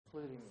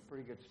including a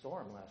pretty good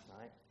storm last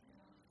night.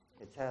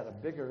 It's had a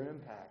bigger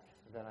impact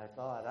than I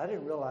thought. I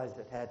didn't realize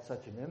it had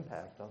such an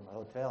impact on the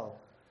hotel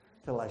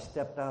till I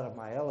stepped out of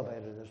my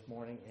elevator this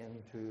morning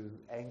into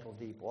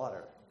ankle-deep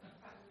water.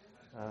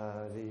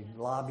 The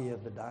lobby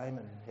of the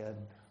Diamond Head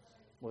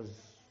was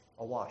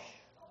awash,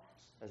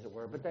 as it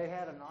were. But they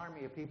had an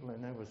army of people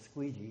in there with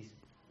squeegees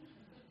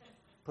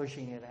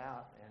pushing it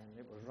out, and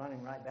it was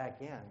running right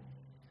back in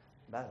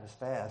about as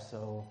fast.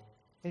 So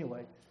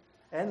anyway,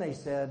 and they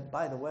said,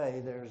 by the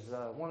way, there's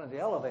one of the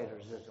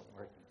elevators isn't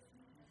working.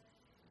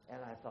 And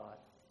I thought,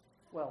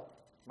 well,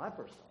 my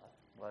first thought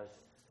was,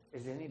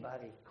 is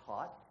anybody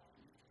caught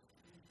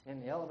in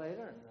the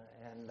elevator?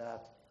 And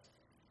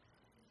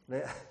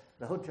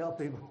the hotel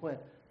people went,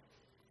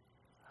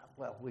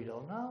 well, we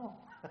don't know.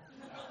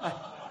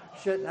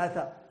 I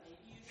thought,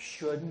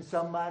 shouldn't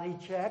somebody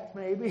check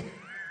maybe?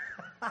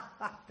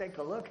 Take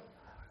a look.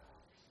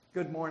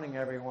 Good morning,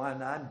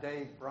 everyone. I'm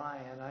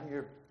Bryan. I'm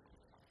your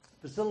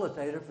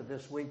facilitator for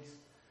this week's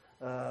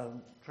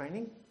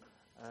training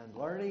and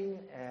learning,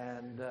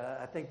 and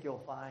I think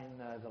you'll find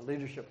the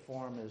Leadership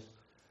Forum is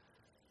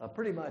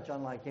pretty much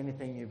unlike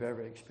anything you've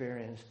ever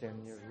experienced in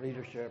your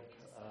leadership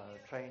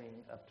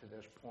training up to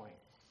this point.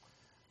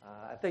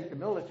 I think the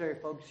military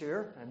folks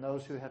here and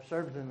those who have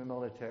served in the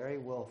military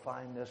will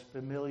find this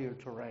familiar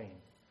terrain.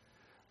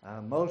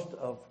 Most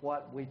of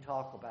what we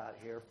talk about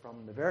here,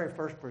 from the very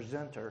first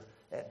presenter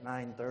at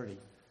 9:30,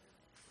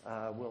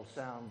 will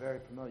sound very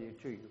familiar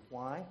to you.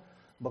 Why?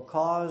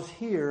 Because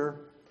here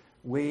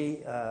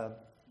we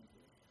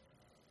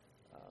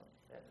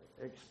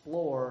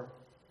explore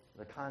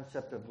the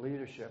concept of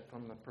leadership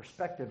from the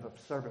perspective of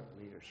servant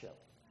leadership.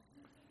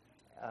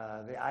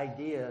 The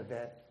idea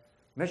that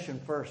mission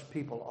first,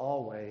 people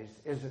always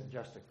isn't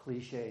just a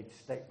cliched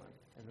statement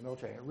in the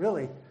military. It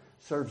really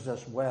serves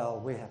us well,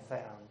 we have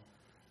found,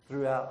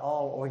 throughout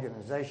all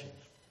organizations.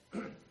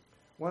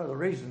 One of the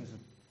reasons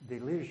the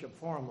Leadership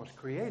Forum was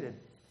created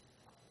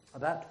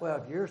about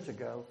 12 years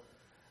ago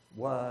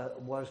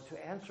was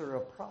to answer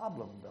a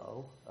problem,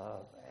 though,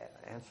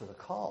 answer the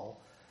call,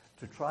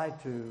 to try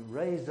to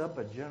raise up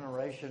a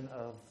generation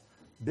of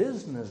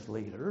business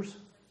leaders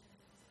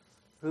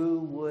who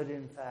would,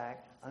 in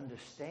fact,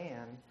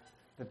 understand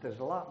that there's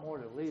a lot more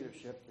to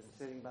leadership than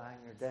sitting behind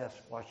your desk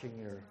watching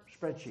your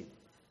spreadsheet.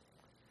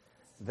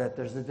 That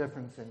there's a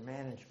difference in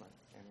management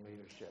and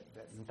leadership.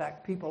 That, in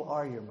fact, people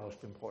are your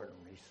most important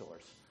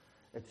resource,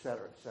 et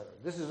cetera, et cetera.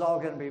 This is all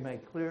going to be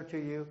made clear to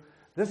you.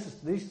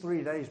 These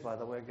 3 days, by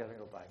the way, are going to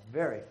go by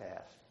very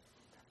fast.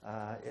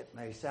 It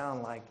may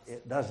sound like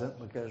it doesn't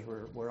because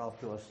we're off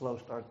to a slow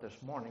start this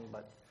morning,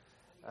 but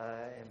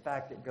in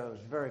fact, it goes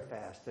very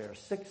fast. There are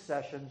 6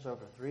 sessions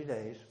over 3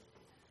 days,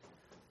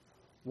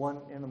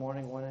 1 in the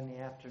morning, 1 in the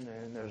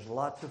afternoon. There's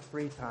lots of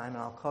free time.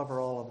 I'll cover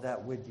all of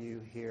that with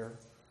you here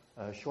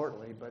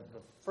shortly. But the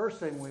first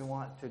thing we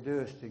want to do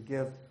is to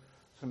give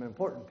some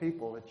important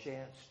people a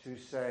chance to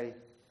say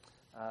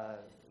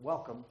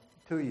welcome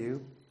to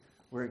you.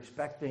 We're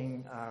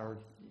expecting our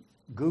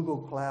Google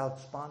Cloud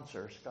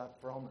sponsor, Scott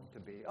Froman, to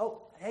be.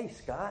 Oh, hey,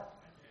 Scott.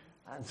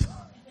 I'm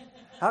sorry.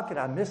 How could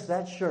I miss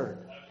that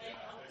shirt?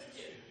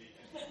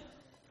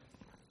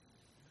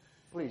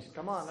 Please,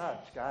 come on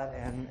up, Scott.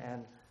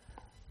 And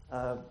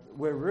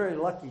we're really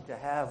lucky to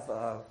have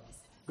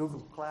Google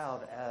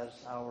Cloud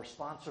as our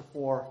sponsor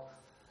for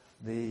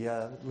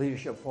the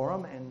Leadership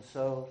Forum. And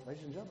so,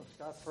 ladies and gentlemen,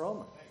 Scott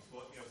Froman. Thanks.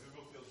 Well,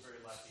 Google feels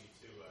very lucky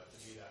to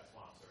be that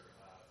sponsor.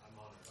 I'm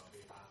honored on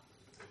behalf of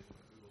the division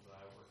of Google that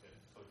I work in,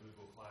 so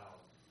Google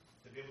Cloud,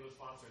 to be able to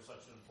sponsor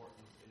such an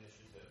important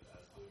initiative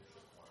as the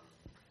Leadership Forum.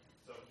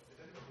 So, has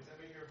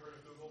anybody here heard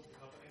of Google, the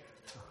company?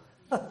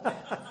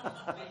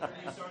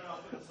 You started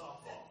off with a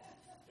softball.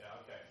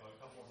 Yeah, okay, so a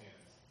couple of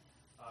hands.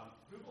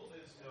 Google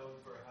is known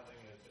for having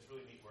a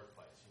really neat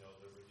workplace.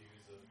 The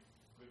reviews of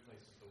good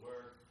places to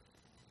work.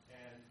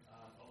 And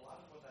a lot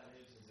of what that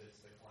is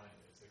it's the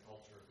climate, it's the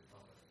culture of the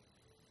company.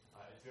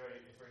 It's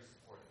very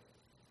supportive.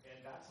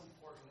 And that's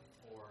important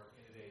for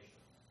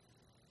innovation.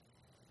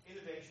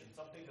 Innovation,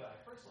 something that I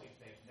personally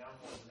think now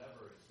more than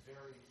ever is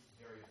very,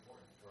 very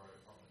important for our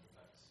Department of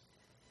Defense.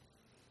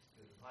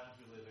 Because the times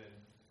we live in,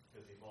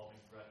 because the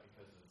evolving threat,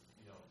 because of,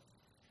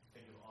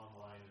 think of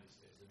online as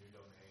the new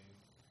domain,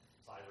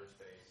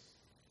 cyberspace.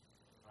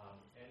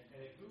 And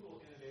at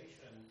Google,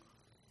 innovation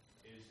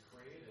is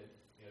created,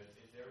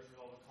 there's a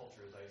result of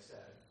culture, as I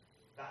said.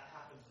 That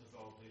happens as a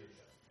result of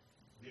leadership.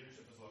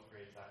 Leadership is what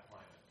creates that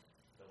climate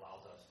that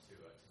allows us to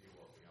be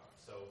what we are.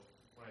 So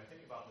when I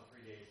think about the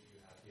 3 days that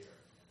you have here,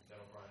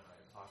 General Bryan and I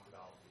have talked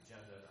about the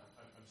agenda,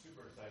 and I'm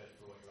super excited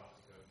for what you're about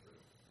to go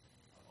through.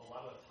 A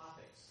lot of the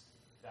topics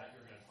that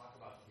you're going to talk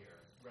about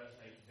here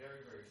resonate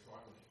very, very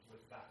strongly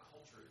with that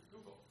culture at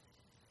Google.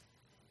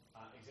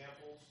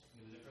 Examples,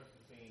 the difference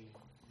between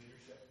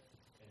leadership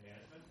and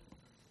management,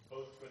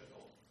 both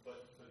critical,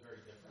 but very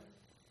different.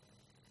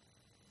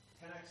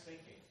 10x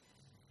thinking.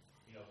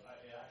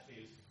 It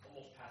actually is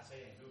almost passe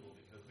in Google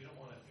because we don't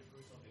want to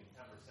improve something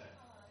 10%.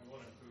 We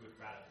want to improve it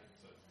radically.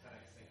 So it's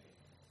 10x thinking.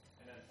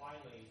 And then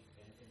finally,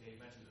 and Dave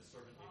mentioned the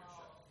servant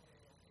leadership.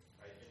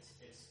 Right? It's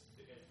it's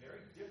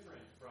very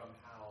different from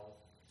how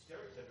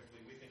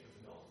stereotypically we think of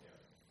the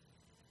military.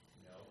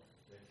 You know,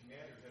 the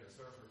commander's there to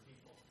serve her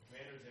people. The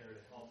commander's there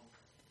to help.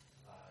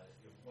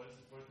 What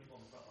do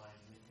people on the front lines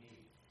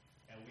need?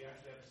 And we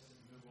actually have a system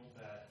at Google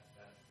that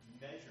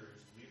measures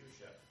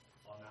leadership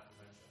on that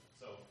dimension.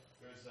 So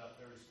there's a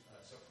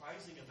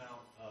surprising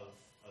amount of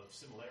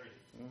similarity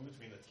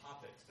between the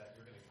topics that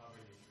you're going to cover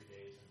in these 3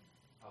 days and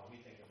how we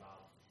think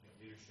about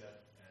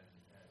leadership and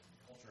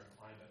culture and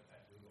climate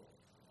at Google,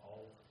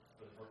 all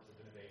for the purpose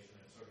of innovation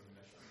and serving the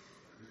mission.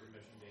 The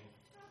mission being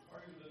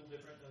arguably a little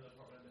different than the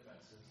Department of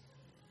Defense is,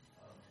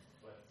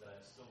 but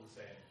still the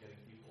same, getting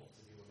people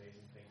to do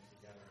amazing things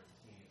together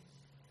in teams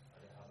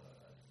to have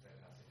a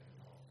fantastic end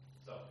result.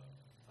 So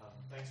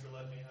thanks for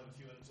letting me have a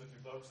few minutes with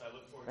you folks. I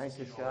look forward to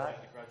seeing you all at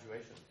the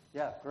graduation.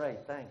 Yeah,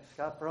 great. Thanks.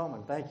 Scott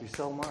Broman, thank you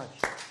so much.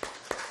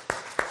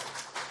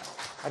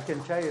 I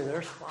can tell you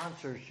their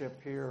sponsorship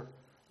here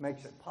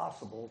makes it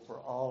possible for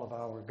all of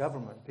our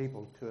government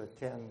people to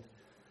attend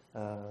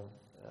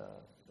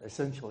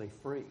essentially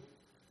free.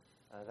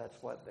 That's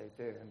what they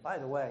do. And by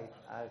the way,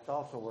 it's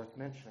also worth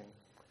mentioning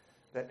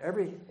that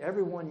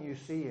everyone you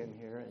see in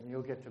here, and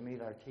you'll get to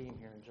meet our team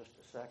here in just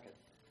a second,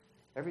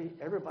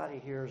 everybody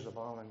here is a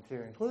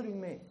volunteer, including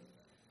me.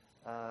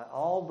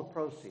 All the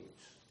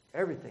proceeds,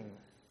 everything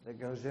that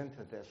goes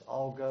into this,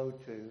 all go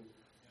to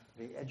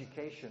the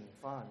education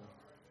fund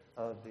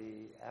of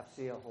the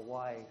AFCEA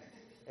Hawaii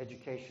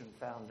Education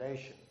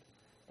Foundation.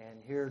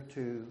 And here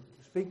to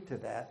speak to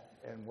that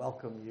and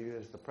welcome you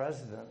as the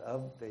president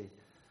of the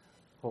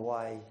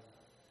Hawaii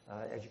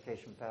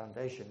Education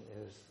Foundation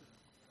is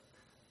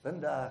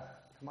Linda.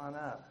 Come on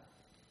up.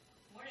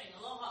 Morning.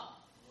 Aloha.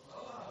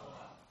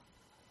 Aloha.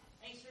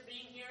 Thanks for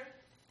being here.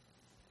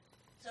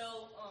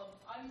 So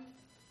I'm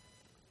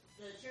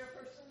the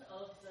chairperson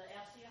of the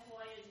AFCEA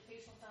Hawaii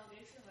Educational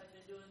Foundation. I've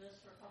been doing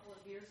this for a couple of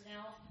years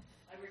now.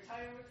 I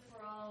retired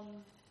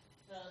from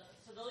the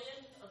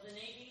civilian of the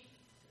Navy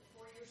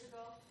 4 years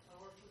ago. I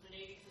worked with the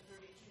Navy for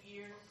 32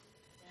 years,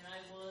 and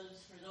I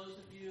was, for those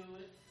of you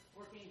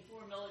working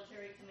for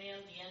Military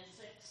Command, the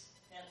N6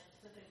 at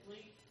Pacific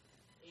Fleet,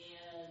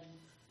 and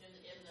in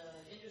the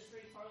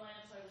industry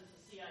parlance, I was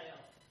the CIO,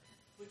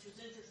 which was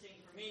interesting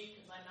for me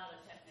because I'm not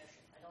a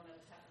technician. I don't have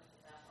a technical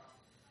background.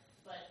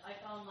 But I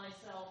found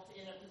myself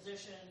in a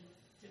position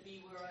to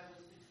be where I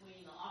was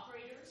between the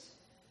operators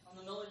on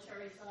the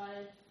military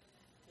side,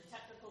 the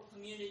technical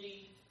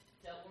community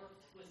that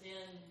worked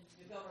within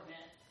the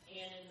government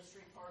and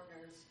industry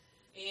partners,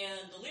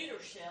 and the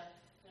leadership,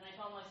 and I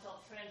found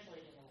myself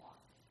translating a lot.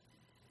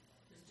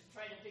 Just to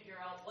try to figure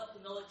out what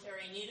the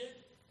military needed,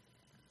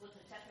 what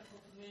the technical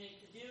community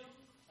could do.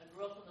 I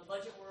grew up in the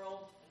budget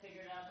world. I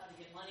figured out how to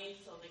get money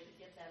so they could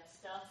get that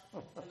stuff.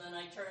 And then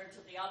I turned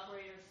to the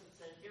operators and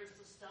said, here's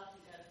the stuff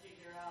you got to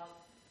figure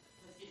out.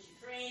 Let's get you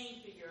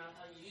trained, figure out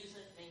how you use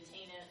it,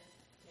 maintain it,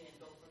 and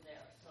go from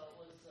there. So it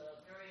was a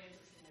very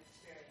interesting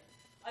experience.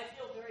 I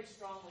feel very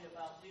strongly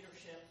about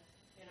leadership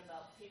and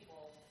about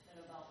people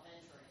and about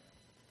mentoring.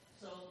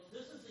 So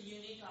this is a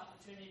unique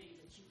opportunity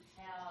that you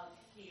have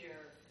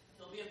here.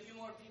 There'll be a few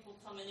more people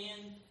coming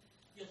in.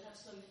 You'll have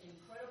some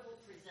incredible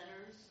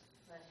presenters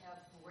that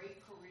have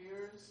great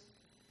careers.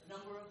 A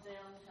number of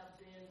them have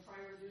been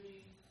prior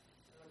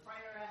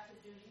active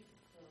duty.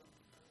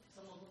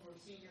 Some of them were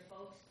senior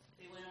folks.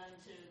 They went on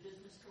to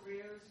business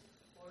careers,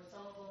 or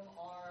some of them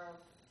are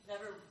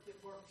never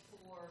worked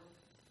for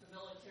the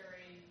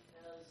military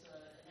as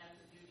an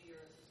active duty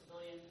or as a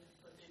civilian,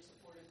 but they've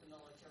supported the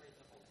military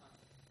the whole time.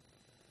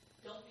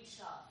 Don't be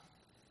shy.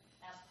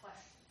 Ask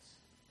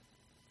questions.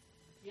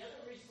 The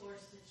other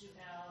resource that you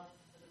have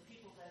are the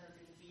people that are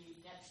going to be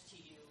next to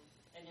you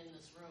and in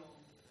this room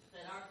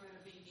that aren't going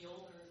to be the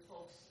older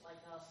folks like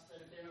us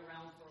that have been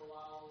around for a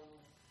while and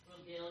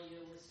regale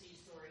you with sea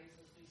stories,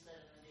 as we said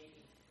in the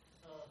Navy.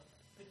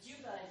 But you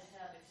guys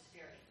have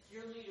experience.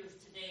 You're leaders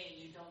today, and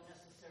you don't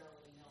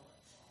necessarily know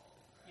it.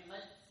 You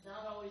might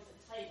not always a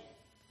title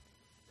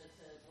that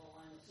says, well,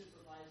 I'm a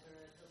supervisor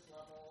at this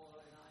level,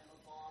 or I'm a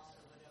boss,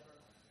 or whatever.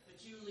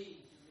 But you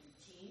lead. You lead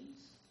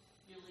teams.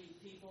 You lead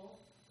people.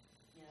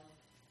 You know,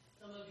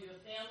 some of you have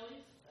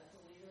families. That's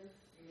a leader.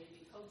 You may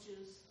be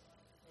coaches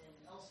and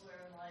elsewhere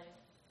in life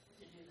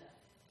to do that.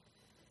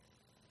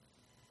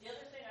 The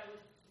other thing I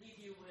would leave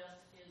you with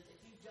is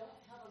if you don't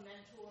have a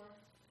mentor,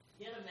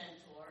 get a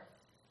mentor,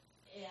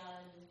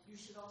 and you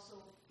should also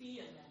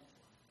be a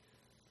mentor.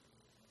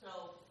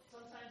 So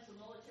sometimes the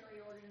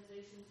military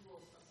organizations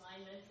will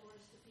assign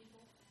mentors to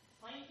people.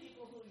 Find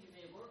people who you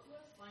may work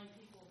with, find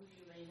people who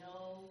you may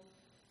know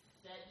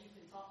that you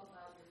can talk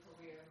about your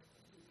career,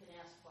 you can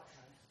ask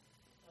questions.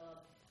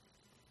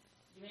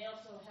 You may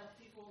also have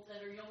people that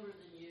are younger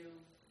than you.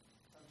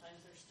 Sometimes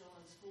they're still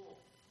in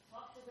school.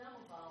 Talk to them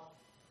about,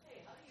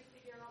 hey, how do you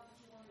figure out what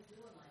you want to do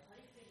in life? How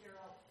do you figure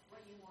out what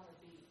you want to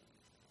be?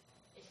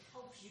 It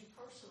helps you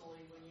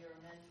personally when you're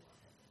a mentor.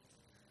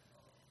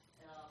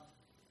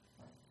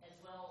 As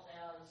well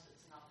as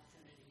it's an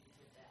opportunity to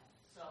give back.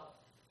 So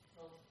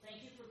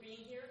thank you for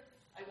being here.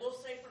 I will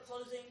say for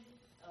closing,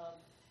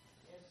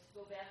 let's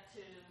go back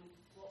to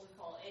what we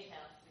call AFCEA.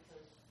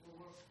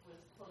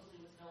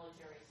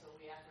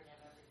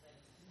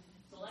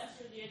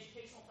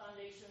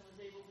 Foundation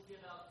was able to give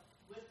out,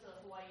 with the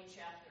Hawaii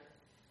chapter,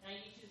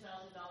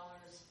 $92,000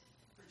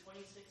 for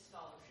 26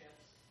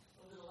 scholarships.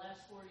 Over the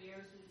last 4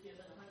 years, we've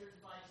given 105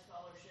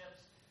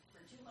 scholarships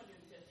for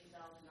 $250,000.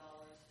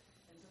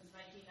 And since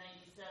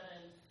 1997,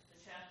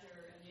 the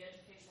chapter and the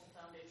Educational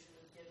Foundation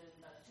has given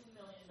about $2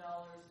 million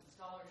in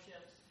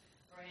scholarships,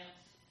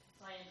 grants,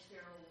 science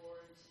fair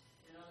awards,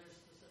 and other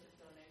specific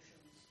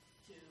donations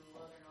to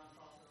other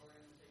nonprofit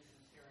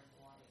organizations here in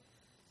Hawaii.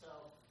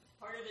 So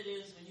part of it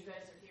is when you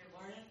guys are here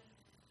learning,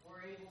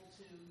 we're able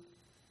to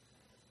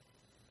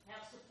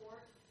have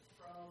support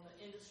from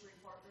industry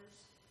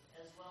partners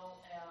as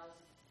well as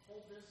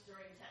hold this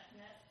during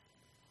TechNet,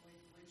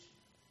 which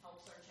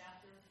helps our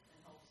chapter and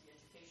helps the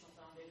Educational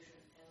Foundation,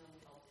 and then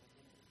we help the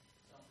community.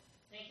 So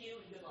thank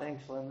you and good luck.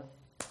 Thanks, Linda.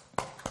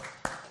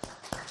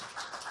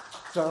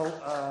 So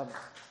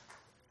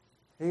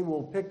he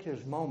will pick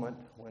his moment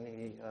when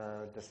he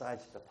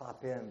decides to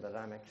pop in, but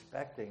I'm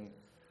expecting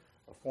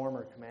a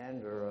former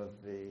commander of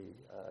the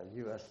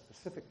U.S.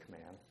 Pacific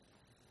Command,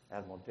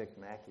 Admiral Dick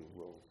Mackey,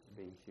 will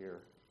be here.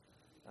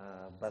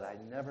 But I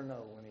never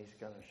know when he's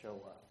going to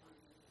show up.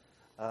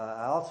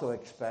 I also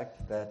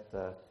expect that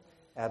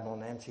Admiral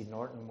Nancy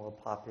Norton will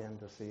pop in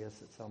to see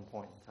us at some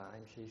point in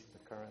time. She's the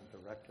current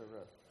director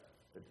of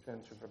the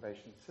Defense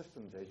Information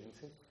Systems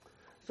Agency.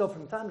 So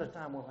from time to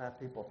time, we'll have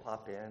people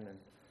pop in, and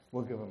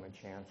we'll give them a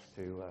chance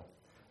to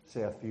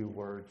say a few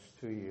words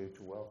to you,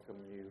 to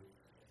welcome you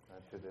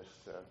to this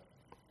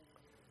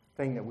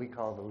thing that we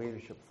call the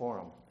Leadership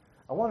Forum.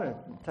 I want to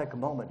take a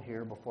moment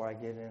here before I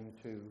get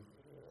into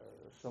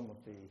some of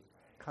the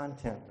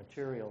content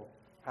material,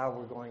 how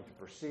we're going to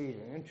proceed,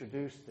 and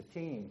introduce the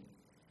team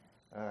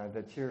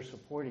that's here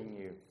supporting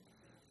you.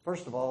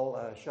 First of all,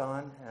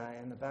 Sean,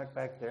 in the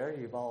back there,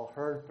 you've all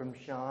heard from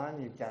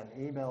Sean. You've got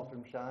an email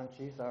from Sean.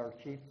 She's our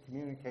chief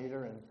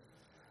communicator, and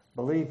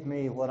believe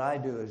me, what I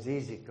do is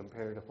easy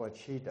compared to what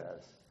she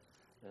does.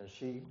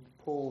 She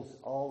pulls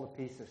all the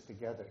pieces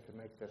together to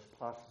make this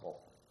possible.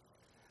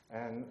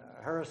 And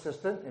her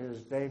assistant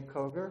is Dave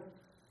Koger.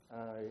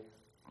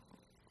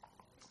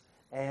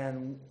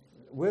 And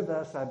with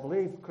us, I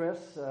believe, Chris.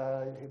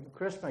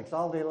 Chris makes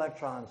all the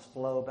electrons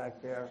flow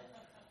back there.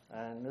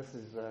 And this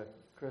is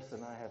Chris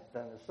and I have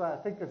done this. So I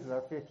think this is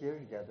our 5th year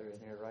together in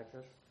here, right,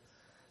 Chris?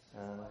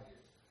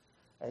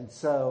 And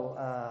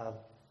so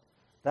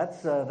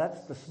that's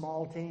the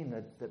small team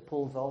that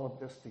pulls all of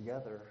this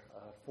together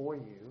for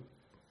you.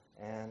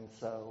 And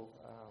so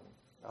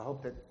I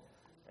hope that,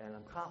 and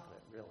I'm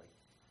confident, really.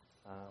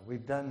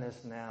 We've done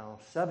this now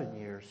 7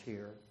 years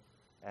here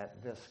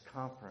at this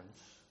conference,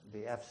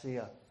 the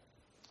AFCEA.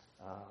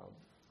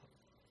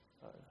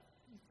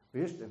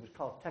 It was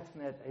called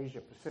TechNet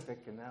Asia Pacific,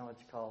 and now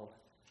it's called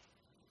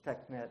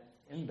TechNet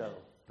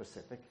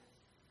Indo-Pacific.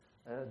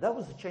 That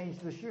was a change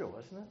this year,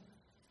 wasn't it?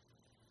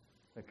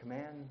 The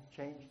command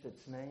changed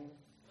its name.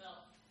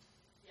 Well,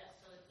 yes,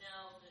 so it's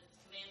now the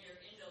Commander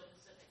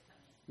Indo-Pacific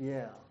Command.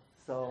 Yeah,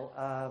 so,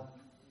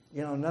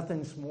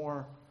 nothing's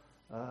more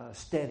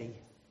steady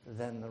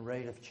than the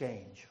rate of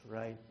change,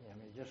 right? I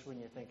mean, just when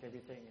you think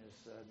everything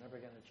is never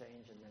going to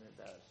change, and then it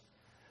does.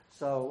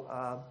 So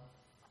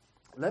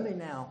let me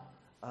now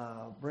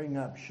bring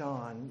up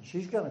Sean.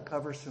 She's going to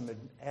cover some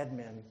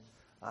admin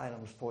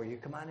items for you.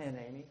 Come on in,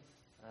 Amy.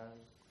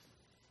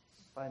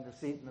 Find a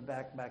seat in the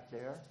back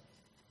there.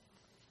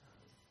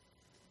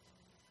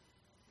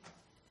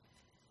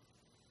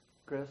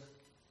 Chris,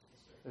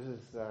 this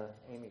is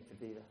Amy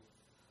Fadida.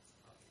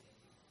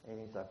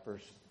 Amy's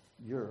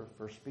your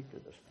first speaker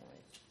this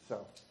morning.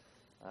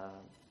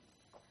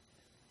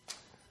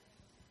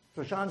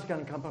 So Sean's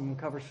going to come up and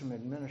cover some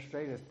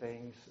administrative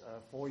things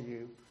for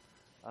you.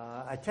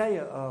 I tell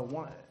you,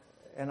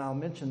 and I'll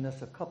mention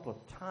this a couple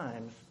of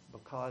times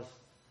because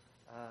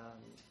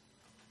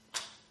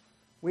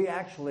we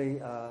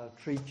actually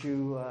treat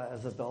you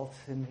as adults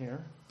in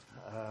here.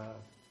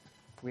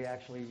 We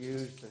actually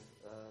use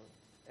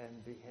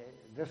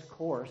this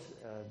course,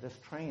 this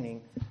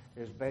training,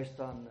 is based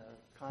on the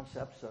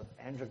concepts of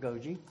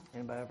andragogy.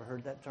 Anybody ever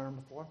heard that term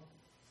before?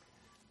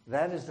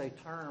 That is a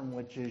term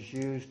which is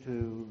used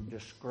to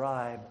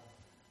describe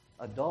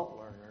adult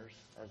learners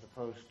as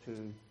opposed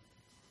to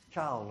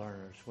child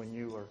learners. When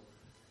you were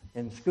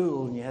in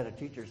school and you had a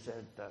teacher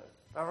said,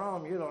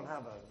 Tyrone, you don't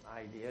have an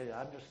idea.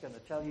 I'm just going to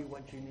tell you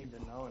what you need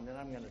to know, and then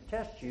I'm going to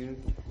test you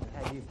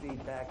and have you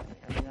feedback.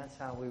 I mean, that's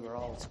how we were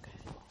all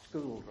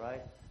schooled,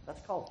 right?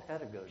 That's called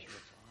pedagogy.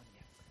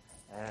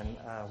 And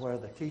where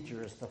the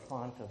teacher is the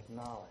font of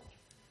knowledge.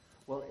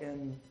 Well,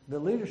 in the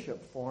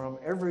Leadership Forum,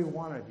 every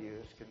one of you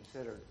is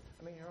considered.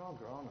 I mean, you're all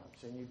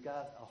grown-ups, and you've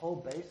got a whole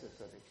basis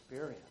of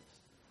experience.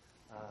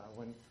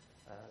 When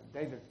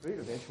David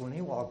Friedrich, when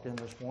he walked in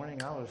this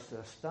morning, I was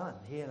stunned.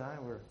 He and I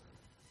were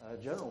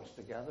generals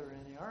together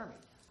in the Army.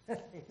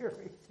 Here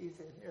he's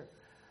in here.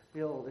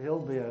 He'll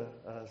be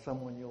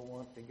someone you'll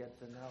want to get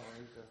to know.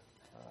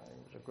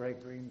 He's a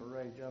great Green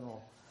Beret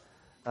general.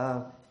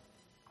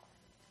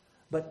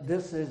 But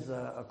this is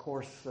a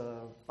course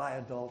by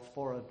adults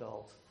for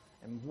adults.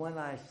 And when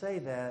I say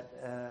that,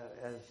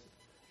 as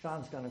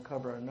Sean's going to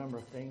cover a number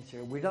of things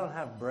here. We don't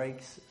have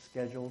breaks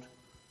scheduled.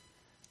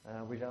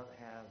 We don't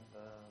have,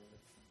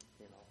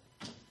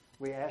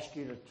 we ask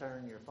you to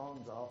turn your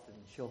phones off, and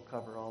she'll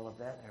cover all of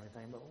that and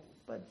everything.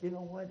 But you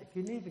know what? If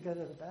you need to go to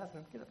the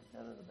bathroom, get up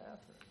and go to the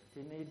bathroom. If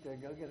you need to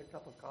go get a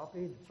cup of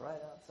coffee, it's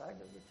right outside.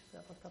 Go get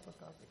yourself a cup of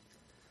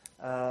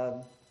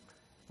coffee.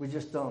 We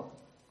just don't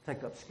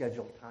take up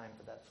scheduled time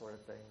for that sort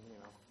of thing,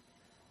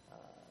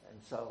 and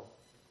so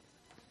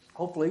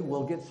hopefully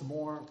we'll get some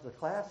more of the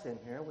class in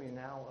here. We're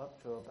now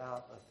up to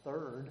about a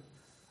third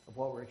of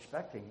what we're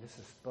expecting. This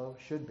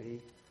should be,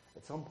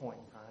 at some point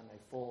in time,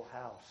 a full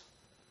house.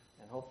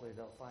 And hopefully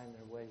they'll find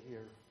their way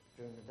here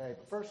during the day.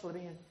 But first, let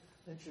me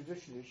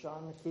introduce you to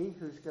Sean McKee,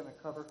 who's going to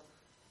cover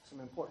some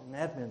important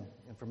admin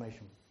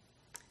information.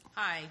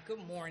 Hi,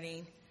 good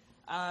morning.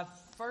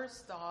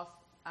 First off,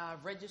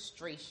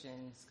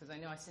 registrations, because I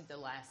know I sent the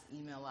last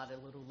email out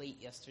a little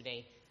late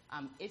yesterday.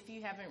 If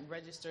you haven't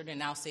registered,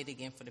 and I'll say it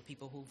again for the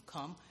people who've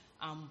come,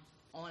 on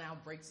our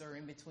breaks or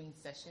in between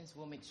sessions,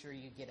 we'll make sure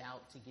you get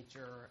out to get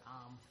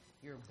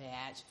your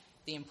badge.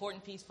 The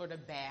important piece for the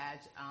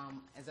badge,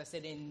 as I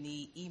said in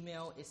the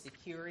email, is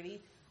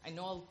security. I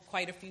know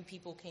quite a few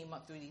people came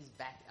up through these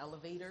back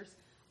elevators,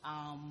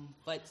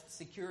 but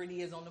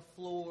security is on the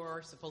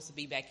floor, supposed to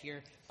be back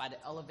here by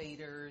the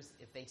elevators.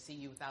 If they see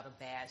you without a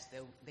badge,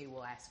 they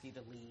will ask you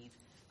to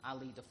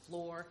leave the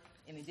floor.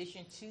 In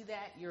addition to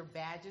that, your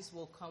badges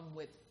will come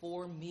with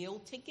 4 meal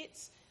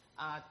tickets,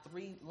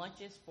 3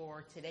 lunches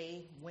for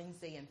today,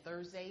 Wednesday, and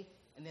Thursday,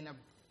 and then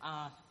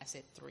I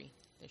said 3.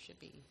 There should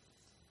be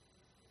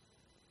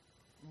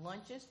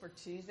lunches for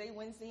Tuesday,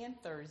 Wednesday, and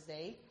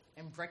Thursday,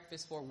 and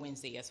breakfast for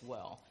Wednesday as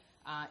well.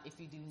 If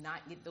you do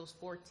not get those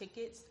 4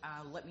 tickets,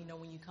 let me know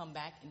when you come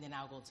back, and then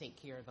I'll go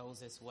take care of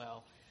those as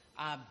well.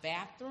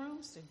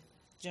 Bathrooms, the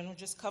general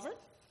just covered.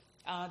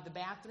 The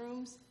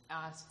bathrooms,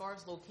 as far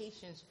as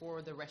locations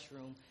for the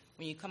restroom,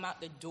 when you come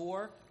out the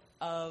door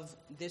of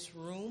this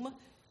room,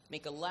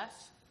 make a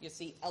left. You'll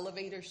see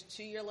elevators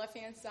to your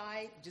left-hand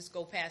side. Just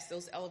go past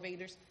those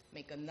elevators,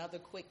 make another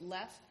quick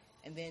left,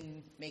 and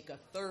then make a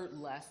third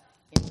left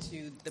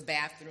into the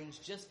bathrooms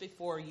just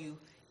before you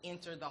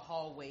enter the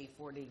hallway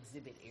for the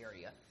exhibit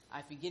area.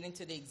 If you get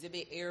into the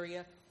exhibit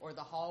area or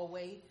the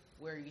hallway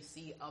where you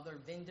see other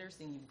vendors,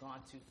 then you've gone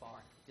too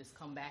far. Just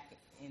come back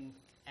and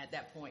at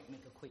that point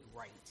make a quick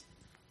right.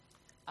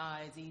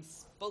 As he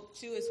spoke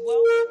to as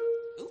well.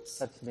 Oops.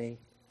 That's me.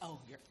 Oh,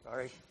 you're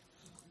sorry.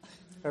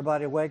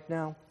 Everybody awake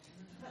now?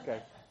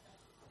 Okay.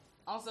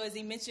 Also, as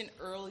he mentioned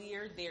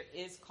earlier, there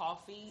is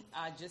coffee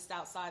just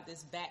outside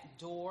this back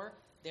door.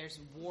 There's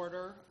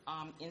water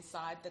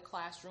inside the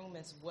classroom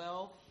as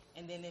well.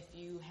 And then if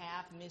you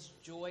have Miss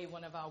Joy,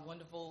 one of our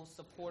wonderful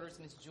supporters,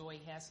 Miss Joy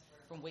has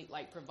from Wait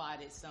Light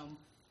provided some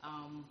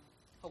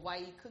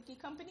Hawaii Cookie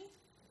Company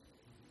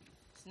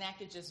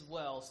snackage as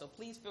well. So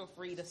please feel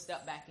free to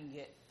step back and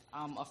get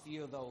a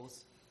few of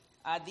those.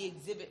 The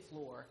exhibit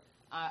floor.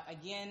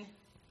 Again,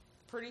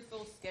 pretty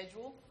full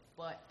schedule,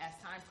 but as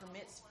time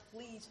permits,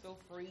 please feel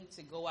free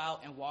to go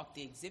out and walk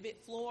the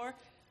exhibit floor.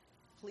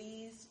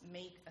 Please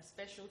make a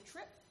special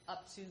trip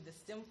up to the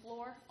STEM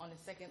floor on the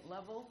second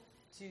level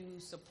to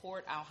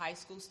support our high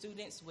school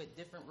students with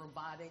different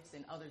robotics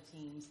and other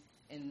teams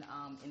in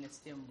the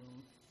STEM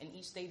room. And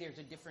each day there's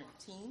a different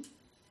team.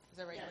 Is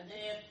that right? Yeah, Linda?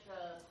 they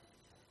have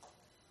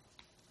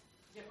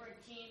different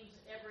teams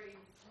every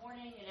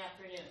morning and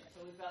afternoon. So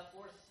we've got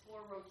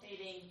four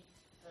rotating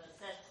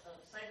sets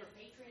of Cyber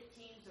Patriot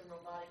teams and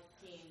robotic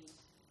teams,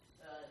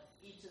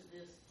 each of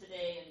this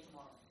today and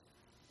tomorrow.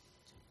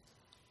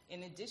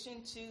 In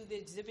addition to the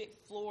exhibit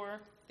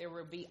floor, there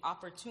will be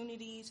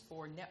opportunities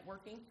for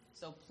networking.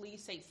 So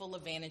please take full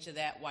advantage of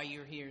that while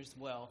you're here as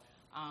well.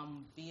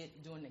 Be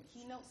it doing the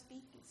keynote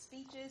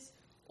speeches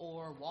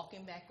or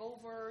walking back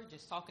over,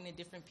 just talking to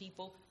different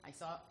people. I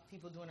saw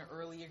people doing it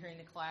earlier here in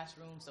the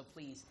classroom, so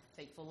please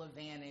take full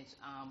advantage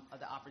of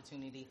the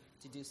opportunity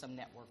to do some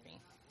networking.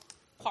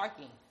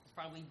 Parking is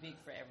probably big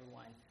for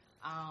everyone.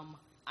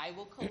 I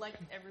will collect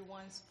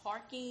everyone's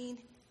parking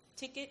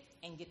ticket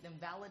and get them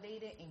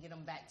validated and get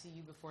them back to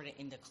you before the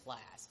end of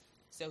class.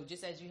 So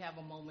just as you have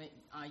a moment,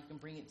 you can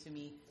bring it to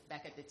me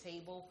back at the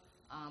table,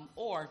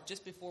 or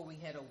just before we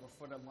head over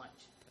for the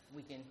lunch.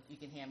 You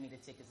can hand me the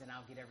tickets and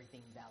I'll get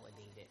everything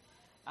validated.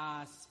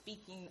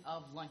 Speaking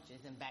of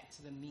lunches and back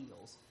to the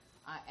meals,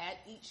 at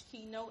each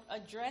keynote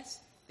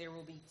address, there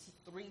will be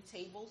 3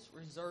 tables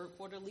reserved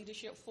for the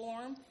leadership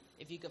forum.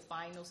 If you could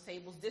find those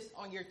tables, this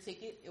on your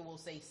ticket, it will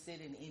say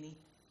sit in any,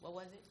 what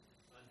was it?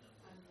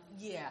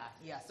 Unnumbered.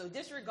 Yeah. So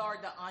disregard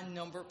the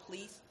unnumbered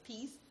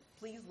piece.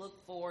 Please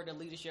look for the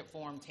leadership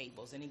forum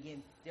tables. And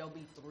again, there'll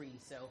be 3,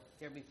 so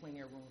there'll be plenty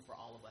of room for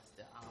all of us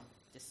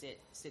to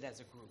sit as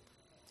a group.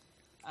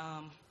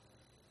 I'm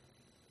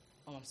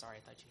sorry,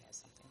 I thought you had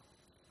something.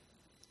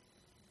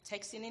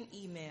 Texting and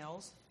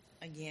emails,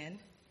 again,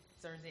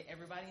 Thursday,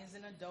 everybody is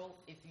an adult.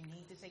 If you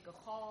need to take a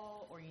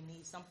call or you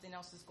need something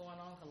else that's going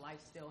on, because life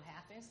still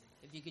happens,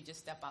 if you could just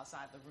step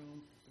outside the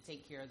room to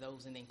take care of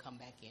those and then come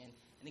back in.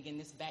 And again,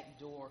 this back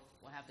door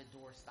will have the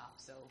door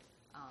stopped, so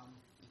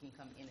you can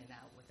come in and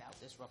out without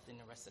disrupting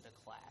the rest of the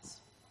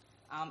class.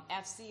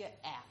 AFCEA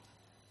app.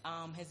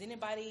 Has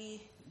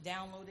anybody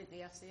downloaded the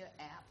AFCEA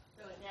app?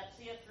 So it's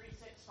AFCEA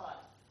 365.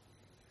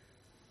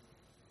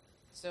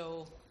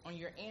 So on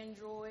your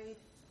Android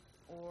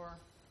or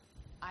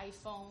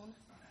iPhone,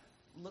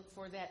 look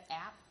for that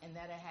app, and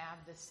that'll have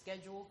the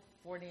schedule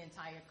for the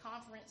entire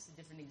conference,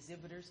 different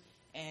exhibitors,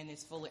 and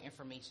it's full of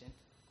information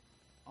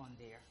on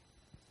there.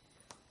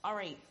 All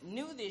right,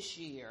 new this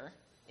year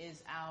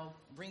is our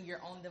Bring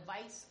Your Own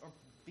Device, or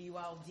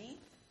BYOD.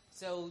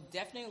 So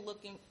definitely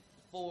looking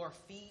for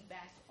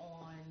feedback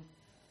on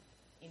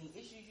any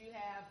issues you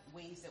have,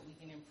 ways that we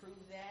can improve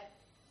that,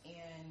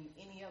 and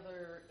any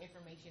other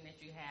information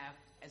that you have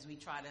as we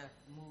try to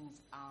move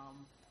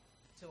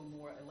to a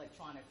more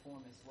electronic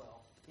form as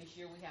well. This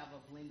year we have a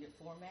blended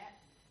format.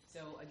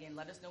 So again,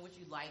 let us know what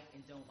you like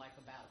and don't like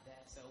about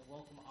that. So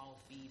welcome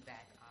all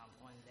feedback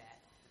on that.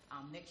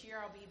 Next year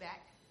I'll be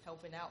back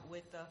helping out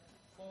with the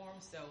form.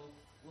 So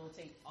we'll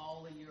take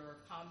all of your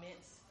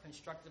comments,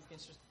 constructive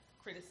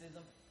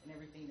criticism, and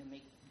everything to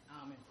make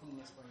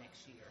improvements for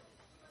next year.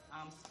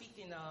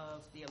 Speaking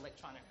of the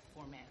electronic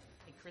format,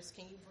 hey Chris,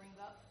 can you bring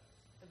up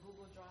the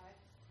Google Drive?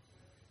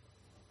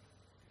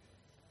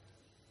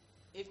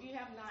 If you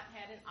have not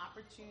had an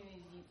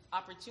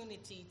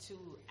opportunity to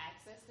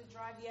access the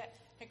drive yet,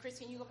 hey Chris,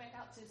 can you go back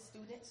out to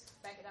students?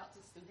 Back it out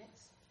to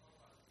students.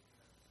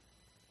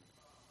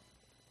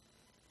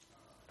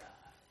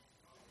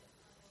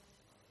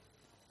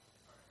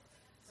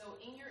 So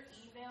in your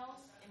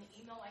emails, in the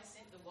email I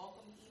sent, the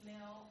welcome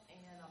email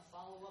and a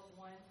follow-up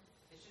one,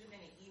 there should have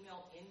been an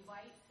email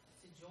invite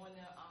to join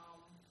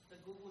the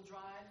Google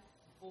Drive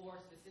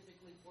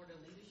specifically for the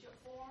leadership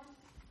forum.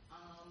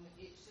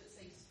 It should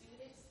say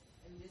students,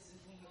 and this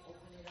is when you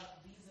open it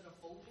up. These are the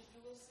folders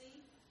you will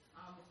see.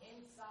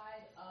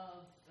 Inside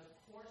of the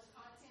course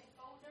content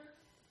folder,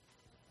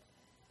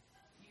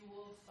 you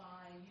will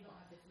find, you don't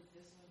have to click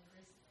this one,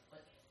 Chris,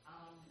 but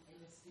in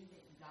the student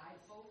guide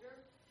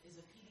folder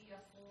is a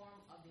PDF form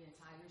of the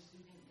entire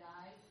student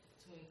guide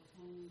to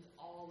include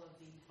all of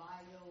the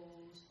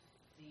bios,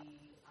 the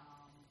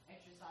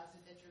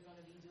exercises that you're going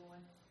to be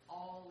doing,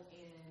 all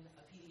in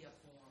a PDF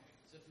form.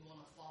 So if you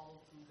want to follow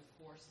through the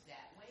course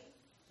that way.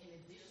 In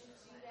addition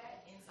to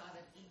that, inside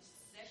of each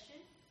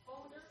session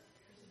folder,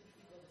 you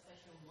can go to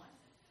session 1.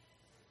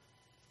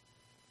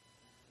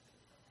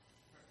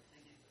 Perfect,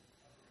 thank you.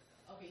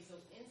 Okay, so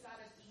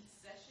inside of each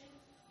session,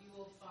 you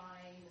will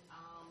find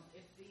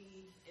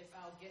if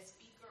our guest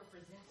speaker or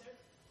presenter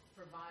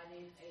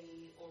provided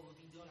or will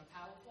be doing a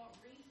PowerPoint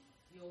brief,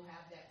 you'll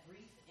have that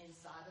brief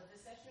inside of the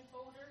session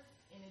folder.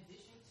 In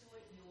addition to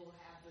it, you will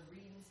have the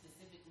reading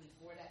specifically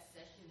for that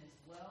session as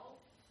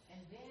well.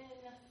 And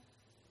then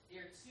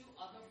there are 2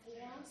 other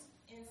forms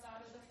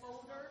inside of the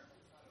folder.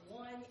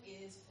 One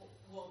is,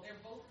 they're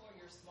both for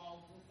your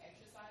small group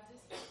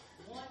exercises.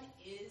 One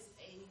is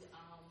a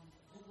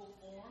Google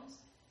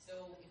Forms.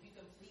 So if you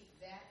complete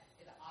that,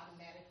 it'll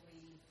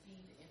automatically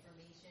feed the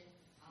information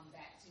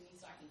back to me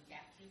so I can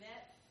capture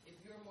that. If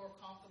you're more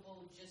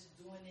comfortable just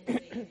doing it,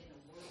 say, in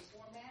a Word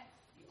format,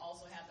 you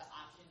also have the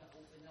option to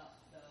open up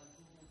the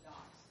Google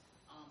Docs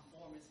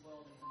form as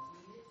well and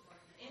complete it.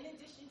 In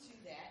addition to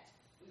that,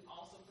 we've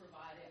also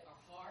provided a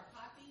hard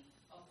copy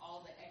of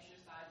all the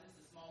exercises,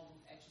 the small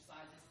group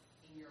exercises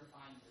in your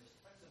binders.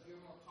 So if you're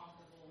more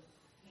comfortable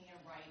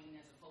handwriting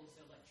as opposed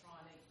to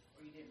electronic,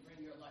 or you didn't bring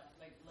your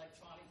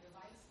electronic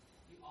device,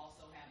 you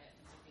also have that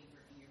piece of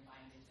paper in your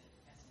binders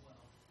as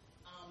well.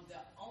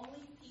 The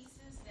only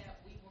pieces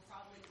that we will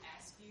probably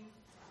ask you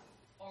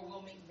or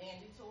will make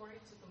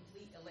mandatory to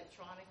complete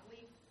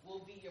electronically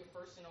will be your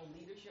personal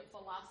leadership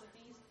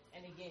philosophies.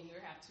 And again, you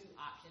have 2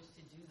 options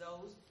to do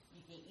those.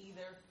 You can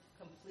either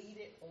complete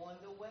it on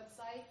the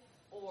website,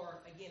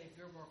 or again, if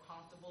you're more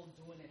comfortable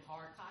doing it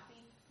hard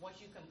copy, once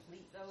you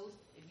complete those,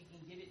 if you can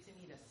give it to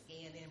me to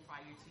scan in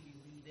prior to you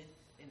leaving,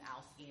 then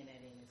I'll scan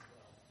that in as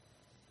well.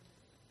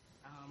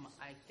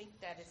 I think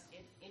that is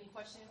it. Any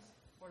questions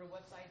for the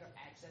website or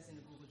accessing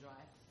the Google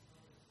Drive?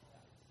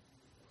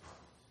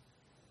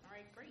 All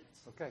right, great.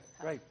 Okay,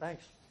 great.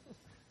 Thanks.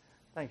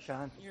 Thanks,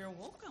 Sean. You're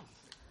welcome.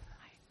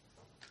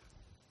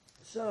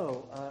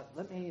 So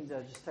let me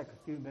just take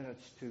a few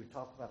minutes to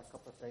talk about a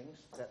couple of things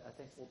that I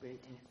think will be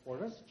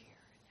important.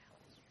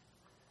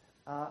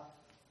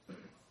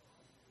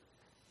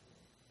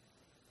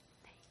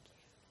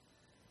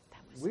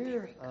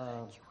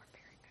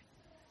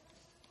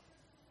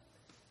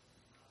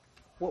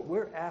 What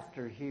we're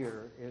after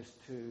here is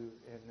to,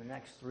 in the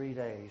next 3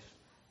 days,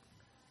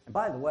 and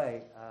by the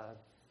way,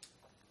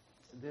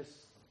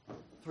 this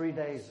 3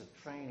 days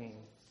of training,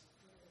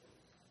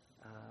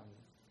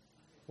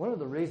 one of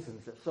the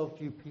reasons that so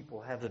few people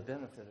have the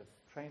benefit of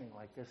training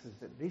like this is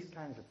that these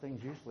kinds of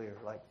things usually are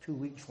like 2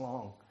 weeks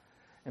long.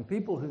 And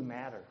people who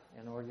matter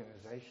in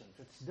organizations,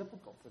 it's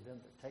difficult for them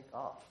to take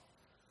off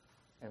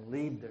and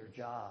leave their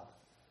job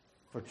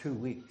for 2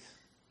 weeks.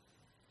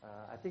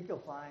 I think you'll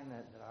find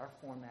that our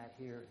format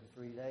here is in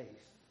 3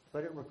 days,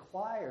 but it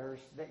requires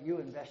that you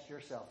invest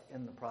yourself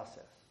in the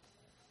process.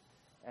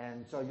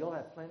 And so you'll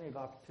have plenty of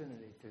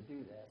opportunity to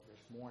do that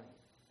this morning.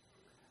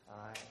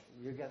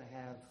 You're going to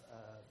have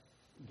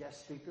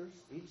guest speakers.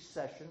 Each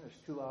session is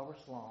 2 hours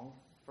long.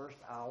 First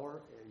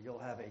hour, you'll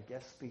have a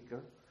guest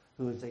speaker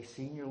who is a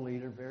senior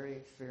leader, very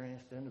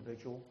experienced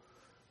individual,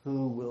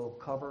 who will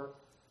cover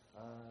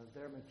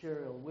their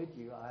material with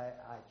you. I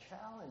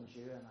challenge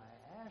you and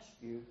I ask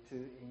you to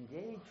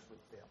engage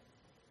with them.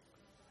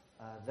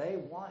 They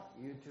want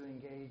you to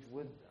engage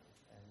with them,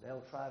 and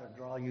they'll try to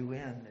draw you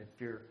in if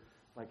you're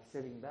like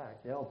sitting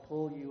back. They'll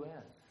pull you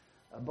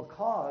in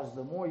because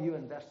the more you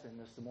invest in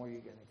this, the more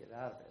you're going to get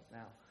out of it.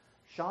 Now,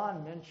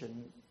 Sean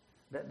mentioned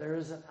that there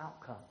is an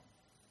outcome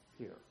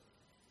here.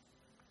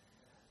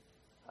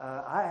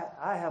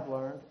 I have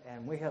learned,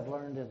 and we have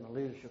learned in the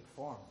Leadership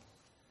Forum,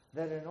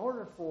 that in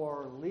order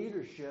for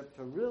leadership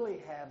to really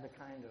have the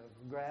kind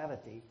of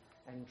gravity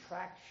and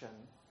traction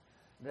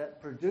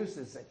that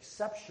produces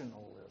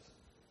exceptionalism,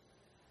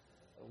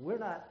 we're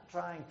not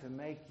trying to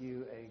make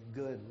you a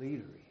good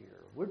leader here.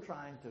 We're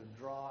trying to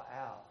draw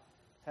out,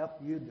 help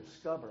you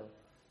discover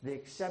the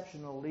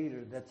exceptional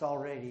leader that's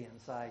already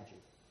inside you.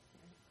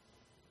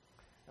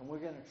 And we're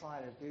going to try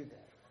to do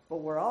that. But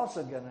we're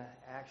also going to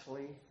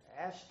actually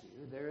ask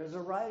you, there is a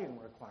writing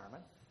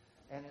requirement,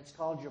 and it's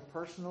called your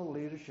personal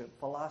leadership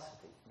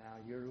philosophy. Now,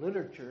 your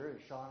literature,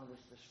 as Sean was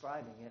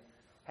describing it,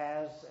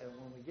 has, and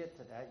when we get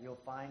to that, you'll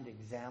find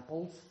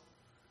examples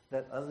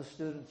that other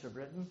students have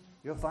written.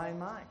 You'll find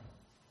mine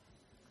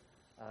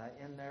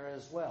in there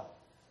as well.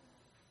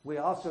 We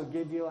also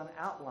give you an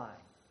outline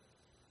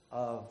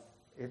of,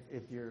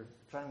 if you're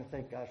trying to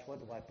think, gosh,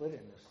 what do I put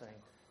in this thing?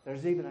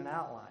 There's even an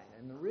outline.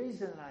 And the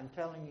reason I'm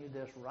telling you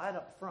this right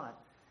up front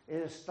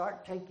is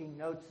start taking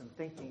notes and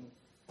thinking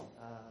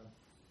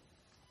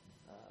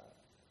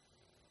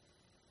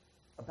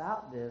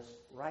about this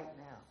right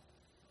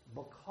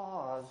now.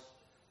 Because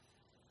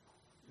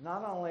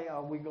not only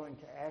are we going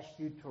to ask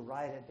you to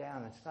write it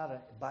down,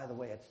 by the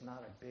way, it's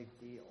not a big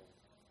deal.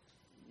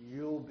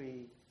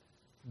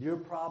 Your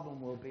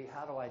problem will be,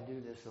 how do I do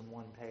this in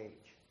one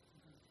page?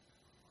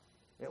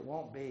 It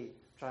won't be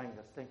trying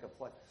to think of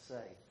what to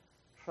say.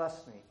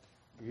 Trust me,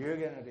 you're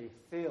going to be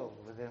filled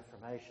with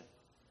information.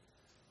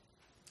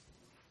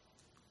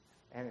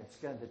 And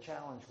the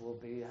challenge will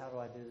be, how do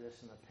I do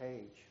this in a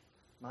page?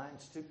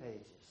 Mine's 2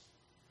 pages.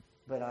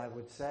 But I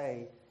would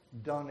say,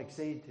 don't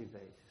exceed 2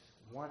 pages.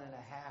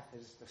 1.5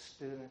 is the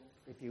student,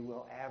 if you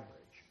will,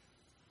 average.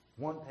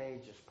 1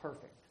 page is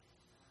perfect.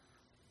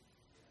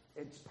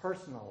 It's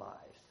personalized.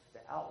 The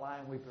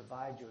outline we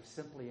provide you is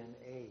simply an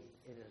aid.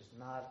 It is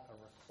not a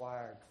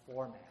required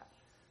format.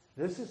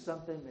 This is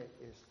something that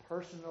is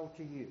personal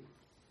to you.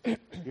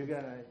 You're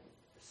going to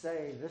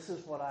say, this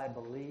is what I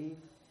believe.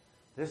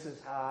 This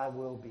is how I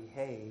will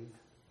behave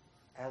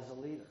as a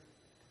leader.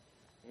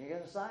 And you're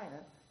going to sign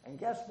it. And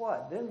guess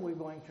what? Then we're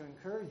going to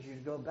encourage you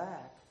to go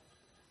back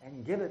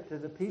and give it to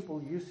the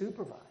people you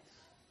supervise.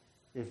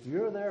 If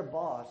you're their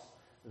boss,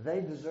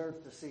 they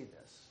deserve to see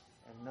this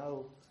and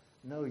know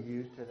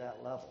you to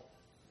that level.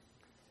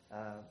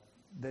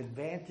 The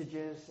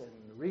advantages and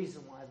the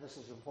reason why this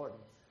is important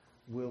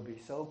will be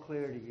so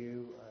clear to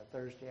you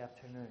Thursday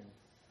afternoon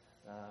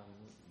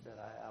that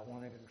I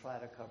won't even try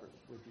to cover it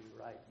with you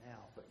right now.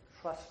 But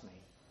trust me,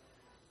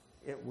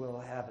 it will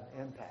have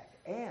an impact.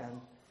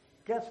 And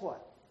guess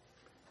what?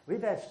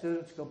 We've had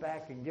students go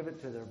back and give it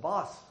to their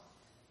boss,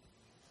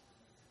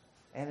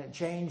 and it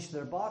changed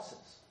their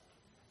bosses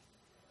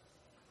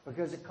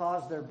because it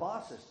caused their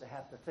bosses to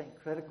have to think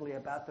critically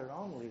about their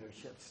own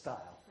leadership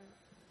style.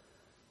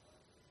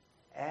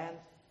 And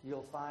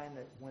you'll find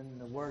that when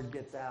the word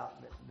gets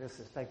out that this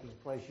is taking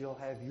place, you'll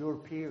have your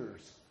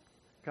peers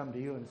come to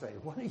you and say,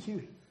 what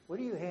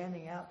are you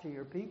handing out to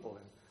your people?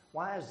 And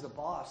why is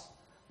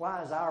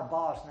our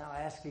boss now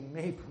asking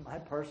me for my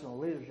personal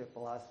leadership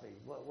philosophy?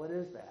 What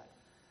is that?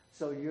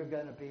 So you're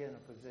going to be in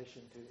a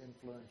position to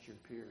influence your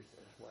peers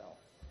as well.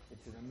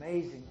 It's an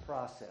amazing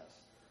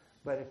process.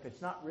 But if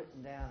it's not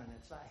written down and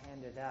it's not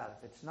handed out,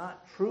 if it's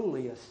not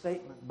truly a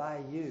statement by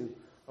you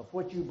of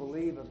what you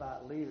believe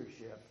about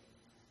leadership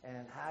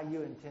and how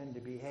you intend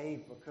to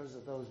behave because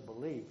of those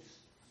beliefs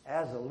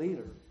as a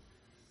leader,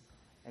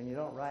 and you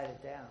don't write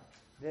it down,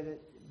 then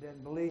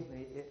believe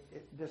me,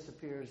 it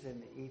disappears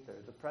in the ether.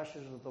 The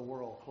pressures of the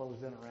world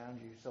close in around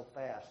you so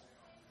fast.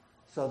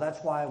 So that's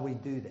why we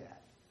do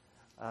that.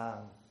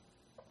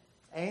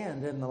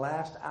 And in the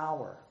last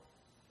hour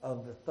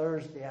of the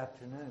Thursday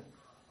afternoon,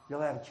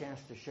 you'll have a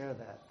chance to share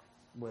that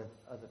with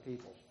other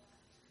people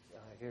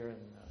here in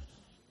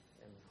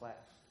the class.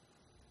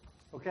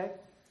 Okay?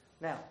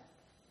 Now,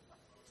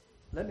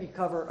 let me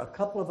cover a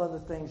couple of other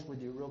things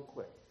with you real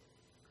quick.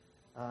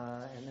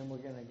 And then we're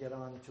going to get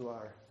on to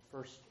our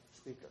first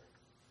speaker.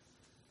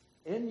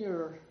 In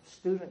your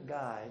student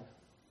guide,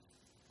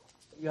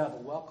 you have a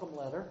welcome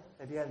letter.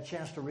 Have you had a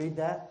chance to read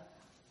that?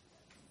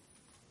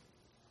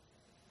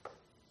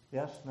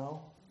 Yes?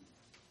 No?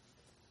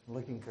 I'm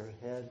looking for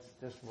heads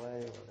this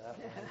way or that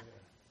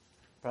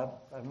way.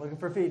 I'm looking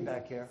for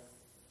feedback here.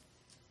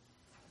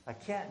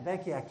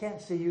 Becky, I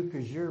can't see you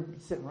because you're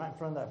sitting right in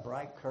front of that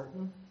bright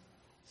curtain.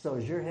 So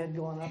is your head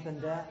going up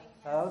and down?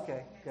 Oh,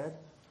 okay, good.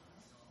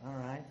 All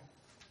right.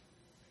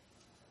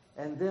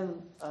 And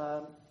then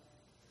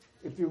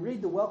if you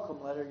read the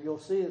welcome letter, you'll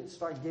see it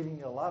start giving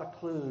you a lot of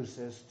clues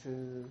as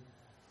to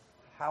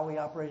how we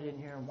operate in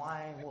here and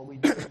why what we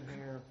do in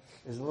here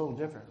is a little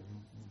different.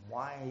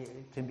 Why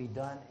it can be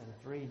done in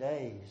 3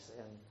 days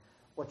and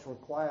what's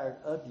required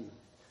of you.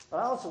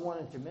 But I also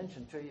wanted to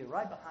mention to you,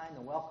 right behind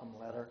the welcome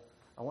letter,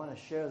 I want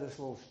to share this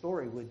little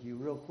story with you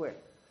real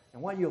quick.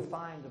 And what you'll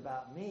find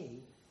about me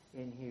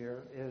in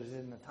here is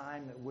in the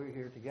time that we're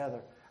here together,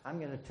 I'm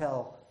going to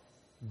tell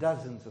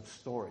dozens of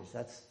stories.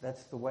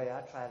 That's the way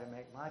I try to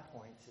make my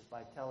points, is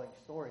by telling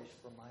stories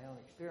from my own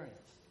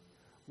experience.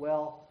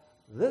 Well,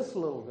 this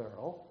little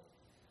girl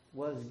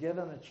was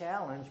given a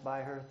challenge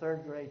by her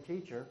third grade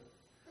teacher.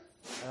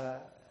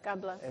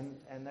 God bless.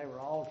 And they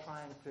were all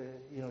trying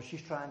to,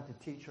 she's trying to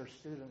teach her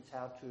students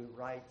how to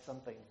write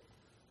something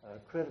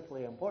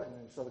critically important.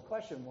 And so the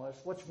question was,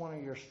 what's one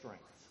of your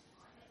strengths?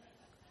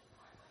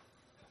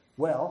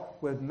 Well,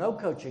 with no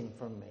coaching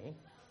from me,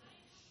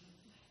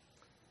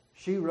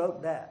 she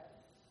wrote that,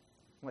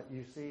 what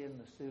you see in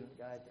the student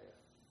guide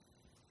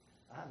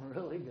there. I'm a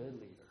really good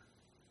leader.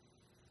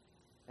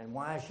 And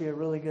why is she a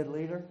really good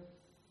leader?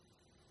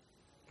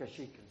 Because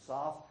she can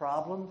solve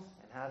problems.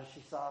 And how does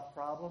she solve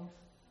problems?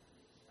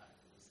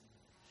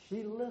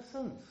 She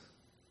listens.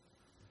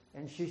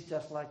 And she's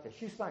just like that.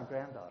 She's my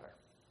granddaughter.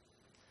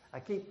 I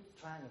keep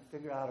trying to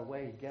figure out a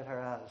way to get her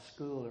out of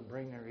school and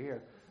bring her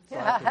here so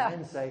I can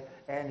then say,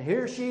 and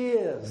here she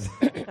is.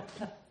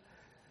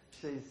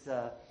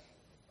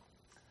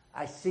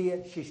 I see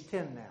it. She's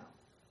 10 now.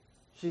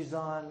 She's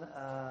on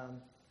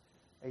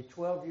a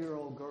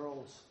 12-year-old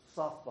girls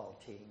softball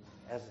team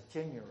as a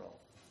 10-year-old.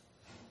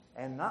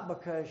 And not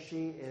because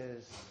she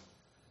is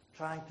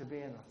trying to be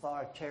an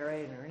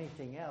authoritarian or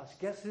anything else.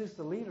 Guess who's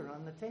the leader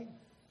on the team?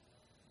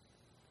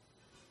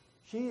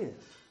 She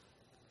is.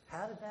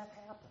 How did that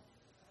happen?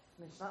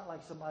 I mean, it's not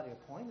like somebody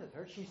appointed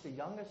her. She's the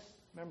youngest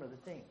member of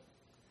the team.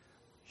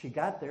 She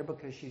got there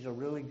because she's a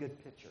really good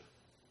pitcher.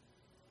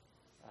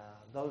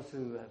 Those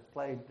who have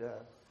played,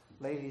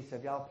 ladies,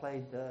 have y'all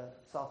played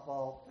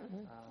softball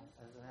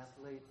as an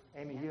athlete?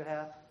 Amy, you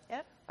have?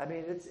 Yep. I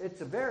mean,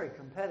 it's a very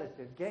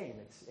competitive game.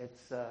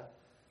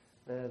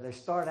 They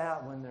start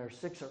out when they're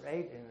 6 or 8,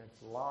 and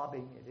it's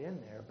lobbing it in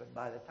there. But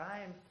by the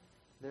time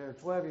they're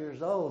 12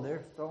 years old,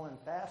 they're throwing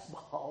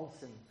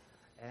fastballs,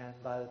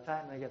 and by the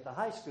time they get to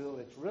high school,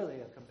 it's really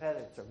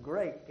it's a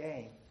great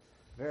game,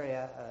 very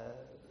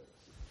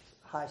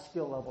high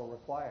skill level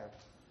required.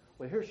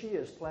 Well, here she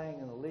is playing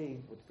in a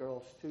league with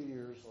girls 2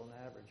 years on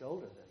average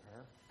older than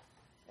her,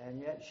 and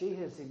yet she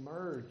has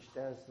emerged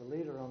as the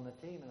leader on the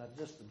team, and I've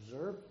just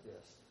observed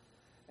this.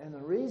 And the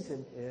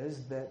reason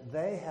is that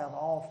they have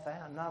all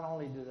found, not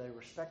only do they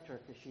respect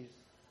her because she's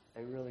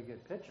a really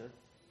good pitcher,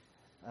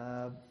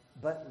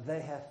 but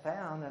they have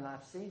found, and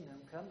I've seen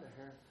them come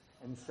to her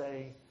and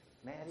say,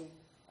 Maddie,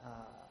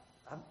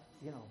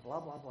 blah,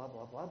 blah, blah,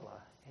 blah, blah,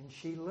 blah. And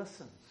she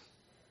listens.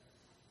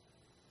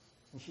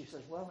 And she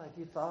says, well, have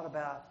you thought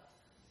about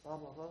blah,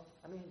 blah, blah?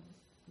 I mean,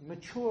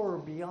 mature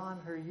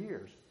beyond her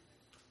years.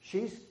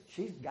 She's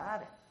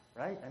got it,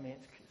 right? I mean,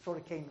 it sort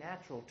of came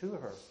natural to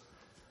her.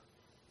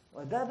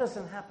 Well, that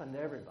doesn't happen to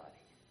everybody.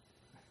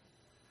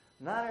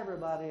 Not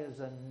everybody is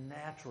a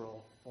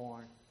natural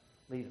born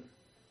leader,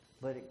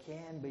 but it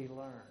can be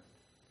learned,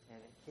 and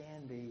it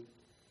can be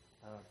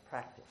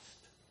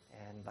practiced.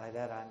 And by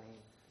that I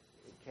mean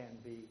it can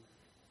be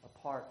a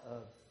part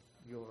of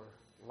your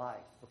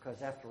life,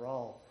 because after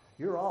all,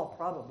 you're all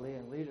probably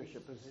in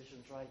leadership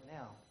positions right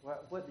now.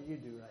 What do you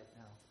do right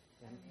now,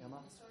 Emma?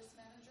 I'm the resource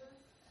manager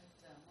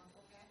at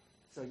Marco Pack.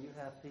 So you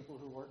have people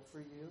who work for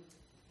you?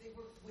 They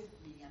work with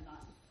me. I'm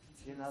not.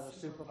 You're not a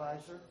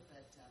supervisor?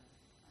 But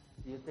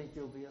Do you think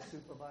you'll be a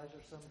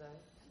supervisor someday?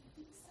 I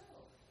think so.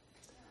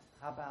 Yeah.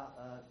 How about,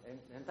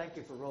 and thank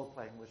you for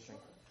role-playing with me.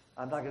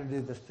 I'm not going to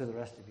do this to the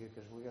rest of you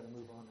because we're going to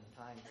move on in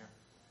time here.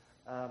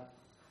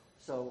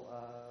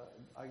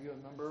 Are you a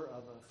member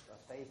of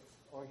a faith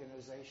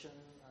organization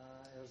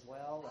as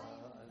well? I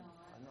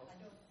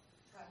don't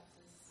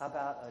practice. How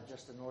about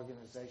just an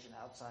organization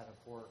outside of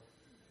work?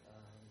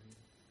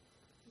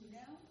 No,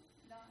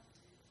 not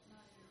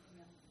anything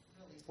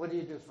really. What do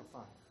you do for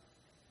fun?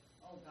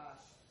 Oh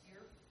gosh,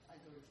 here I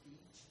go to the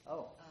beach.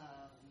 Oh.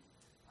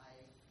 I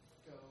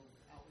go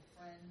out with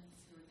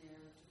friends here and there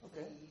to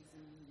Okay. plays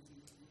and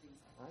movies and things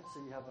like All right, that.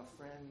 so you have a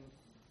friend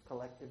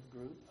collective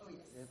group? Oh,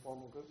 yes.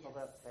 Informal group? How Yes.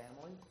 about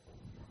family?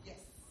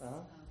 Yes.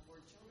 Uh-huh.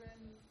 4 children,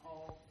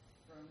 all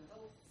grown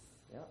adults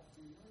Yeah.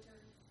 in the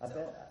military.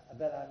 I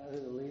bet I know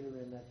who the leader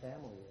in that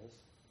family is.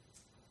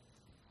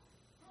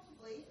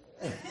 Probably.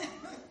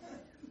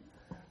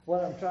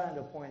 What I'm trying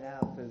to point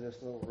out through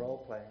this little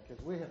role playing,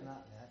 because we have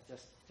not met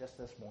just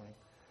this morning,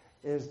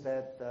 is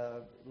that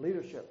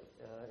leadership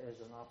is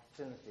an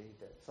opportunity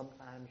that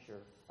sometimes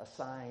you're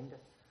assigned,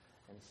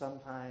 and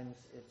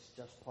sometimes it's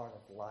just part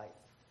of life.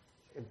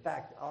 In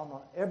fact,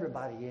 almost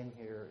everybody in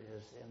here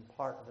is in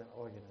part of an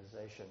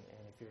organization,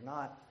 and if you're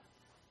not,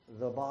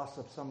 the boss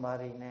of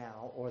somebody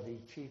now or the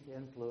chief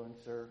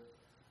influencer,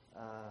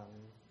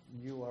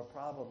 you are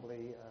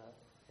probably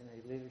in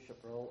a leadership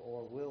role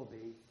or will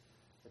be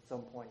at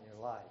some point in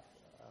your life.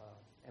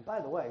 And by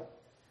the way,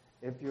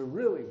 if you're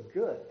really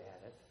good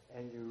at it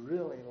and you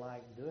really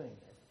like doing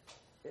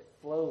it, it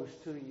flows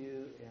to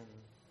you in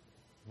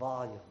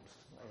volumes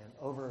and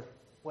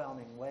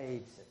overwhelming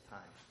waves at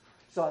times.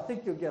 So I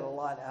think you'll get a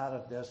lot out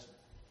of this.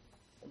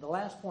 The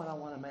last point I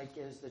want to make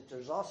is that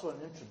there's also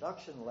an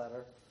introduction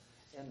letter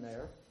in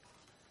there,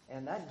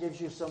 and that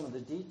gives you some of the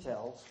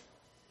details.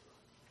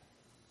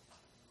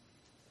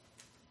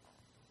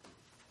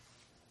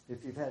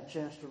 If you've had a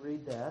chance to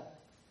read that,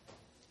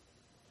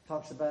 it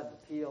talks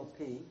about the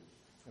PLP.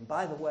 And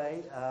by the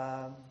way,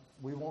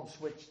 we won't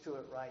switch to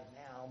it right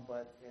now,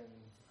 but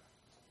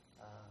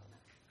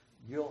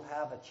you'll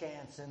have a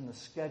chance in the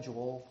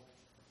schedule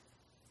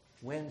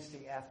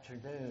Wednesday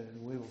afternoon.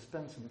 We will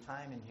spend some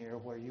time in here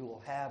where you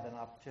will have an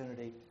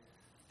opportunity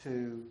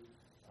to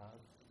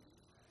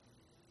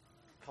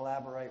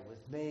collaborate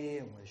with me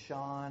and with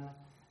Sean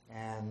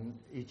and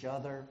each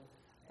other.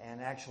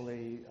 And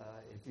actually,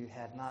 if you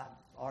had not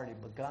already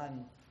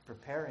begun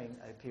preparing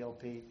a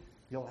PLP,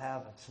 you'll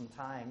have some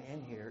time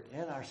in here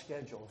in our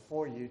schedule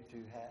for you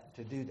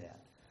to do that.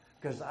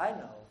 Because I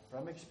know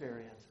from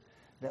experience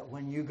that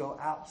when you go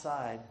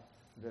outside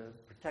the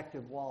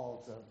protective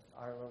walls of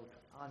our little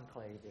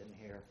enclave in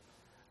here,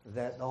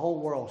 that the whole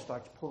world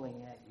starts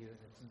pulling at you, and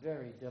it's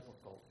very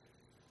difficult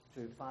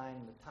to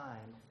find the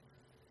time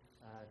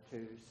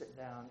to sit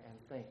down and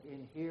think.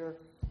 In here,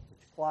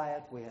 it's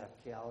quiet. We have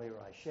Kiali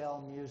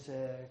Rachel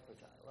music,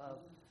 which I love.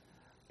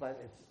 But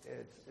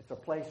it's a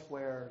place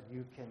where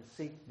you can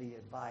seek the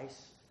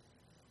advice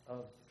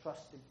of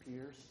trusted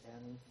peers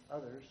and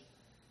others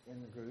in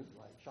the group,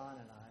 like Sean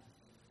and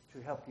I,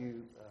 to help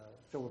you.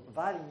 So we're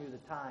providing you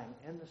the time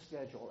in the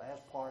schedule as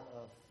part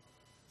of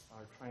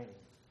our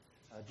training.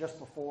 Just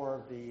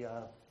before the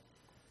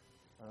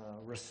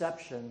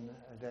reception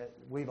that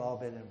we've all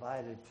been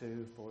invited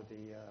to for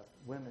the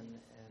Women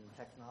in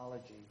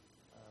Technology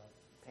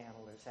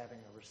panel is having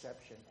a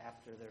reception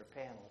after their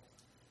panel.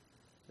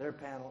 Their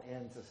panel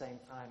ends the same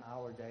time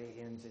our day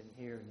ends in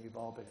here, and you've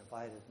all been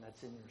invited, and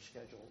that's in your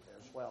schedule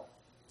as well.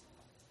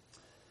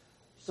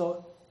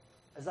 So,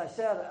 as I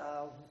said,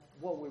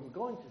 what we were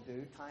going to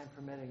do, time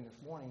permitting this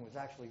morning, was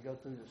actually go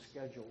through the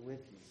schedule with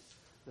you.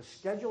 The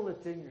schedule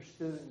that's in your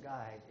student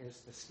guide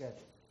is the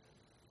schedule.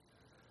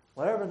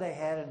 Whatever they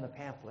had in the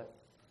pamphlet,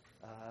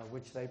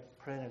 which they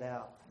printed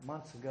out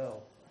months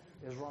ago,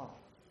 is wrong.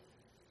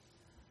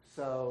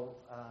 So,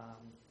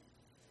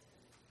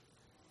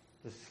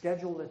 the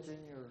schedule that's in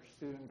your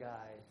student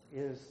guide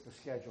is the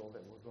schedule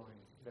that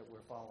we're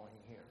following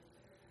here.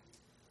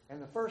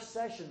 And the first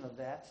session of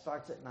that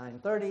starts at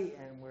 9:30,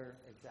 and we're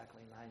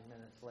exactly 9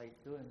 minutes late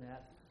doing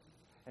that.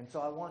 And so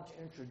I want to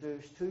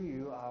introduce to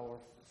you our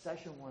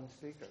session one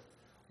speaker,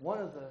 one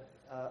of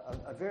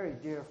a very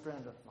dear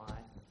friend of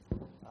mine,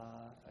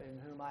 in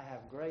whom I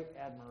have great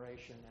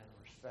admiration and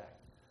respect,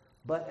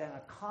 but an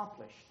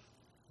accomplished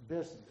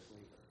business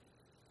leader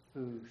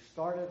who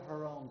started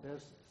her own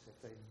business.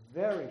 It's a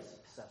very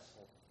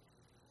successful,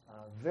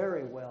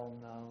 very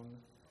well-known,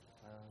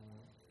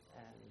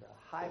 and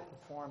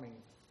high-performing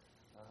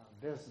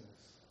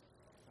business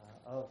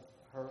of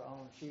her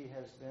own. She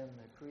has been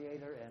the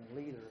creator and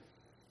leader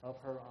of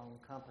her own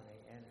company,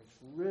 and it's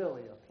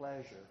really a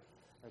pleasure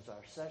as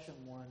our session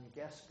one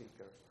guest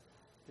speaker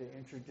to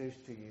introduce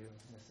to you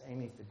Miss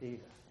Amy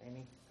Fadida.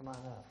 Amy, come on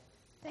up.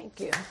 Thank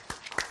you.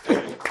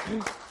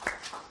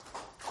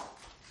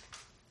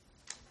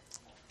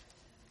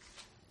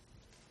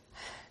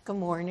 Good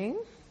morning.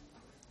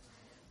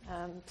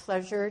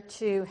 Pleasure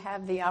to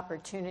have the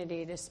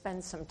opportunity to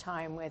spend some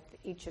time with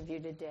each of you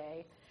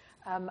today.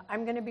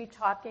 I'm going to be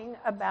talking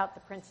about the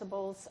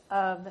principles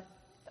of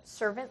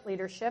servant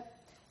leadership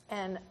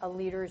and a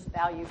leader's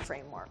value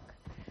framework.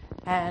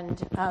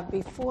 And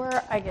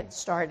before I get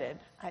started,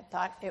 I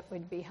thought it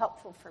would be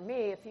helpful for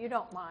me, if you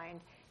don't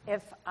mind,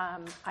 if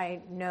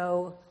I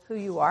know who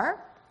you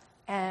are.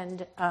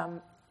 And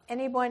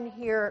anyone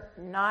here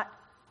not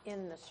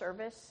in the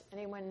service?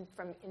 Anyone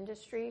from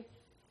industry?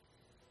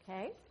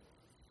 Okay.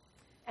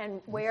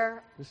 And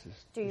where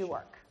do you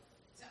work?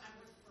 So I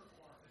work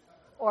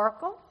for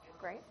Oracle?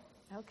 Great.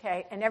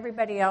 Okay. And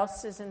everybody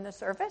else is in the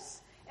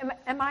service?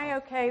 Am I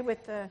okay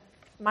with the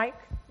mic?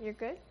 You're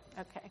good?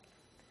 Okay.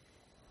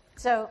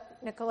 So,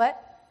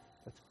 Nicolette?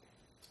 That's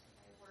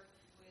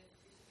okay.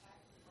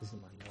 These are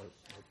my note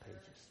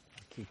pages.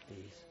 I keep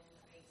these.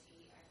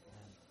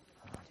 And,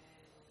 I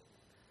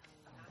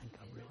don't think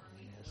I've written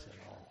this at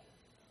all.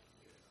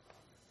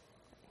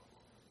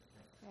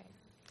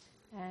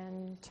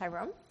 And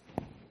Tyrone?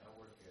 I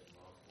work at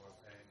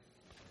Pay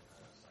in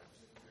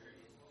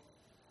cybersecurity.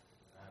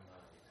 I'm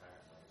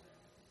retired from that.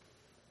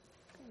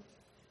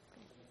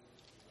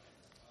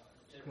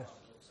 Yes.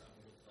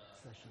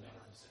 Session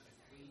Pacific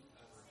Fleet.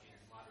 I work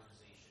in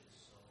modernization,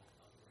 so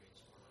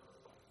upgrades for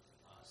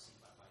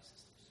C5I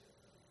systems.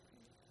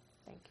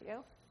 Thank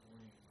you.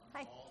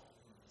 Hi. Paul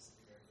from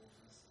Pacific Air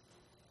Forces.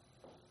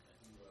 I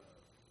do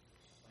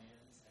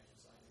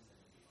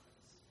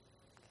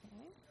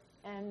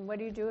And what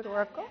do you do at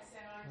Oracle? Yes,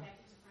 so I'm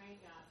Becky Frank,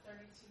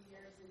 32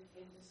 years in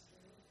the industry.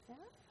 Yeah.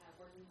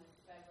 Working with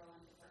federal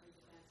and Department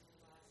of Defense for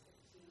the last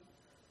 15.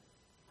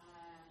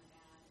 And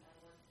I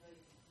work for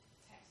the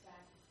tech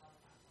stack and cloud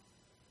platform.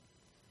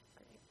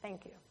 Great,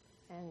 thank you.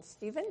 And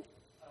Stephen?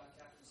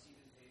 Captain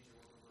Stephen Page, I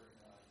work over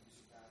at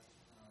USUPAT.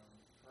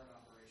 Current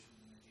operations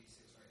in the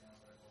G6 right now,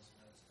 but I've also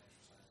had some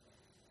exercise back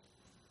as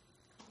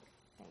well.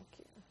 Thank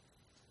you.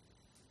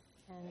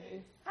 And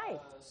Hey,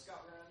 hi.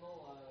 Scott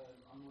Randall.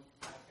 I'm with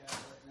PACAT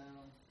right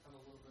now. Have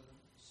a little bit of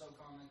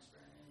SOCOM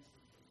experience,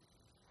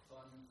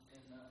 fun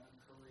in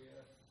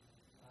Korea,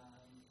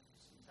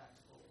 some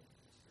tactical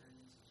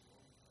experience as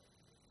well.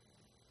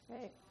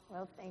 Great.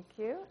 Well, thank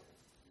you.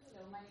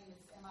 So my name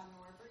is Emma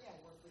Norbury. I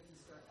work with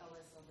Mr.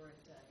 Ellis over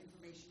at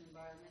Information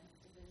Environment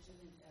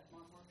Division at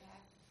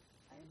Monmouth-Pac.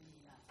 I'm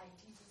the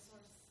IT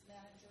resource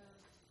manager.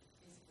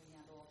 Basically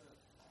handle all the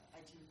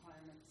IT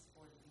requirements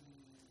for the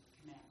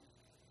command.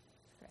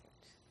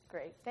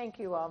 Great. Thank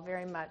you all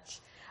very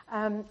much.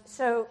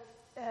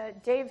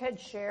 Dave had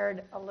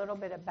shared a little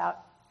bit about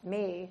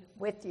me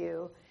with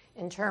you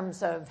in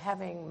terms of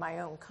having my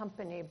own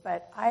company,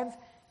 but I've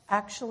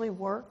actually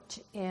worked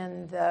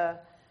in the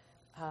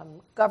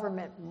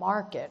government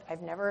market.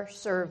 I've never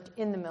served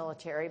in the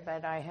military,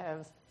 but I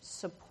have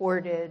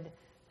supported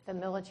the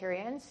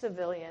military and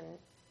civilian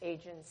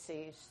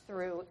agencies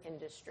through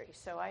industry.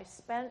 So I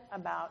spent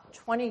about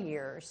 20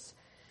 years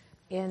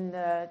in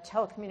the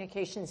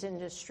telecommunications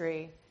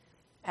industry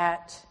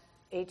at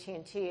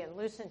AT&T and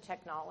Lucent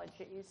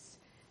Technologies,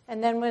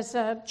 and then was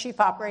a chief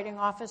operating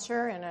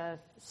officer in a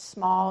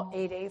small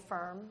 8A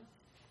firm,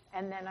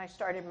 and then I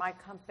started my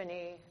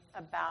company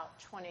about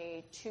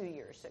 22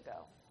 years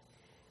ago.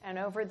 And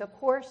over the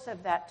course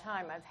of that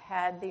time, I've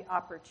had the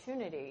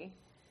opportunity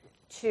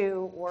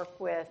to work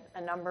with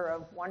a number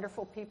of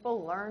wonderful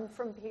people, learn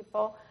from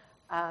people,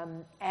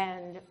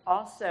 and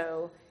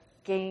also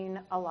gain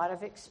a lot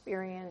of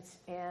experience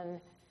in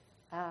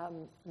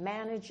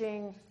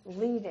managing,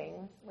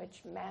 leading,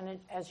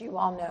 as you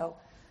all know,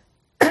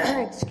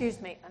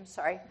 excuse me, I'm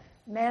sorry,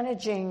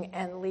 managing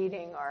and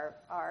leading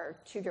are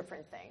two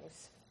different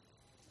things.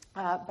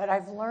 But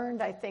I've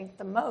learned, I think,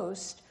 the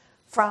most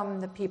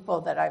from the people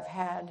that I've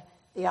had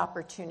the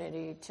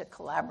opportunity to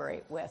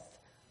collaborate with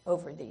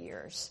over the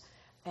years.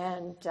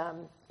 And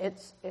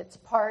it's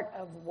part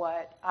of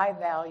what I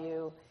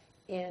value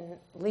in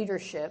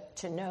leadership,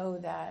 to know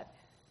that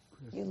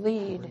you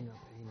lead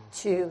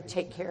to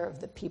take care of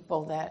the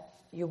people that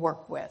you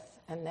work with,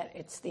 and that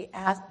it's the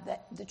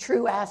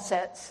true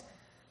assets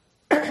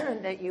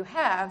that you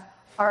have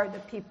are the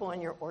people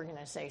in your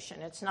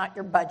organization. It's not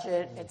your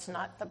budget. It's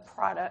not the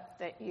product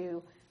that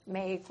you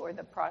make or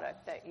the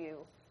product that you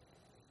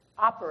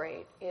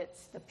operate.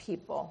 It's the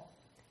people.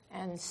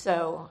 And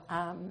so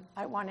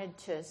I wanted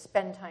to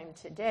spend time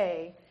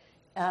today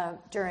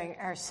during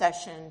our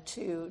session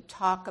to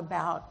talk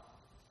about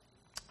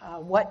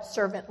what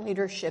servant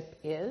leadership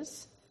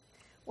is,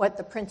 what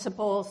the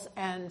principles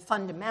and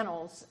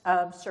fundamentals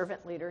of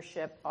servant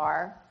leadership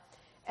are,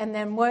 and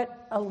then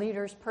what a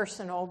leader's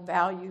personal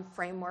value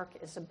framework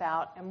is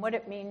about, and what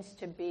it means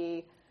to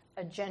be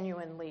a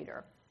genuine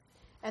leader.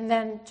 And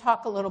then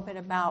talk a little bit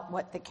about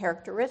what the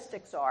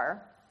characteristics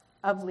are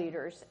of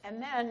leaders.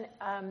 And then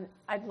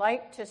I'd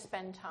like to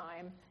spend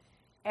time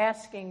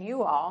asking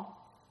you all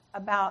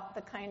about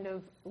the kind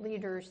of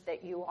leaders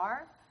that you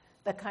are,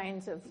 the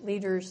kinds of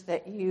leaders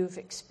that you've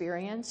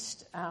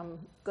experienced,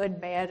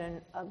 good, bad,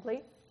 and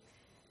ugly,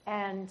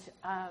 and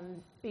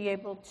be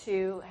able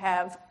to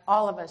have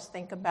all of us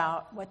think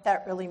about what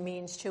that really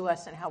means to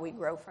us and how we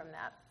grow from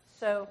that.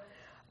 So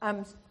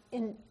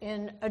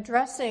in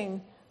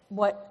addressing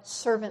what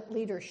servant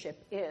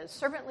leadership is,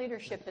 servant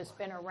leadership has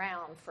been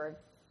around for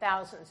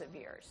thousands of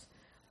years,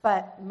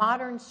 but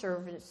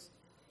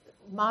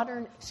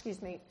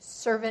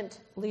servant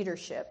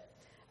leadership,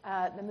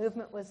 the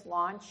movement was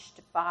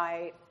launched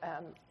by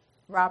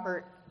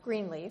Robert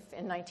Greenleaf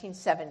in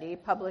 1970,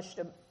 published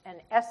an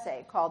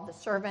essay called The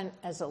Servant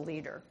as a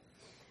Leader.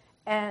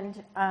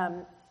 And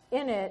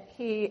in it,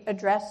 he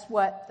addressed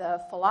what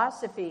the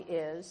philosophy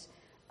is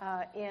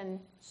in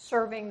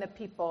serving the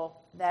people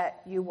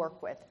that you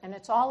work with. And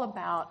it's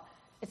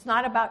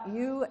not about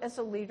you as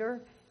a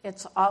leader,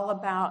 it's all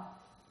about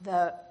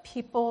the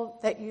people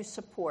that you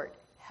support,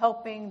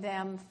 helping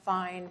them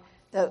find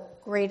the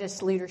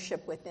greatest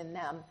leadership within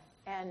them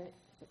and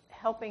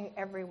helping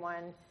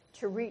everyone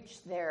to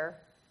reach their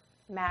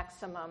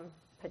maximum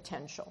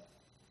potential.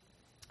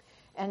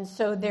 And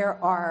so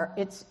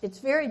it's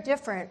very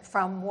different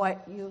from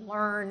what you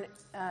learn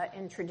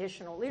in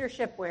traditional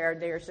leadership, where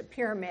there's a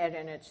pyramid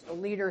and it's the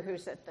leader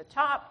who's at the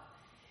top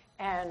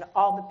and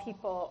all the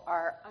people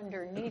are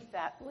underneath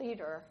that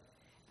leader.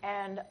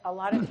 And a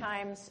lot of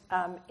times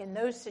in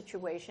those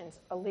situations,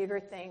 a leader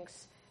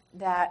thinks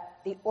that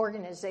the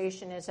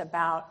organization is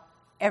about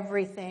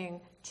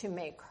everything to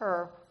make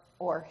her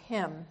or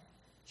him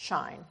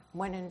shine,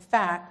 when in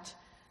fact,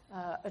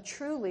 a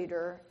true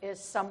leader is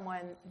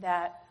someone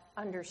that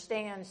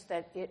understands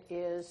that it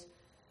is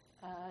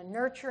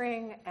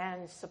nurturing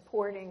and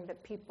supporting the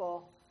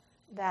people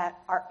that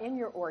are in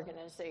your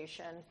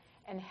organization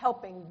and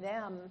helping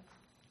them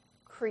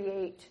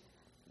create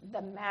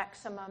the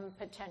maximum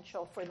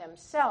potential for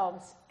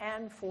themselves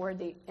and for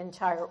the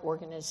entire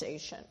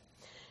organization.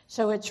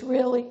 So it's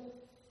really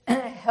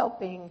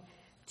helping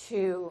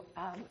to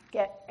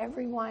get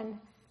everyone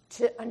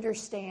to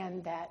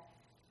understand that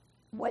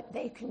what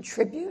they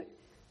contribute,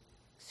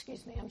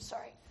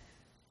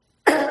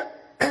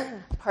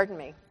 pardon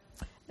me,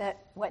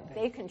 that what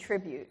they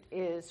contribute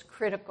is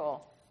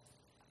critical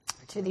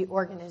to the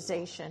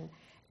organization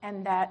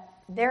and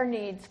that their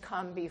needs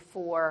come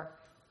before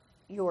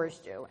yours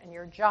do. And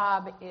your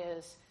job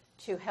is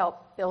to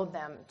help build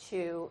them,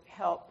 to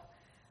help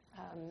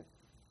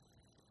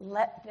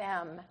let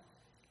them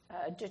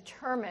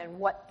determine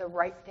what the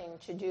right thing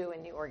to do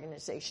in the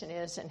organization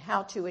is and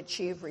how to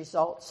achieve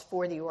results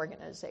for the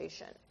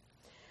organization.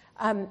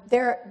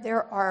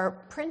 There are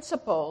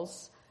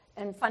principles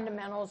and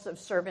fundamentals of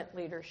servant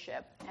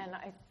leadership, and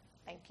I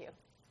thank you.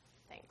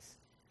 Thanks.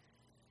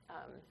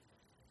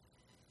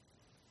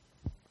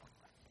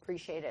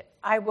 Appreciate it.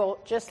 I will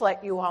just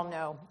let you all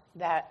know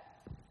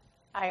that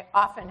I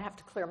often have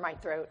to clear my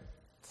throat,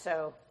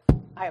 so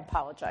I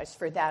apologize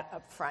for that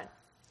up front.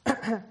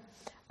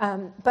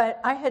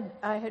 But I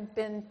had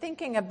been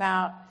thinking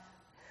about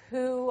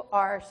who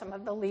are some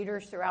of the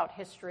leaders throughout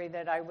history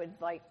that I would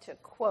like to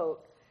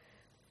quote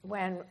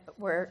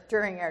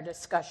during our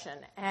discussion.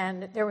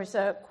 And there was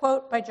a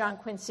quote by John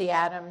Quincy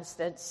Adams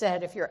that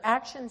said, "If your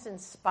actions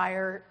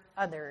inspire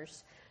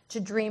others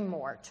to dream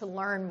more, to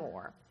learn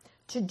more,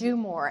 to do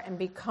more and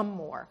become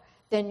more,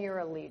 then you're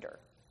a leader."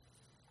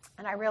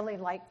 And I really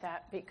like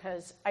that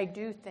because I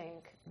do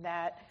think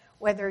that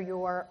whether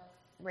you're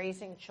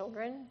raising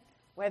children,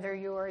 whether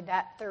you're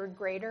that third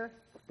grader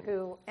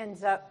who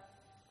ends up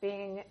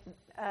being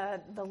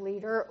the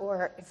leader,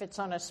 or if it's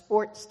on a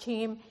sports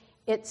team,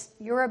 it's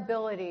your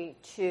ability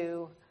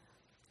to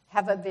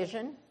have a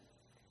vision,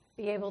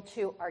 be able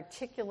to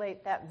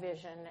articulate that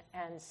vision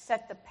and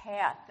set the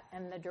path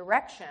and the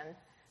direction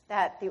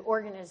that the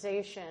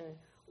organization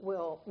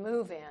will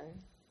move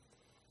in,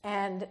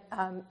 and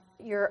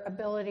your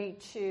ability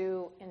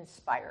to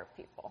inspire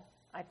people.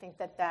 I think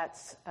that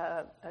that's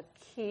a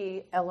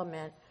key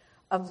element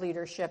of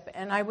leadership,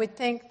 and I would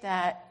think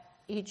that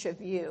each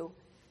of you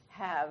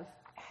have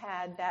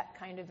had that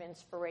kind of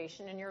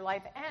inspiration in your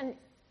life, and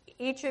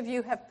each of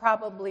you have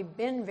probably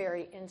been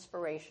very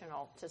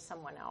inspirational to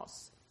someone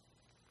else.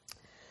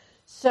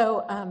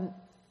 So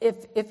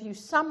if you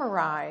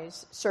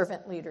summarize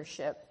servant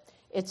leadership,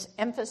 it's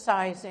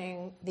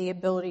emphasizing the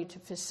ability to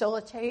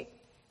facilitate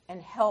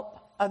and help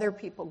other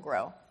people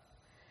grow,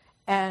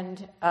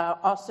 and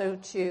also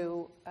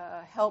to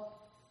help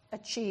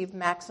achieve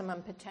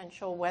maximum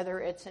potential, whether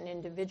it's an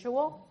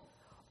individual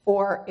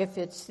or if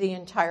it's the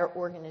entire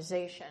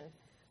organization.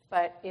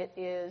 But it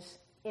is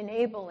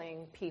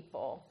enabling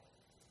people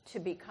to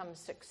become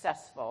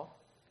successful.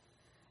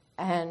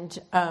 And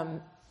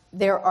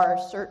there are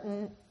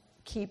certain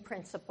key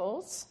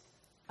principles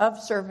of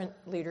servant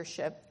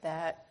leadership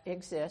that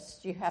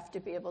exist. You have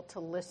to be able to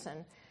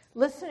listen.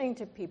 Listening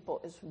to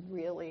people is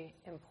really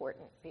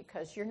important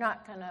because you're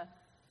not going to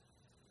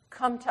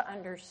come to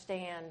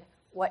understand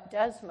what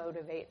does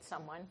motivate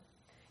someone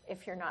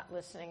if you're not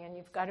listening, and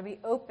you've got to be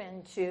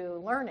open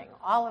to learning.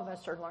 All of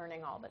us are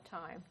learning all the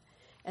time.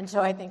 And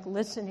so I think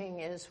listening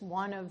is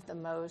one of the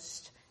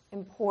most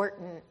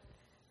important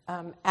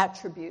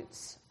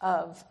attributes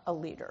of a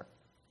leader.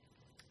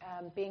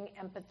 Being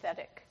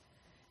empathetic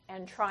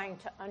and trying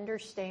to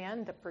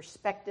understand the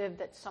perspective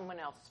that someone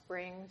else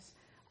brings,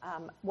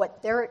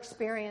 what their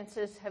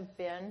experiences have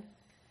been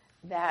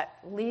that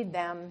lead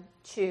them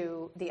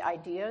to the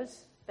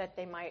ideas that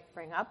they might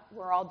bring up.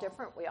 We're all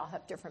different. We all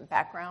have different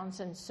backgrounds.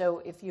 And so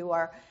if you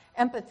are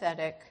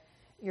empathetic,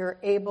 you're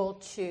able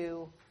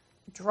to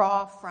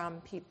draw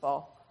from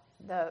people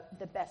the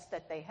best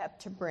that they have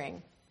to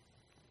bring.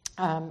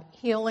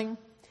 Healing.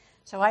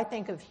 So I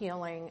think of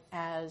healing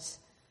as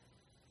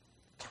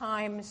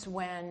times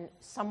when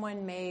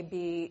someone may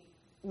be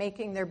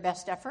making their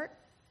best effort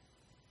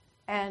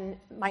and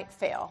might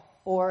fail,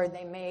 or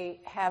they may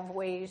have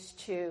ways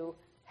to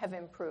have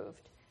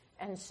improved.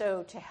 And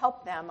so to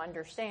help them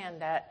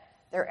understand that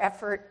their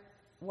effort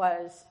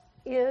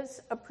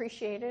is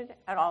appreciated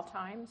at all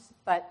times,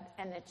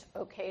 and it's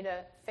okay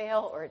to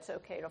fail or it's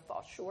okay to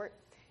fall short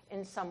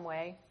in some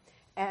way,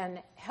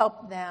 and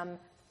help them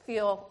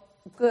feel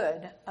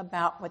good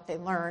about what they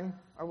learn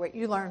or what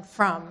you learn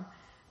from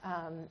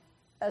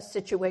a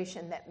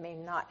situation that may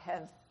not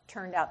have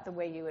turned out the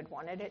way you had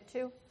wanted it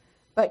to,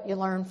 but you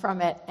learn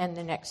from it, and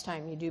the next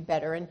time you do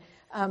better. And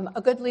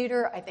a good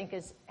leader, I think,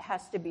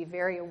 has to be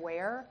very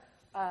aware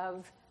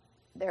of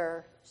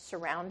their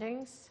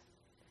surroundings,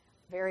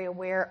 very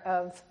aware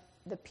of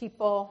the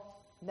people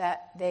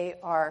that they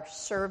are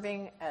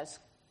serving as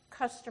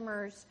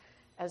customers,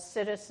 as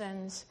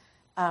citizens,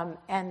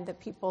 and the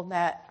people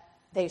that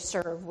they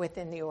serve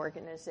within the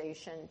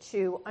organization,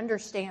 to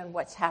understand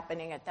what's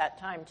happening at that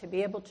time, to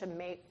be able to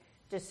make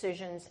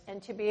decisions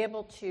and to be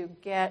able to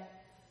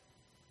get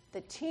the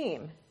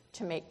team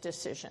to make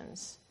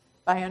decisions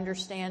by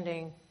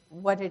understanding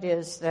what it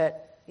is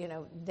that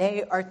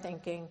they are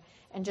thinking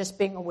and just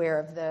being aware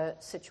of the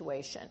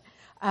situation.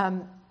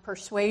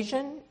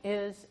 Persuasion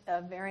is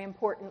a very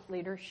important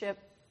leadership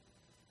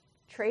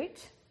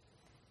trait,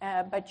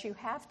 but you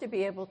have to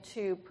be able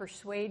to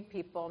persuade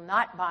people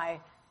not by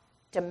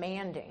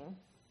demanding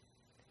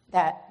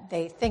that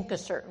they think a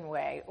certain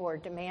way or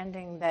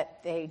demanding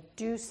that they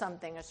do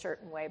something a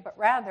certain way, but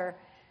rather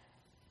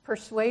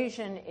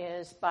persuasion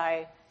is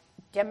by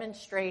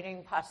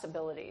demonstrating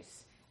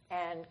possibilities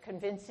and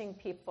convincing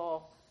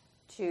people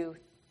to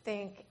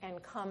think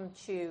and come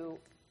to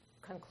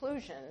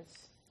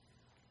conclusions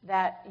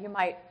that you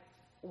might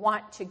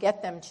want to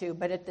get them to,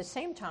 but at the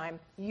same time,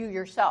 you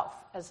yourself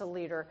as a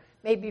leader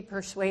may be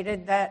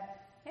persuaded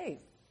that, hey,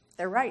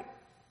 they're right.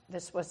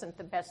 This wasn't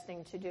the best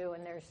thing to do,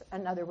 and there's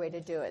another way to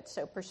do it.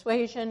 So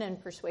persuasion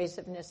and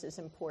persuasiveness is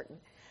important.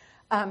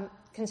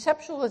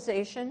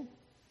 Conceptualization,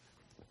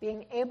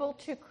 being able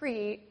to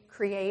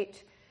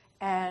create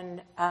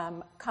and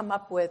come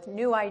up with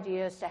new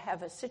ideas to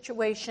have a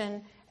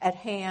situation at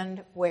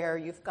hand where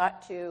you've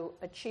got to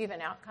achieve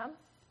an outcome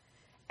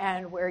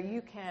and where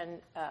you can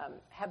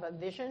have a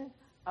vision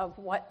of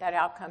what that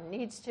outcome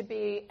needs to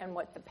be and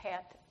what the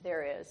path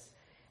there is,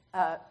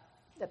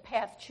 the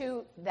path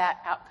to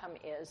that outcome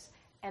is,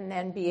 and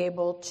then be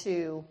able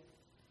to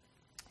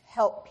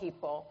help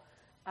people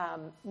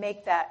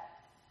make that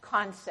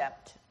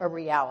concept a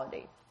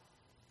reality.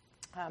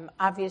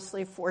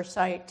 Obviously,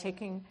 foresight,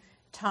 taking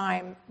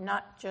time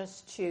not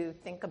just to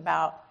think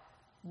about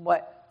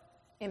what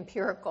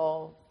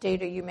empirical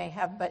data you may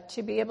have, but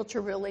to be able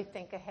to really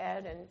think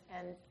ahead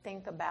and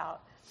think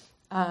about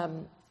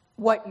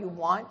what you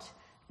want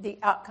the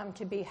outcome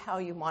to be, how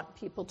you want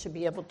people to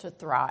be able to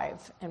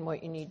thrive, and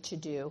what you need to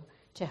do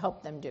to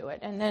help them do it.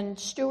 And then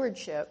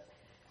stewardship,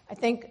 I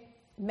think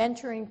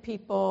mentoring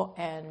people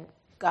and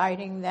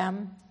guiding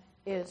them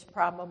is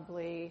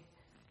probably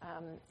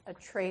a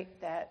trait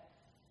that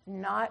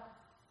not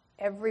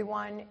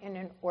everyone in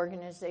an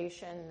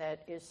organization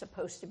that is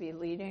supposed to be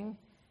leading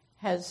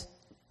has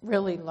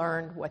really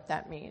learned what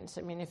that means.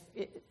 I mean,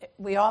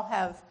 we all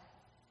have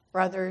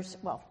brothers,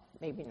 well,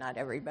 maybe not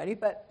everybody,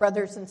 but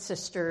brothers and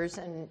sisters,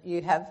 and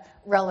you have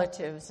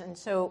relatives. And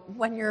so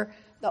when you're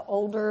the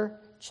older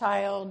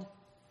child,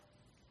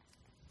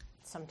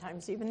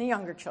 sometimes even the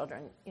younger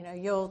children,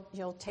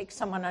 you'll take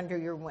someone under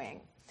your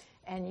wing,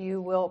 and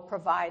you will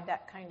provide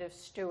that kind of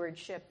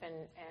stewardship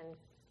and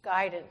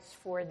guidance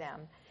for them.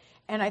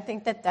 And I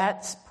think that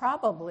that's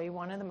probably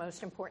one of the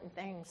most important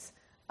things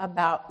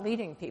about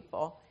leading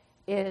people,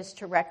 is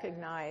to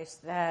recognize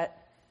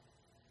that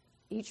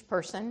each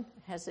person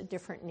has a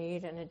different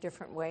need and a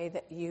different way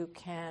that you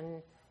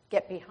can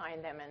get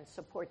behind them and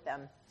support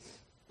them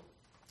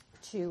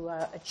to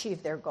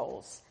achieve their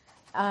goals.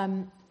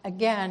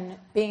 Again,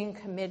 being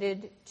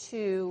committed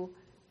to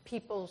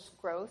people's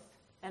growth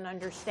and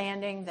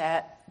understanding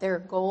that their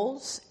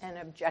goals and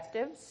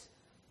objectives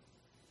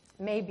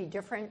may be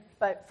different,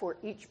 but for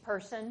each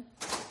person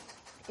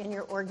in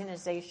your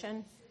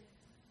organization,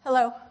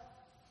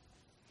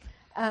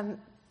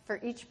 for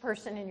each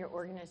person in your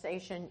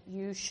organization,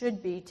 you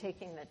should be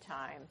taking the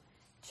time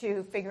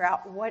to figure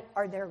out what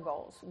are their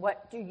goals.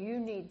 What do you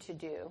need to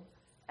do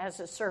as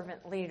a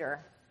servant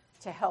leader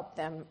to help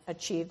them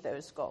achieve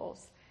those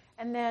goals?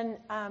 And then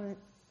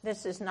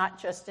this is not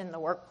just in the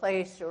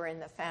workplace or in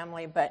the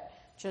family, but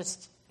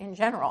just in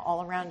general,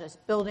 all around us,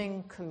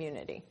 building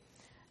community.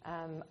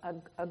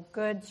 A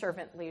good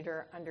servant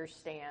leader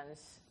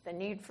understands the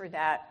need for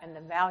that and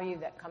the value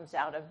that comes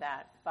out of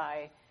that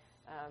by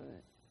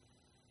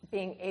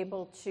being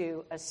able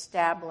to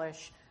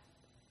establish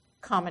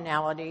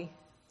commonality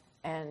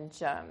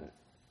and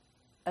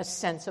a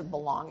sense of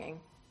belonging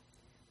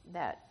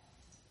that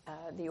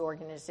the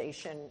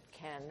organization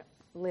can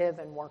live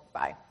and work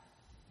by.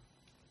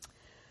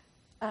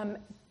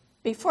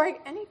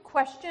 Any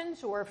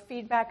questions or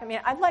feedback? I mean,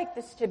 I'd like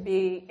this to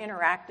be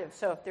interactive,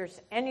 so if there's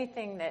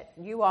anything that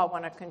you all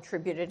want to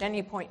contribute at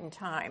any point in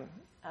time,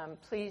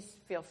 please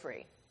feel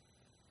free.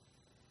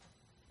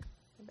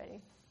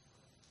 Anybody?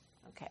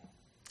 Okay.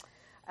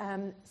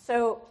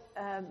 So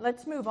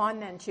let's move on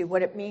then to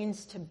what it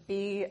means to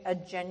be a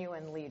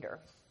genuine leader.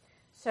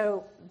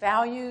 So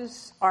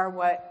values are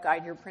what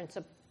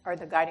are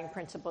the guiding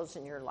principles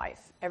in your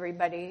life.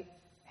 Everybody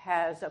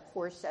has a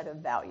core set of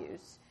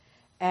values,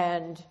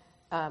 and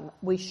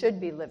we should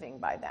be living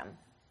by them.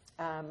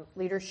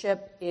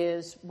 Leadership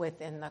is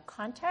within the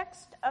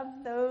context of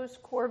those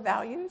core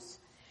values,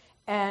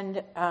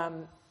 and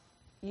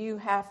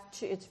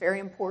it's very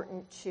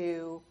important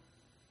to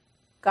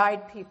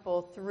guide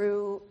people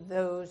through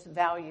those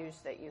values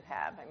that you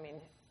have. I mean,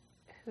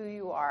 who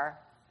you are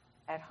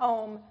at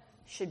home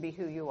should be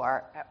who you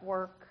are at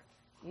work.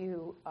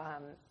 You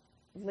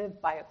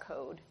live by a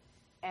code.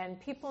 And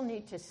people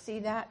need to see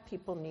that.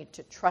 People need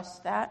to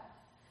trust that.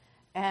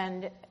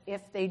 And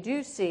if they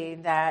do see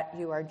that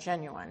you are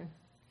genuine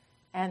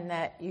and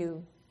that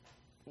you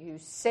you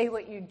say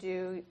what you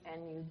do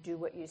and you do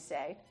what you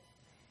say,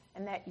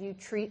 and that you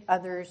treat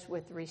others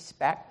with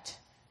respect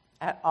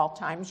at all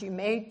times. You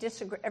may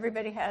disagree.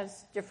 Everybody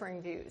has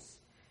differing views.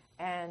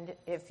 And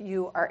if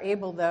you are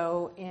able,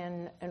 though,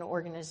 in an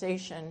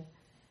organization,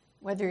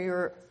 whether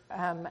you're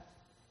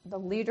the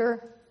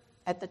leader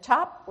at the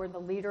top or the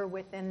leader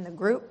within the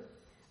group,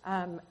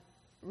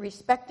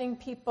 respecting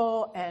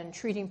people and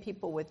treating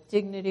people with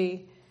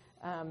dignity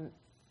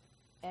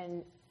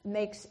and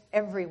makes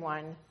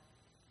everyone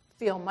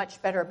feel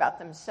much better about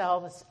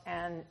themselves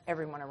and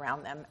everyone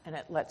around them, and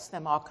it lets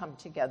them all come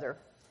together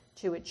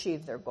to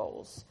achieve their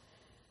goals.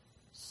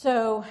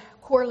 So,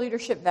 core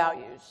leadership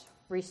values: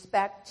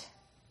 respect,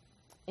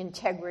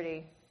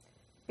 integrity,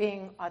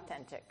 being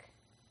authentic.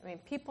 I mean,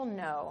 people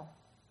know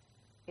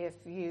if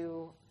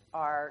you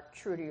are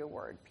true to your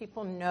word.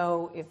 People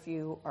know if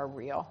you are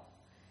real.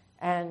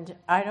 And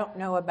I don't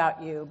know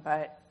about you,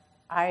 but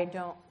I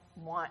don't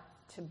want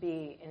to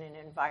be in an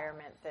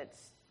environment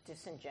that's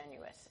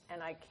disingenuous.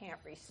 And I can't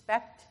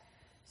respect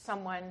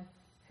someone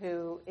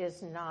who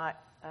is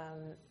not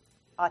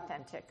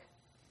authentic.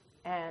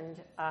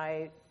 And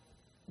I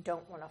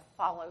don't want to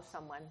follow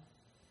someone.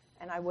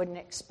 And I wouldn't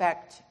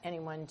expect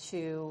anyone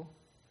to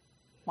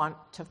want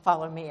to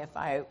follow me if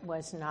I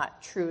was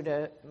not true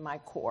to my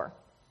core.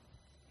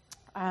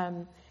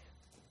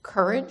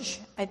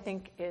 Courage, I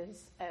think,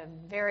 is a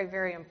very,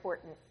 very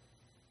important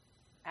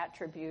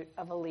attribute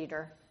of a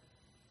leader.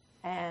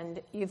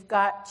 And you've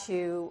got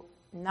to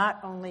not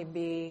only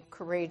be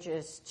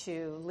courageous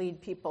to lead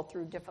people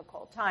through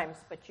difficult times,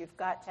 but you've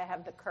got to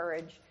have the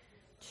courage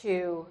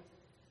to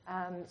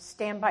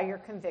stand by your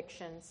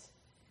convictions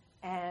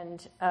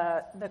and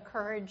the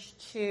courage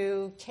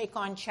to take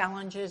on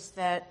challenges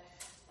that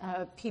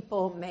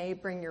people may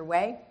bring your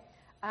way.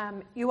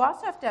 You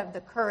also have to have the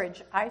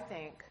courage, I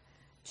think,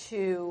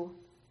 to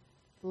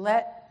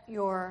let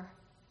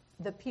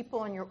the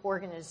people in your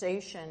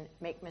organization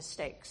make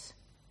mistakes.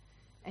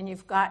 And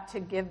you've got to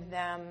give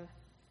them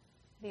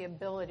the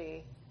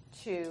ability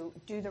to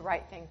do the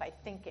right thing by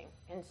thinking,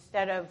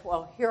 instead of,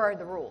 well, here are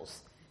the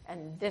rules,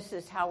 and this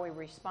is how we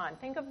respond.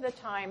 Think of the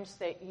times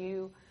that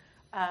you,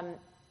 I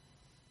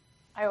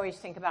always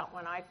think about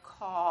when I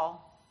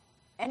call,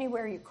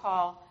 anywhere you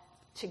call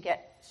to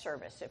get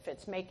service, if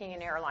it's making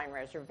an airline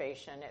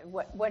reservation,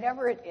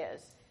 whatever it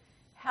is,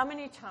 how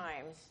many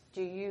times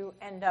do you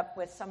end up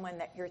with someone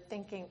that you're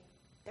thinking,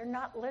 they're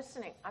not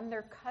listening, I'm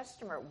their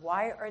customer,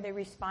 why are they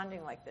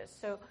responding like this?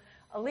 So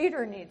a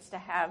leader needs to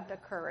have the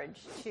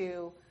courage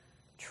to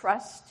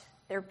trust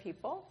their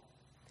people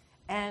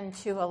and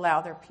to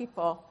allow their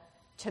people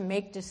to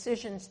make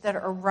decisions that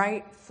are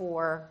right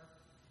for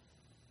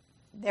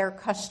their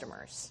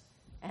customers.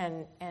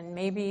 And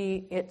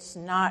maybe it's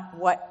not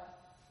what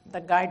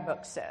the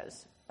guidebook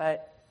says,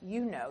 but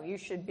you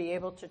should be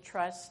able to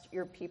trust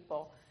your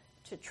people,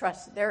 to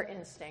trust their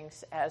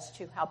instincts as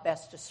to how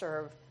best to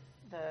serve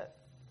the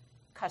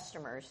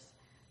customers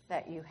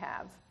that you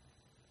have.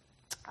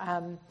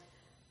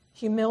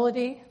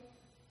 Humility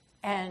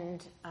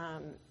and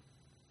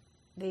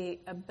the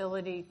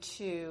ability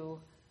to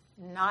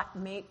not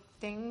make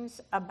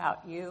things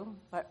about you,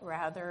 but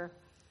rather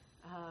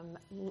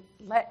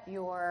let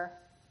your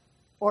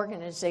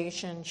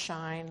organization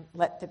shine,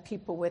 let the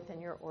people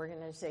within your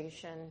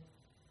organization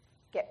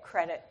get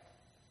credit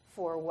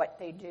for what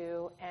they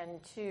do,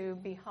 and to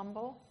be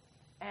humble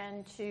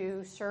and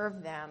to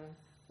serve them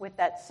with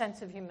that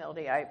sense of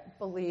humility, I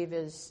believe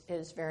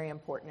is very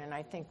important. And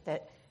I think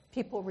that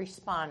people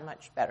respond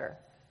much better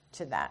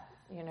to that.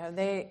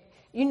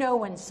 You know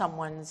when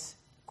someone's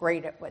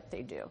great at what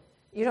they do.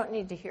 You don't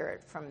need to hear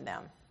it from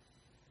them.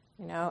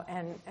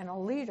 And a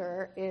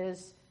leader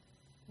is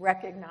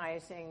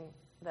recognizing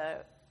the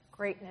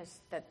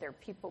greatness that their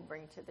people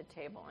bring to the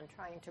table and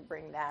trying to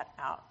bring that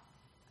out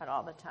at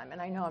all the time.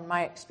 And I know in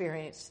my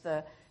experience,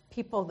 the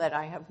people that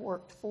I have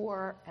worked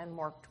for and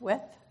worked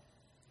with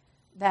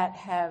that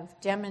have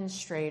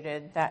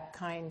demonstrated that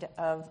kind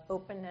of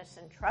openness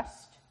and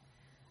trust,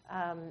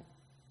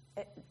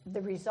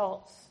 the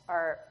results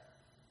are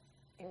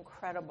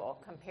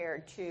incredible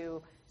compared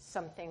to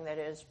something that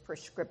is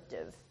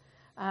prescriptive.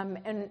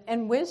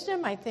 And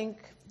wisdom, I think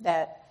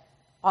that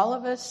all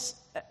of us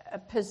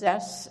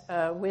possess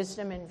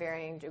wisdom in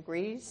varying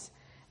degrees,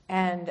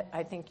 and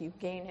I think you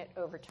gain it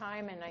over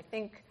time, and I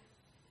think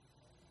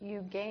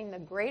you gain the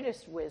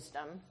greatest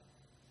wisdom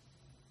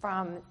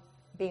from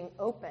being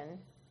open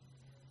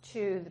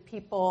to the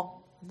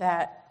people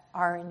that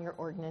are in your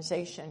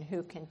organization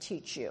who can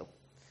teach you,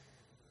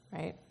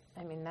 right?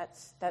 I mean,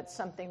 that's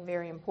something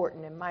very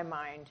important in my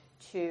mind,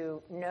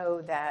 to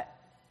know that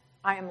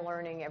I am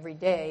learning every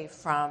day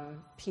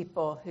from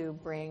people who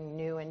bring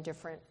new and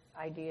different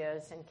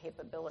ideas and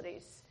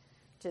capabilities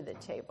to the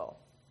table.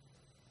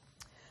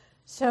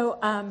 So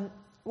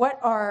what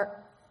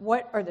are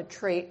the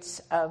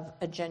traits of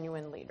a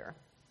genuine leader?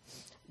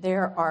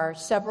 There are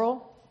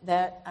several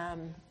that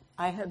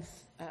I have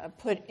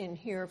put in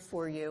here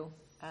for you.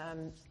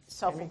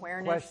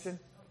 Self-awareness. Any question?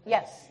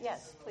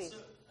 Yes, please. So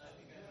I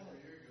think I know where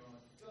you're going.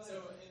 So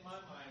in my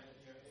mind,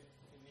 in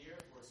the Air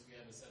Force,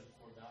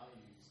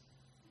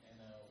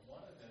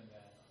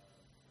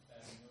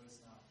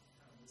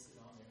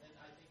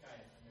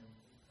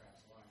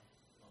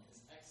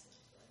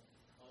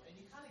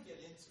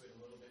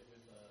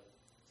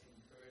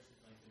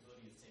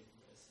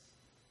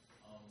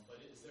 But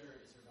is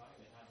there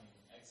value to having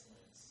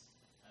excellence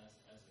as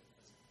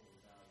a core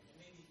value, and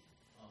maybe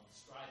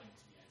striving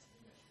to be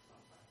excellent? Maybe I should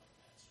clarify like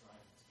that.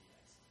 Striving to be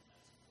excellent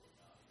as a core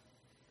value.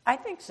 I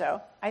think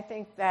so. I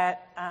think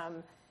that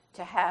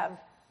to have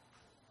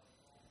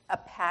a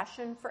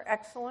passion for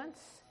excellence,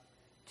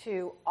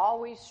 to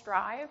always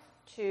strive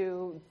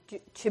to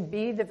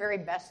be the very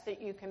best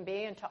that you can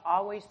be, and to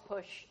always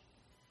push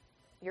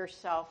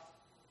yourself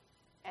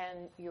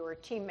and your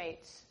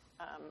teammates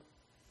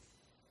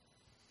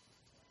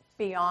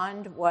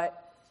beyond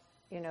what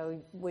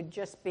would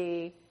just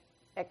be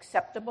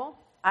acceptable.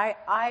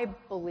 I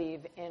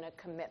believe in a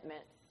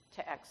commitment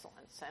to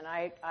excellence, and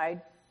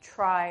I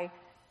try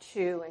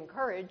to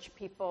encourage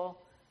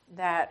people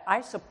that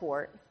I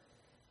support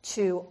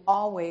to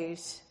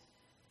always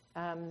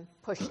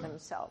push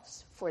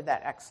themselves for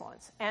that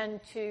excellence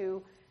and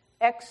to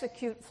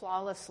execute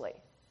flawlessly.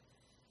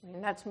 I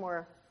mean, that's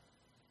more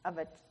of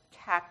a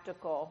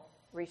tactical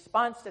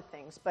response to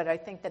things, but I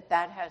think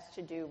that has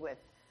to do with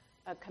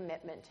a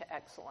commitment to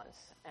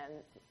excellence.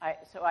 And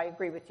so I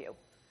agree with you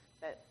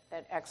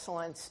that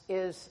excellence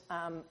is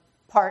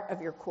part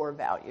of your core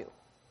value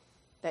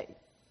that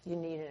you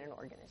need in an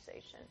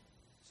organization.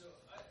 So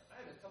I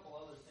had a couple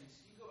other things.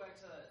 Can you go back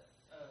to that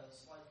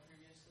slide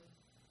previously?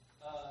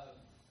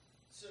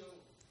 So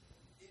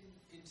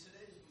in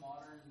today's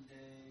modern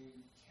day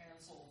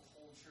cancel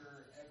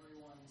culture,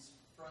 everyone's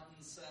front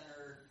and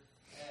center,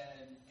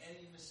 and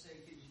any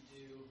mistake that you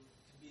do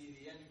could be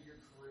the end of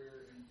your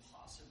career and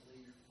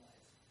possibly your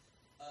life.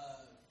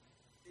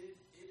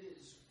 It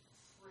is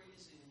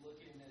crazy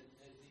looking at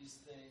these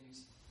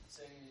things,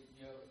 saying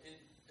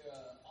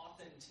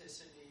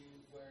authenticity,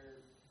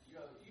 where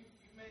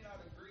you may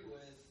not agree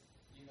with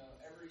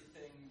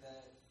everything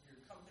that your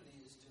company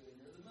is doing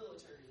or the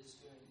military is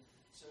doing.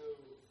 So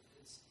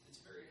it's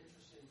very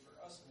interesting for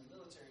us in the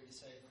military to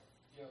say,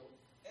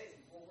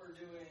 hey, what we're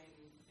doing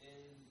in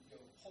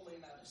pulling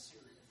out of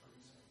Syria, for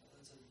example.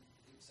 That's an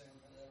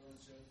example that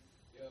everyone's doing.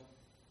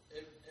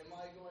 Am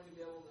I going to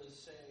be able to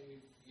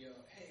say,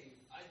 hey,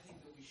 I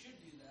think that we should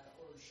do that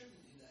or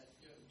shouldn't do that,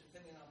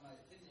 depending on my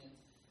opinion,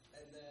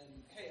 and then,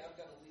 hey, I've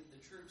got to lead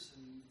the troops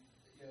and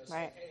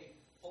say, hey,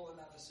 pulling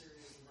out of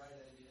Syria is the right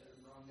idea or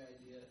wrong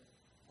idea,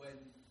 when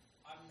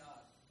I'm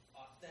not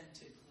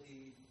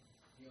authentically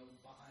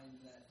behind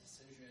that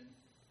decision.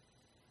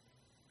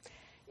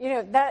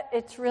 That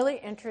it's really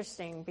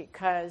interesting,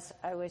 because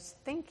I was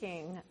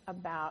thinking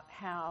about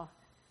how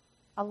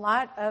a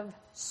lot of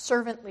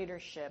servant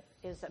leadership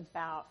is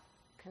about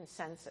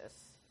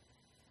consensus.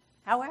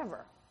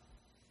 However,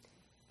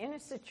 in a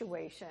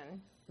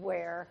situation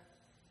where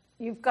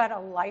you've got a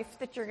life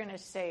that you're going to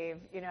save,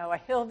 a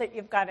hill that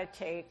you've got to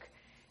take,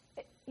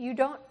 you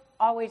don't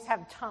always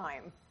have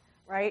time,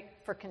 right,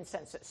 for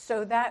consensus.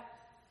 So that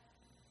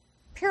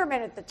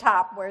pyramid at the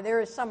top, where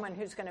there is someone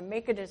who's going to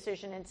make a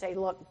decision and say,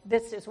 look,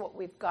 this is what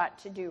we've got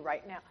to do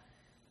right now.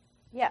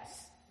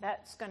 Yes,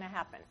 that's going to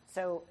happen.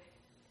 So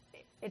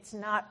it's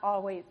not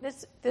always,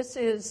 this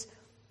is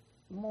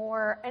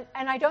more,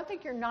 and I don't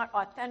think you're not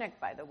authentic,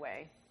 by the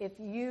way, if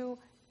you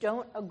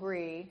don't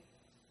agree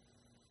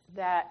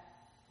that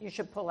you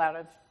should pull out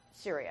of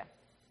Syria.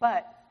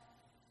 But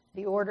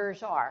the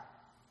orders are,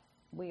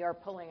 we are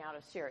pulling out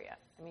of Syria.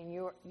 I mean,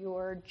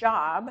 your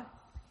job.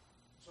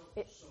 So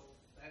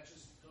that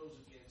just goes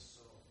against,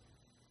 so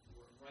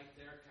right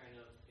there kind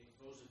of, it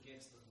goes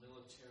against the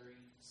military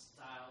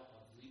style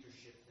of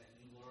leadership that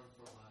you learn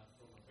from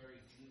a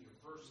very junior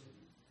person,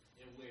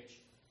 in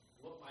which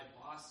what my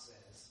boss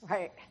says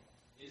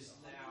is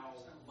now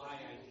my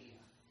idea.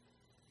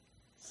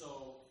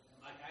 So,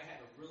 like, I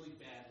had a really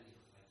bad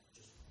leader, like,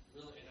 just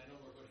really, and I know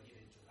we're going to get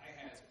into it.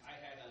 I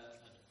had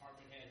a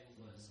department head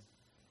who was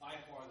by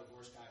far the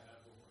worst guy I've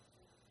ever worked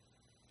for.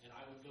 And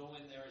I would go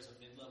in there as a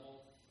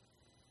mid-level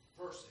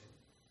person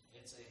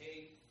and say,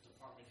 hey,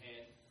 department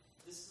head,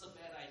 this is a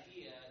bad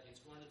idea.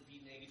 It's going to be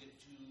negative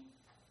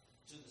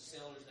to the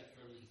sailors that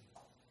you're leading.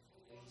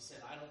 And he said,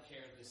 I don't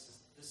care.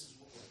 This is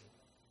what we're doing.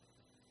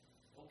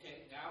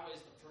 Okay, now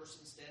as the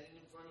person standing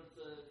in front of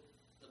the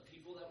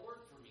people that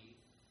work for me,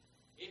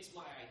 it's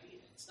my idea.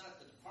 It's not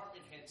the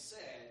department head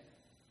said,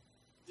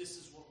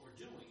 this is what we're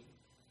doing.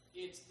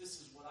 It's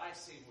this is what I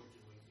say we're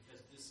doing,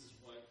 because this is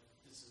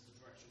the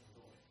direction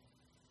we're going.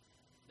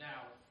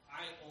 Now,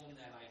 I own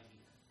that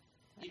idea.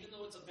 Even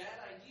though it's a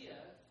bad idea,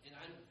 and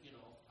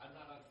I'm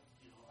not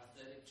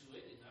authentic to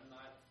it, and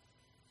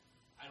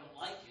I don't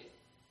like it,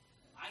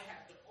 I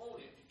have to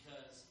own it,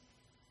 because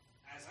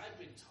as I've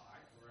been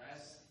taught, or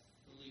as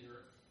the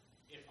leader,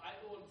 if I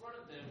go in front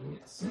of them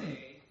and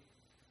say,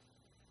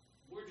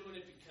 we're doing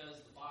it because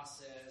the boss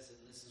says, and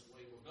this is the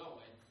way we're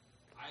going,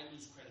 I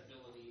lose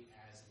credibility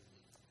as a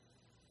leader.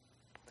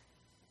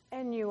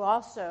 And you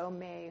also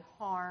may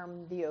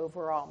harm the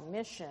overall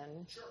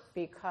mission,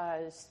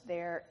 because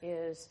there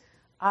is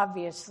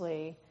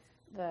obviously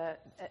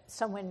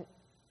someone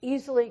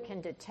easily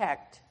can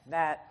detect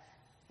that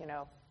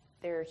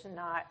there's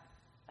not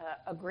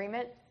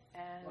agreement,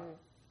 and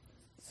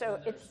so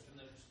and there's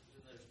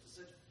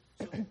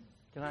decision.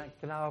 So Can I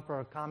offer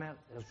a comment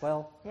as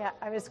well? Yeah,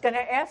 I was going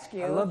to ask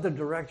you. I love the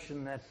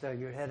direction that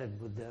you're headed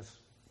with this,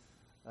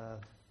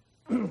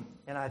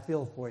 and I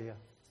feel for you.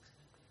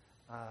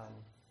 I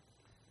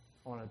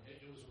want to.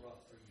 It was rough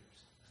for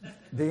years.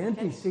 The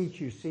empty seats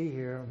you see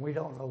here, we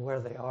don't know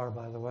where they are,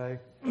 by the way.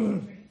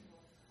 You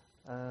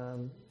have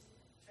to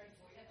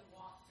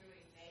walk through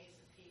a maze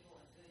of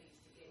people and goodies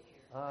to get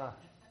here.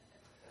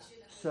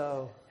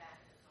 So,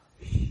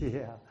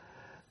 yeah.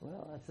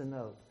 Well, that's a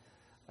note.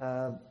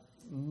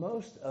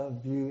 Most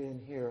of you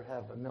in here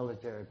have a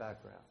military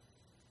background.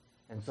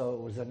 And so it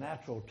was a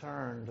natural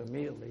turn to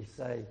immediately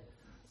say,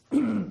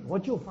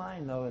 what you'll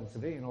find, though, in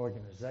civilian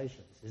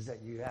organizations is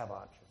that you have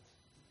options.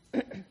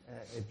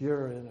 If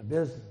you're in a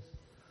business,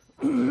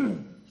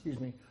 excuse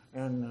me,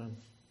 and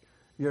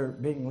you're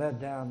being led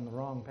down the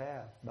wrong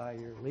path by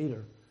your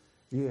leader,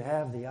 you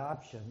have the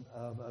option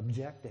of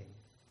objecting.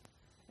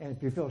 And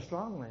if you feel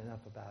strongly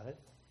enough about it,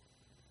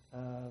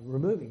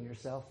 removing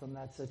yourself from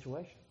that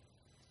situation.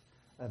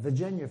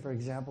 Virginia, for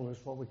example, is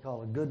what we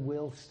call a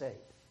goodwill state.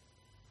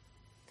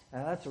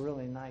 Now, that's a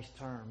really nice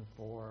term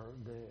for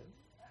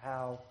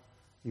how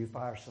you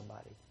fire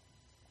somebody.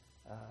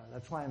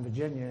 That's why in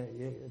Virginia,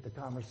 the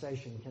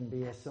conversation can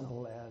be as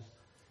simple as,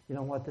 you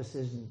know what, this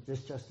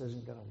just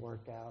isn't going to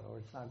work out, or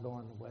it's not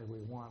going the way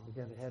we want. We're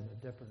going to head in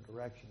a different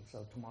direction,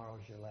 so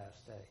tomorrow's your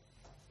last day.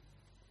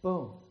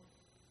 Boom,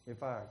 you're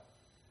fired.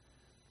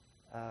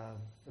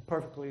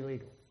 Perfectly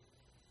legal.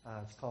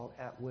 It's called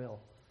at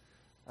will.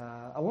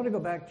 I want to go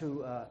back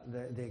to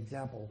the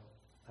example.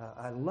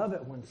 I love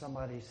it when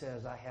somebody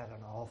says, I had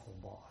an awful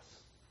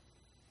boss.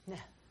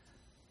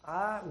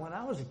 When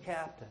I was a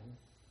captain,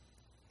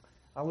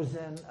 I was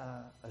in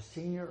a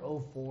senior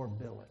 04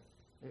 billet.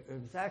 It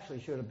was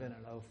actually should have been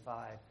an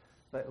 05,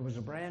 but it was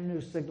a brand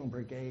new signal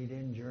brigade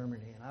in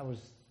Germany, and I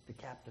was the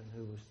captain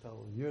who was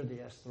told, you're the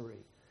S3.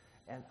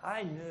 And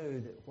I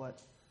knew that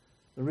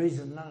the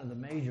reason none of the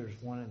majors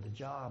wanted the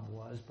job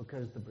was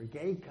because the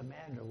brigade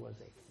commander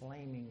was a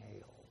flaming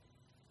a-hole,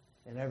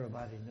 and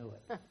everybody knew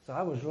it. So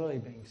I was really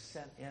being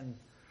sent in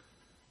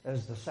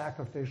as the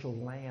sacrificial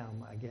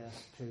lamb, I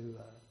guess,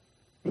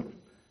 to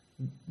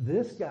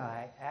this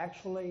guy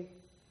actually,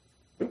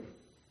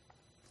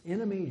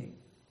 in a meeting,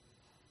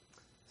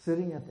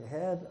 sitting at the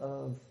head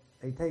of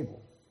a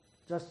table,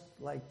 just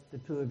like the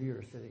two of you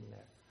are sitting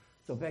there.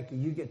 So, Becky,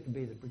 you get to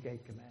be the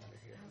brigade commander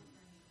here.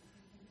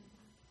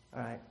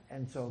 All right,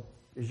 and so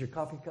is your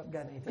coffee cup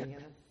got anything in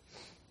it?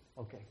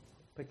 Okay,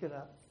 pick it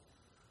up.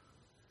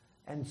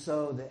 And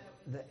so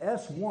the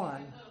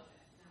S1,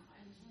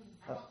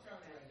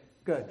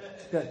 good.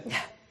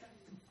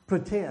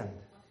 Pretend.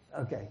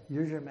 Okay,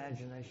 use your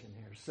imagination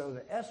here. So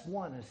the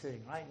S1 is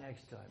sitting right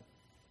next to him.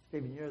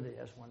 Stephen, you're the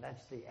S1.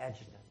 That's the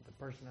adjutant, the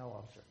personnel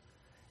officer.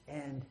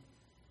 And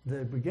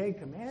the brigade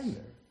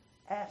commander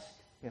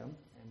asked him,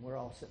 and we're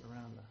all sitting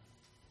around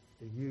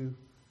the U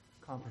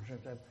conference room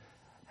table,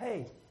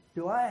 hey,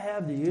 do I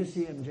have the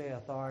UCMJ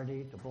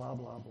authority to blah,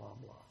 blah, blah,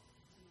 blah?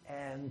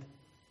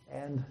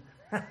 And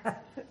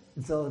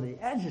so the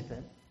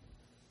adjutant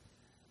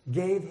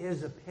gave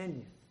his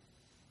opinion.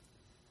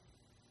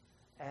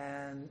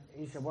 And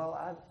he said,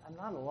 well, I'm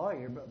not a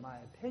lawyer, but my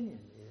opinion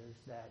is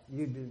that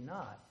you do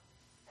not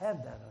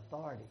have that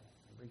authority.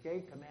 The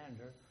brigade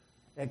commander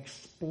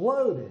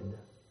exploded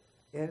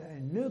in a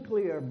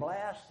nuclear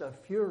blast of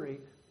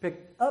fury,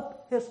 picked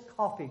up his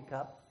coffee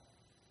cup,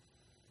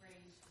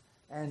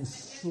 and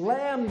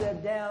slammed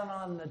it down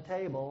on the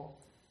table,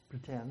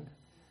 pretend,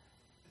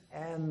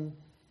 and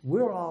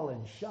we're all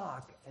in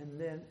shock, and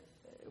then,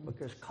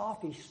 because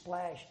coffee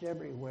splashed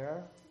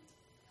everywhere,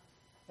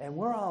 and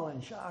we're all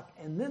in shock,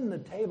 and then the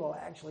table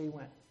actually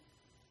went.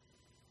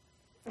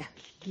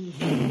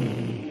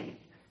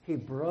 He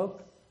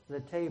broke the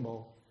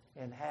table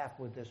in half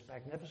with this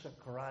magnificent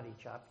karate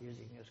chop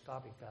using his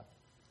coffee cup.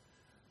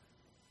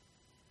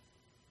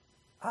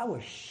 I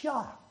was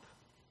shocked,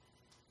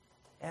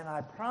 and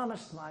I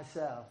promised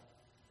myself,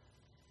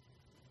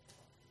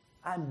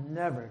 I'm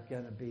never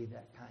going to be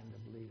that kind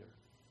of leader.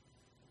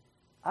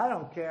 I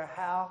don't care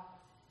how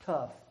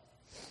tough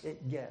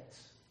it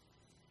gets.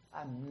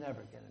 I'm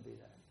never going to be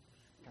that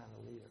kind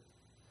of leader.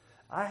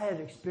 I had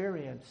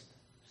experienced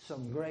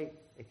some great,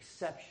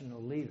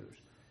 exceptional leaders.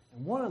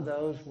 And one of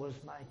those was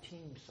my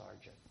team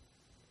sergeant.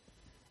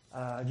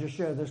 I'll just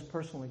share this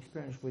personal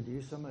experience with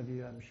you. Some of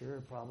you, I'm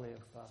sure, probably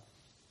have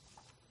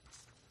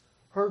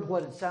heard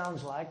what it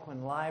sounds like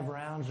when live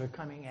rounds are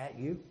coming at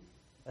you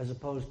as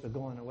opposed to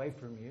going away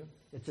from you.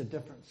 It's a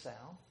different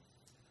sound.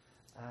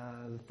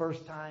 The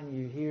first time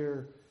you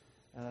hear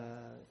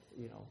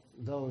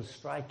those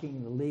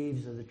striking the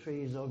leaves of the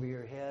trees over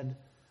your head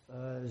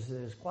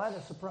is quite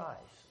a surprise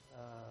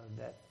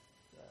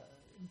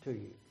to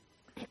you.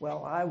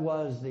 Well, I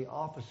was the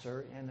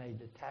officer in a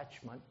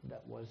detachment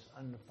that was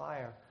under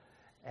fire,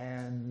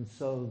 and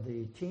so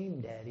the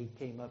team daddy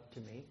came up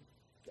to me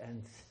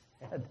and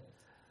said,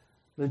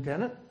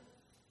 Lieutenant,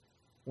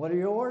 what are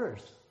your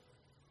orders?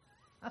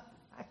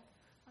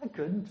 I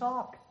couldn't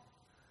talk.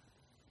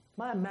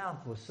 My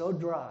mouth was so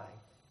dry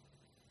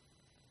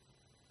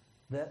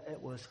that it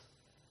was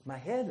My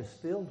head is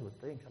filled with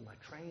things, and my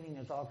training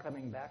is all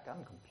coming back.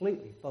 I'm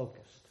completely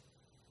focused.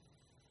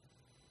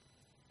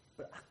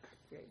 But I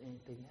couldn't get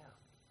anything out.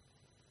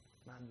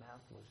 My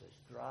mouth was as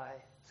dry.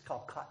 It's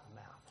called cotton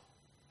mouth.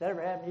 That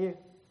ever happened to you?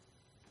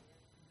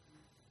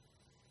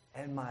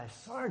 And my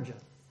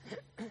sergeant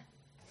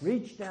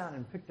reached down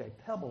and picked a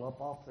pebble up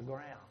off the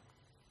ground,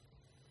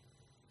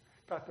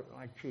 stuck it in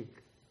my cheek,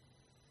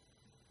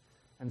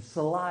 and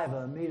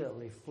saliva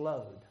immediately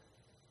flowed.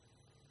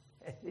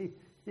 And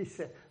he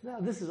said, "No,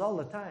 this is all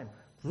the time.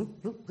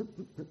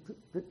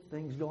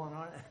 Things going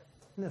on."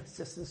 And it was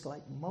just this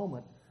like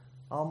moment,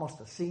 almost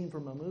a scene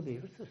from a movie.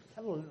 It was just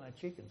pebble in my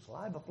cheek and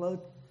saliva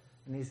flowed.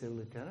 And he said,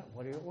 "Lieutenant,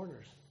 what are your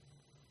orders?"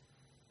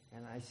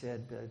 And I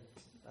said,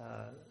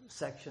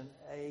 Section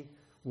A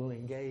will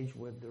engage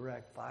with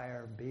direct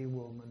fire. B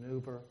will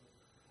maneuver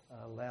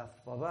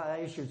left. Blah, blah. I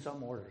issued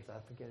some orders. I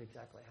forget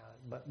exactly how.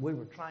 But we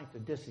were trying to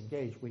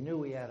disengage. We knew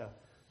we had a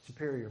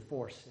superior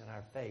force in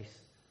our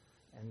face.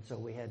 And so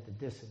we had to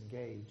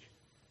disengage.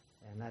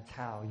 And that's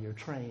how you're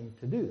trained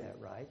to do that,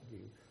 right?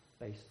 You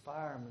face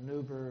fire,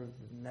 maneuver.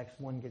 The next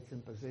one gets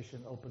in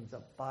position, opens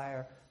up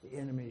fire. The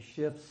enemy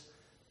shifts.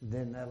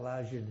 Then that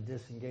allows you to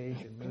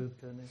disengage and move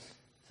to it.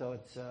 So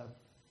it's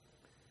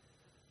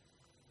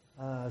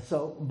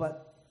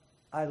but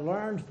I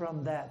learned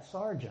from that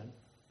sergeant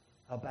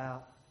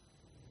about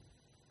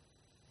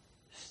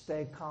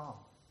stay calm.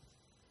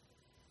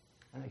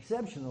 An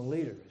exceptional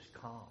leader is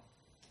calm.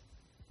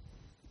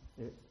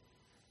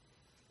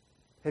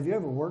 Have you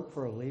ever worked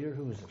for a leader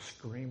who was a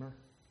screamer?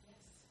 Yes.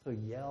 Who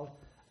yelled?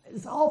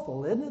 It's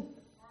awful, isn't it?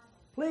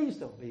 Please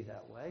don't be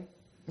that way.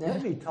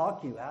 Let me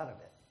talk you out of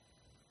it,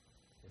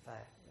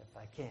 if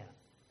I can.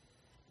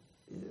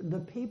 The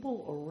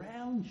people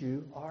around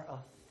you are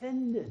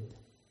offended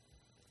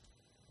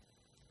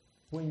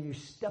when you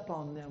step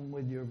on them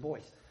with your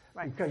voice.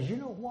 Right. Because you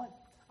know what?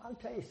 I'll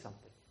tell you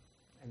something.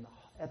 And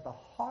at the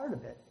heart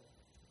of it,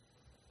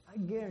 I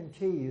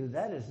guarantee you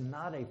that is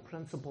not a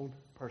principled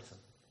person.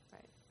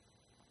 Right.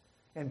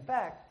 In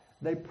fact,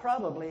 they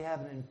probably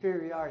have an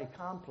inferiority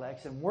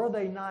complex, and were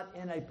they not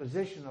in a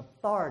position of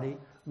authority,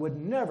 would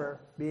never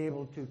be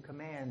able to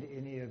command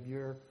any of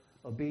your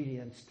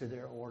obedience to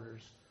their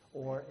orders.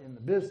 Or in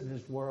the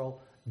business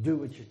world, do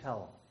what you tell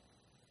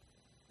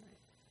them.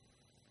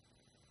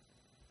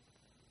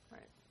 Right.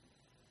 Right.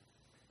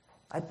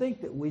 I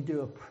think that we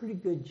do a pretty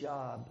good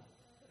job,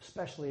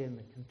 especially in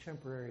the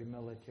contemporary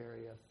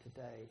military of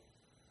today,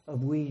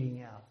 of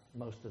weeding out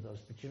most of those.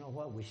 But you know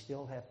what? We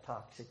still have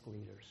toxic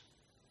leaders.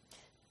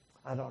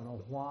 I don't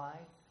know why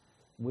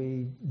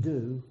we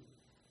do,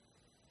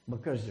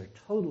 because they're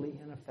totally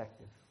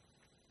ineffective.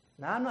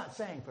 Now, I'm not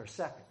saying for a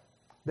second.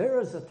 There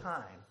is a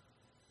time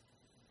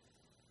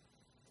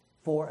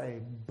for a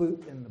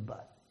boot in the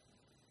butt.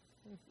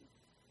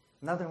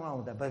 Nothing wrong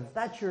with that. But if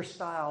that's your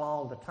style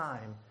all the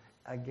time,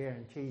 I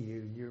guarantee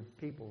you, your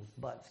people's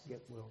butts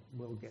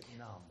will get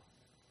numb.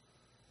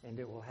 And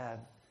it will have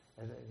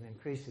an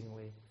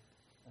increasingly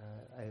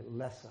a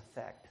less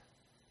effect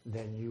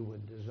than you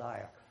would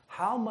desire.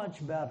 How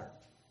much better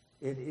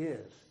it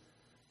is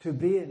to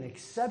be an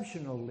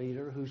exceptional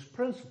leader who's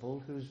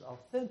principled, who's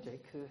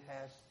authentic, who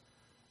has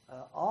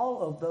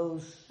all of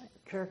those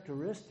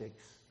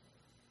characteristics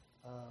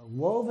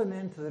woven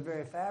into the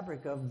very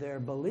fabric of their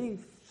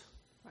beliefs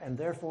and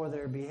therefore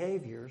their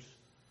behaviors.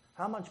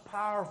 How much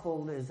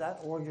powerful is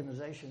that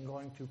organization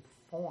going to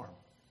perform?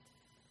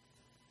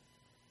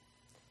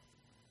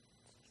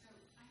 So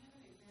I have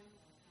an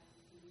example of how we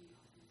can be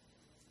authentic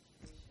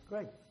in this situation.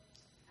 Great.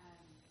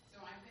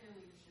 So I've been in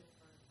leadership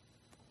for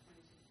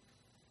 22.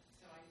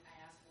 So I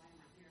asked why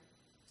am I here?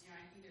 You know,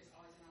 I think there's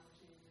always an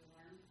opportunity to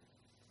learn.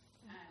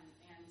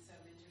 And so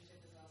mentorship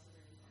is also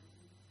very important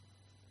to me.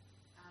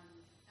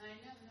 And I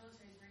know the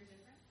military is very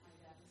different. My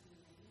dad was in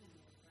the Navy and he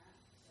was a brat.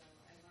 So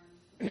I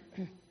learned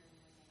during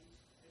my age.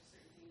 There's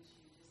certain things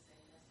you just say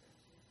yes or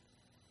to.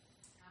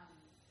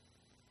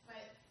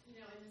 But, you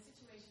know, in a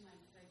situation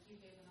like you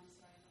gave, and I'm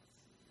sorry, let's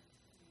see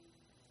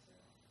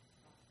here.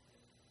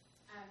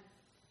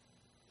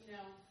 You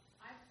know,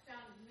 I've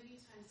found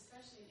many times,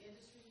 especially in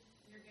industry,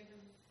 you're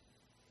given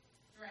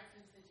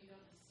directives that you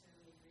don't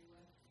necessarily agree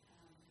with.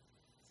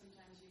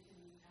 Sometimes you can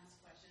ask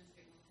questions,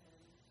 get more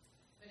clarity.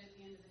 But at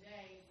the end of the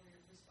day, we're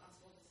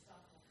responsible to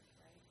stockholders,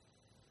 right?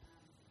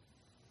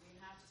 We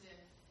have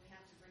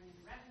to bring in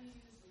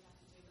revenues. We have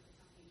to do what the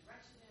company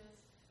direction is.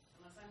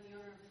 Unless I'm the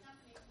owner of the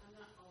company, I'm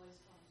not always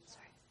calling the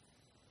shots.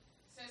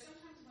 So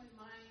sometimes when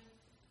my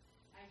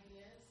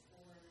ideas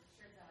or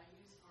shared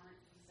values aren't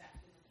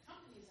exactly what the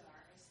company's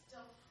are, I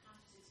still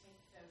have to take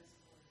those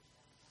orders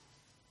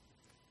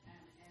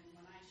down. And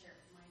when I share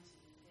it with my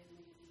team, it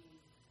may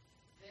be,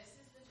 this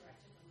is the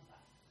directive from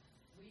above.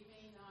 We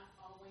may not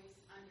always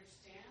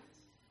understand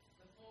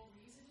the full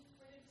reason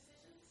for the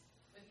decisions,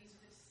 but these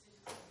are the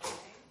decisions that we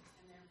make,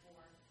 and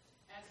therefore,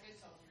 as good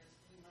soldiers,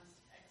 we must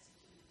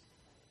execute.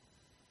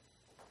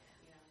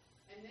 You know,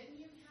 and then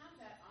you have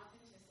that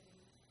authenticity.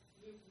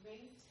 You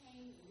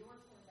maintain your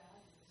core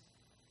values.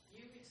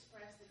 You've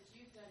expressed that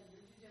you've done your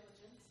due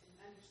diligence in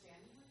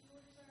understanding what the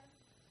orders are.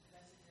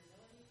 That's exactly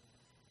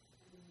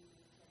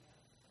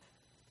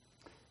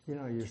You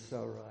know, you're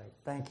so right.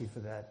 Thank you for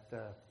that,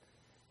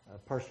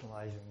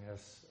 personalizing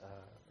this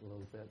a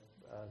little bit.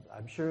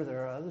 I'm sure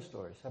there are other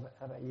stories. How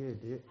about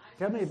you?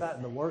 Tell me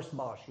about the worst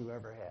boss you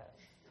ever had.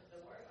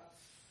 The word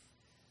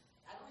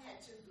I only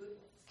had 2 good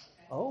ones.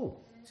 Okay? Oh.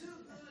 2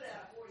 good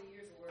out of 40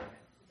 years of work.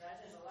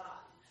 That is a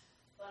lot.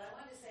 But I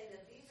wanted to say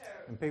that these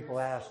are. And people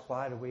ask,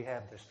 why do we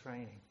have this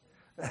training?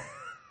 I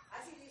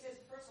see these as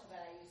personal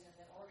values, and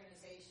then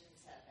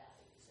organizations have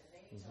values, and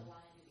they need to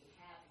align to be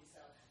happy.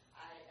 So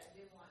I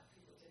didn't want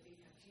people to be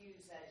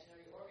confused that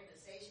your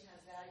organization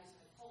has values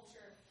and a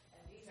culture,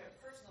 and these are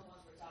personal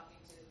ones we're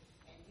talking to,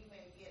 and you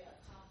may get a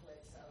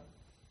conflict. So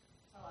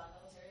a lot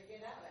of military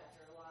get out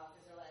after a while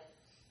because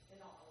they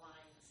don't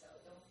align. So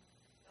don't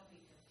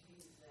be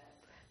confused that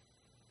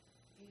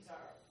these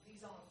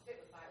don't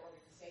fit with my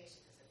organization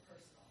because they're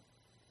personal.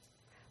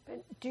 But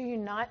do you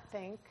not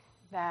think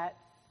that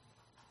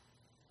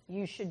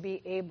you should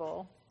be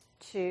able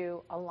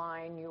to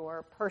align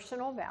your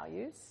personal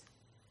values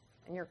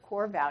and your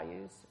core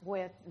values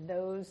with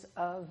those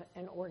of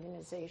an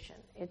organization?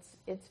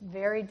 It's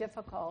very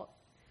difficult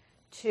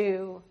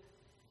to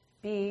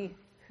be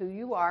who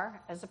you are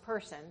as a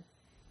person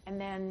and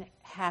then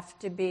have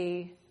to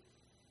be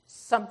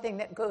something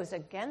that goes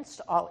against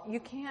all. You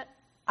can't,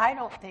 I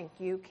don't think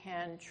you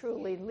can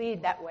truly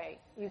lead that way.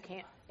 You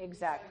can't,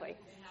 exactly.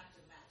 They have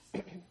to match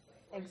something.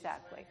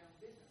 Exactly.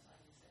 Business, like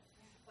you said.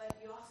 But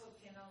you also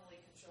can only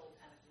control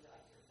kind of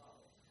like your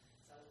bubble.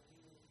 So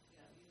you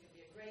can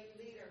be a great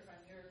leader from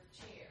your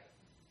chair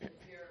with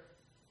your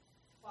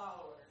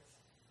followers.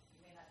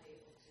 You may not be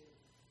able to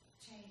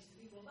change the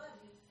people above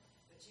you,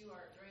 but you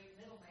are a great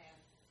middleman.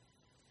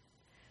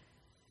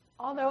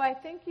 Although I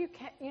think you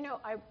can,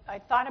 I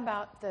thought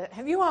about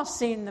have you all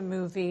seen the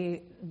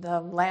movie The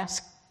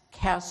Last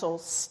Castle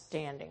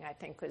Standing, I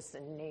think was the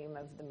name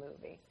of the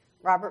movie.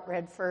 Robert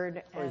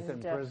Redford. Oh, he's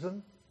in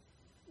prison?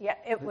 Yeah,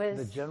 it was.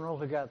 The general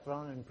who got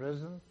thrown in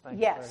prison? Thank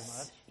you very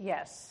much.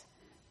 Yes.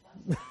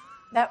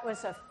 That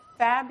was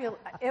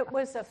it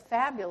was a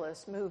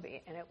fabulous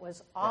movie, and it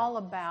was all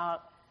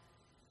about,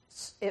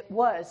 it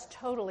was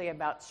totally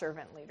about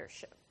servant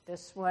leadership.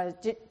 This was,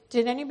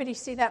 did anybody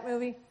see that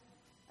movie?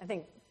 I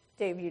think,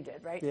 Dave, you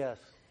did, right? Yes.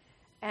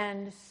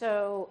 And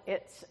so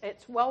it's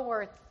well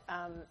worth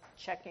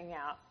checking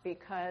out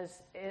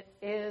because it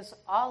is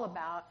all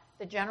about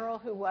the general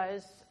who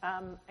was,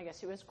 I guess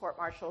he was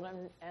court-martialed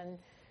and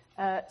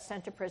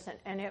sent to prison.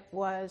 And it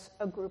was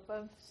a group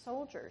of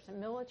soldiers and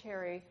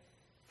military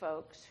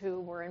folks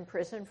who were in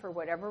prison for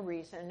whatever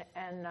reason.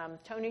 And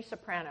Tony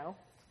Soprano,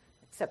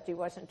 except he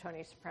wasn't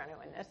Tony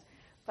Soprano in this,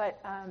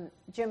 but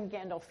Jim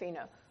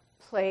Gandolfino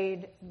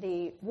played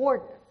the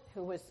warden,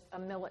 who was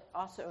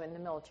also in the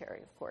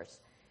military, of course.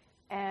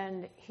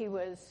 And he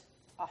was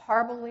a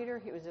horrible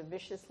leader. He was a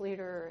vicious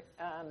leader.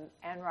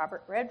 And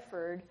Robert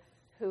Redford,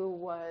 who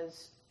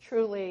was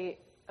truly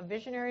a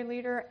visionary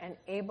leader and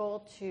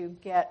able to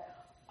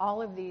get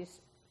all of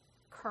these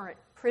current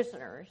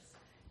prisoners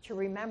to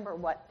remember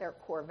what their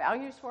core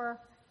values were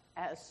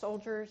as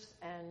soldiers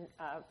and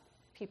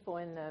people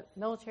in the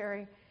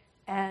military.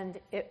 And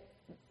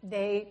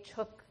they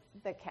took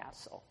the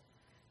castle.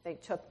 They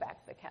took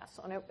back the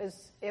castle. And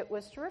it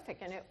was terrific.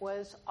 And it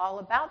was all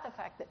about the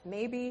fact that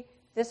maybe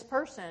this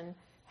person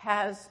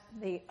has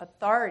the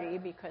authority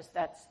because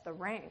that's the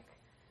rank.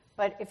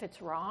 But if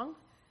it's wrong,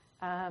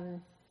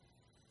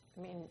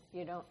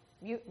 you don't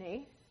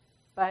mutiny,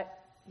 but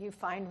you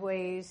find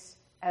ways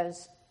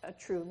as a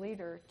true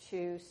leader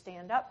to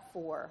stand up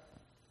for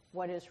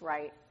what is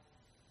right.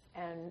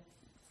 And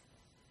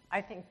I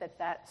think that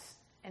that's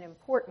an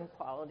important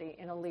quality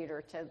in a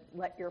leader, to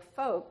let your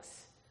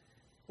folks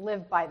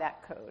live by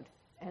that code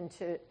and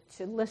to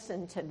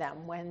listen to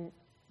them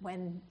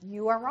when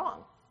you are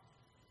wrong.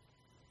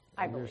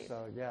 I believe.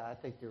 I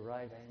think you're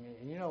right, Amy.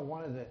 And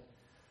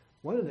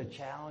one of the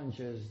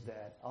challenges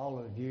that all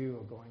of you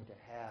are going to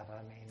have,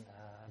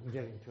 I'm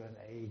getting to an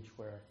age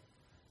where,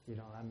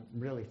 I'm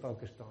really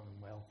focused on,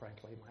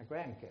 frankly, my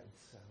grandkids.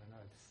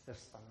 It's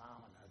this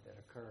phenomena that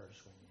occurs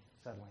when you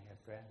suddenly have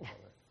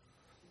grandchildren.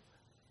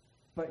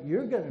 But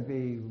you're going to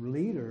be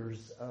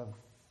leaders of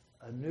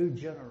a new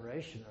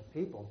generation of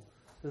people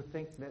who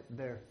think that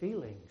their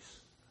feelings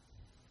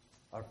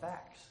are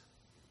facts,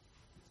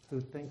 who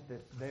think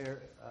that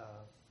their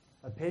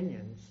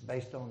opinions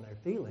based on their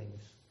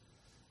feelings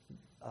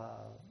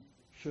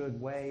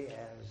should weigh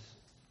as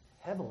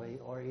heavily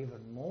or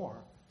even more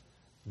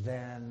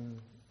than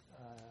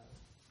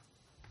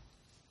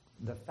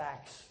the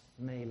facts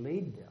may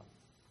lead them.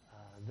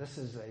 This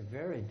is a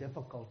very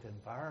difficult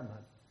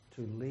environment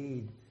to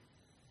lead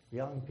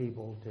young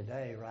people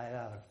today right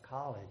out of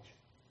college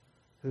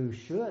who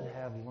should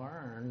have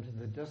learned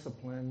the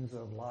disciplines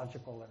of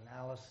logical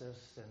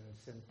analysis and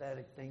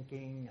synthetic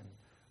thinking and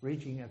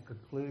reaching a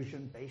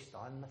conclusion based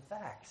on the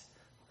facts.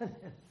 In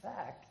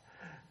fact,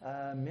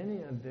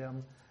 many of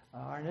them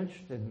aren't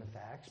interested in the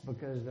facts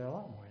because they're a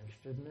lot more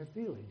interested in their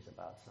feelings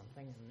about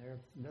something, and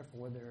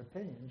therefore their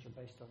opinions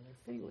are based on their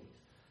feelings.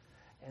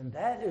 And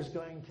that is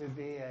going to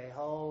be a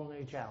whole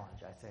new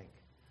challenge, I think,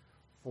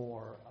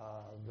 for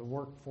the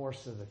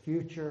workforce of the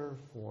future,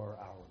 for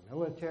our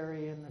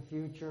military in the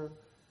future.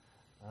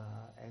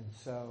 And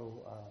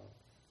so,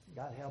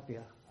 God help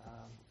you,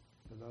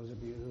 for those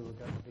of you who are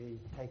going to be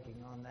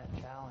taking on that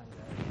challenge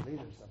as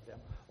leaders of them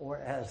or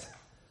as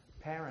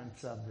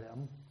parents of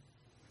them.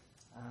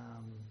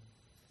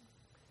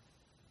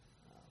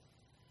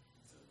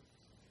 So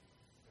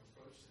the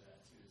approach to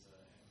that too is, and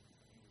I think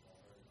we've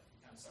all heard, like, you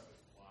kind of start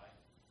with why,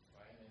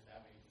 right? And then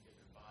that way you can get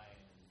their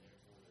buy-in and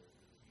therefore their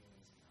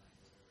feelings behind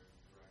whatever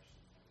direction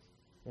that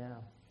we're Yeah.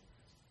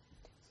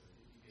 So if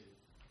you could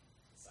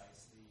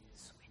concisely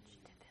switch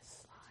to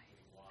this slide.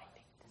 Why? I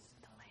think this is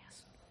the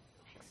last,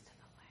 next to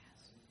the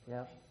last.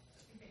 Yeah. I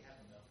think they have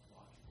enough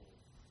logical.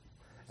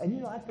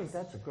 And I think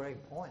that's a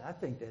great point. I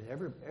think that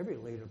every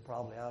leader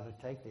probably ought to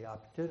take the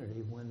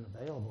opportunity when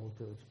available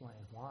to explain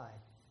why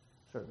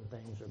certain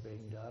things are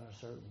being done a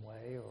certain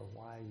way or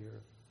why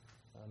you're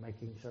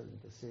making certain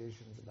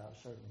decisions about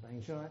certain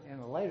things. In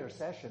a later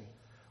session,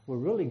 we're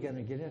really going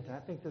to get into, I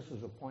think this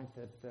was a point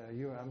that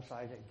I'm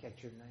sorry I didn't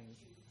catch your name,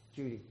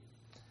 Judy.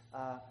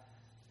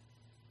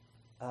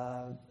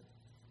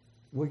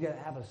 We're going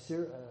to have a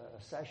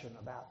session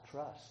about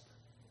trust.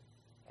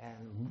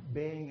 And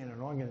being in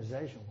an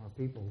organization where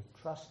people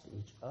trust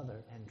each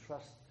other and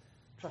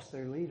trust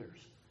their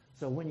leaders.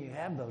 So when you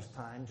have those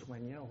times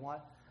when, you know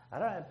what, I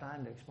don't have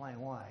time to explain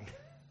why,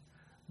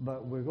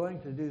 but we're going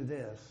to do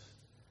this,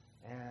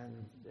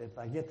 and if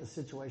I get the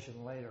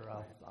situation later,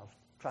 I'll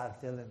try to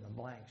fill in the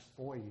blanks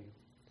for you.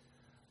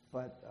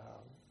 But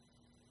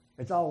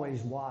it's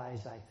always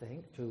wise, I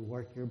think, to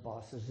work your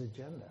boss's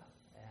agenda.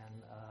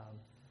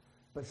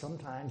 But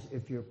sometimes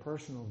if your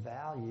personal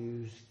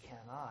values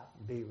cannot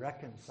be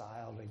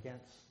reconciled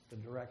against the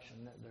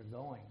direction that they're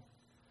going,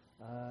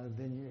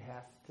 then you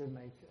have to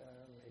make,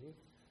 maybe,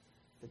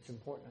 if it's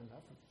important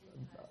enough,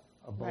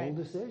 a bold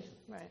decision.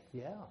 Right.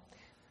 Yeah.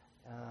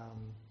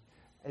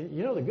 And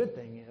the good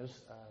thing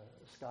is,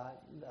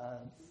 Scott,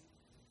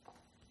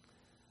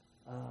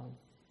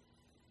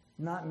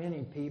 not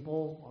many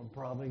people are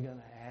probably going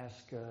to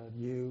ask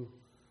you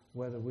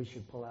whether we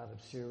should pull out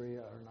of Syria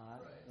or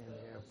not in the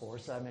Air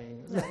Force. I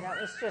mean, No, that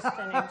was just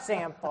an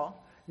example.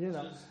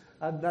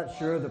 I'm not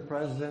sure the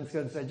president's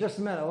going to say, just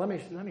a minute, let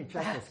me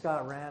check with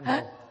Scott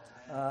Randall.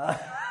 Well,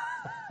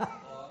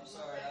 I'm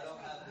sorry, I don't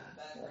have the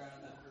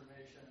background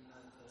information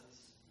that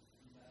this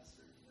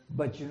ambassador did.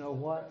 But you know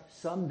what?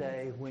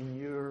 Someday when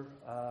you're,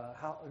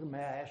 may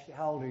I ask you,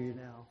 how old are you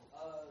now?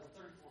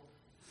 34.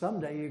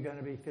 Someday you're going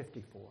to be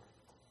 54.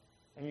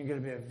 And you're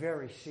going to be a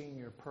very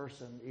senior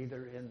person,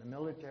 either in the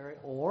military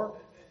or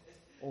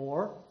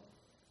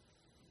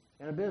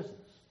in a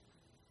business.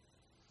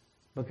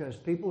 Because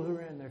people who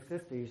are in their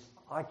 50s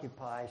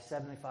occupy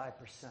 75%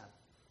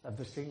 of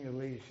the senior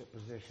leadership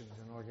positions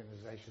in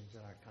organizations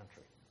in our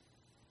country.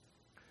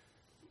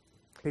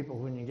 People,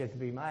 when you get to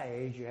be my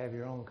age, you have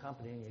your own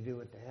company and you do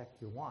what the heck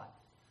you want.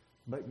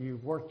 But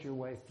you've worked your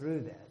way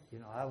through that.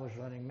 I was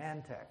running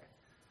Mantech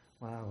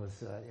when I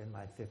was in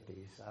my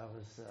 50s. I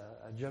was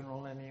a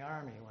general in the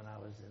Army when I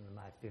was in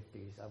my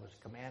 50s. I was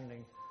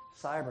commanding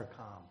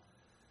Cybercom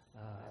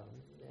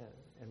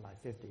in my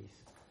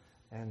 50s.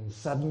 And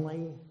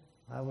suddenly,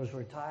 I was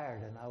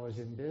retired and I was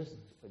in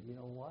business. But you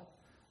know what?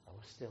 I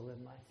was still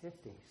in my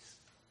 50s.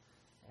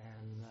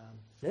 And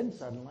then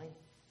suddenly,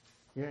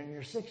 you're in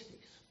your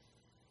 60s.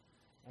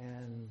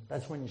 And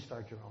that's when you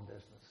start your own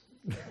business.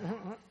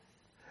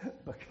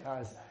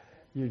 Because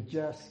you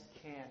just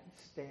can't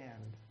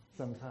stand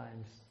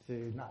sometimes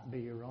to not be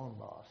your own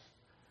boss.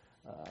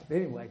 But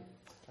anyway,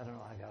 I don't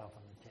know how I got off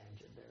on a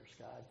tangent there,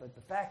 Scott. But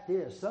the fact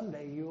is,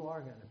 someday you are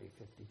going to be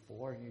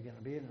 54 and you're going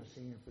to be in a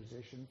senior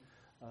position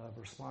of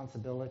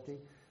responsibility.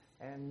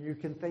 And you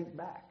can think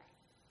back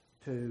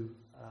to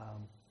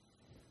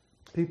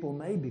people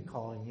may be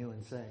calling you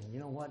and saying, you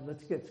know what,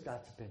 let's get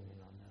Scott's opinion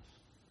on this.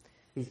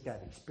 He's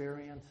got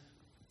experience.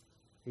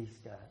 He's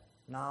got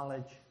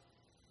knowledge.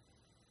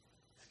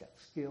 He's got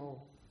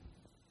skill.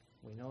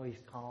 We know he's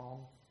calm.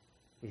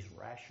 He's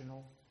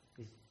rational.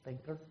 He's a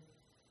thinker.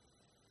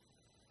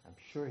 I'm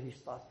sure he's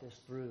thought this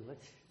through.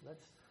 Let's.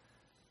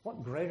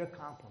 What greater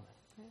compliment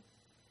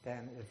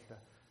than if the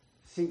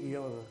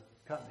CEO of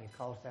the company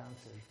calls down and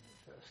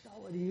says, Scott,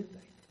 what do you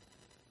think?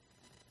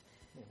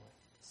 Anyway.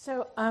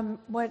 So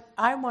what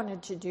I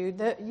wanted to do,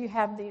 you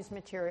have these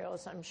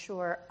materials, I'm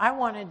sure. I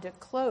wanted to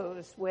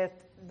close with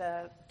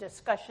the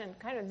discussion,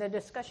 kind of the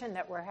discussion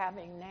that we're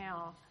having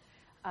now,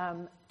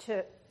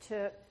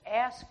 to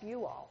ask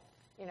you all,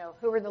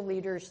 who are the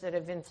leaders that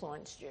have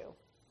influenced you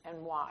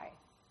and why?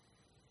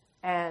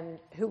 And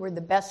who were the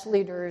best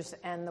leaders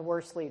and the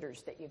worst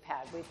leaders that you've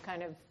had? We've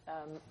kind of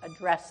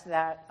addressed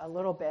that a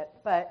little bit.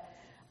 But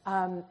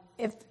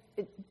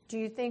do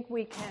you think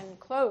we can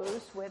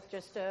close with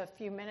just a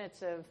few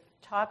minutes of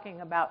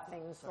talking about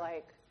things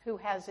like who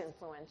has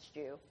influenced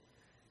you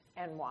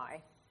and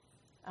why?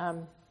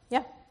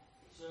 Yeah.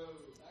 So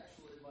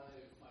actually,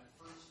 my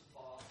first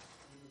boss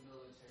in the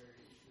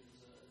military, she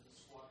was the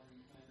squadron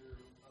commander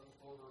of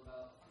over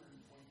about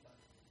 125.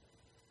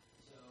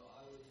 So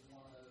I was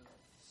one of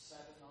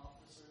 7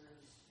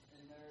 officers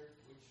in there.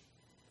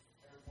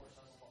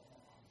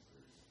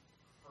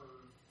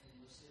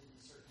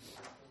 certain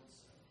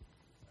fields. So,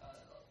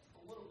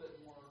 a little bit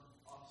more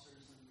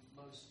officers than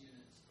most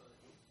units, but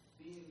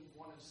being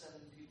one of 7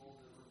 people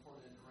that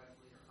reported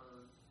directly to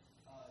her,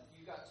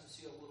 you got to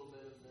see a little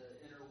bit of the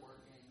inner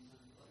workings of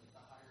like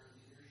the higher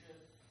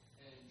leadership,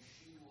 and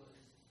she was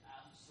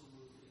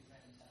absolutely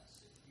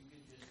fantastic. You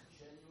could just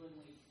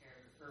genuinely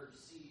care or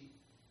see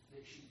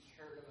that she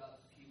cared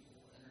about the people,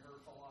 and her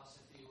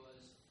philosophy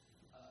was,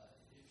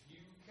 if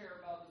you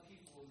care about the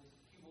people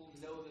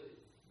know that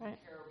you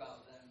care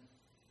about them,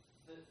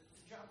 the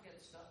job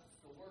gets done.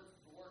 The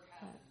work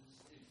happens.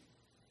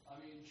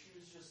 She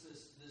was just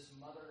this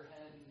mother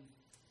hen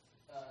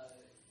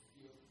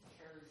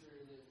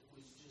character that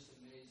was just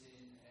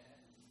amazing, and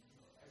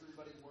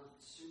everybody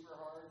worked super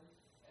hard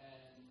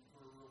and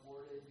were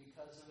rewarded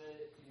because of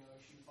it.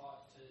 She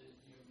fought to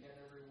get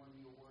everyone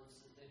the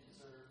awards that they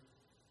deserve,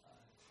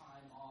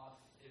 time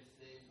off if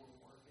they were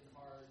working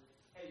hard.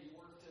 Hey, you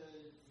worked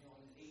an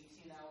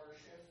 18-hour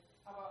shift.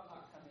 How about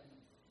not come in?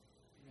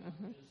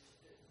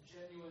 Just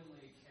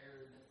genuinely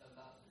cared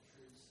about the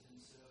troops, and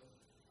so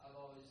I've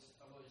always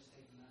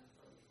taken that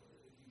approach where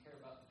if you care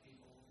about the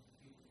people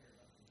care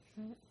about the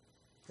mission.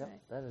 Yep,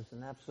 that is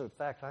an absolute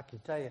fact. I can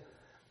tell you,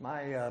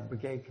 my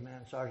brigade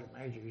command sergeant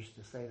major used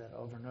to say that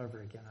over and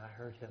over again. I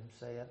heard him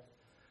say it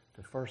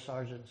to first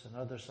sergeants and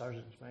other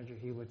sergeants major.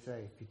 He would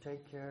say, if you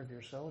take care of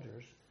your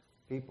soldiers,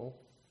 people,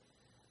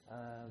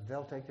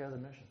 they'll take care of the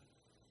mission.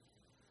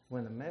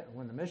 When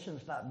the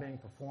mission's not being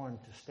performed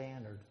to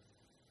standard,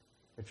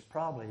 it's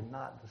probably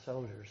not the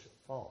soldiers'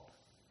 fault.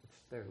 It's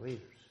their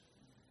leaders.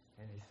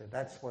 And he said,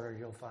 that's where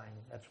you'll find,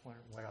 that's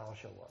where I'll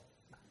show up.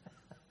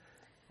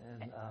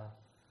 And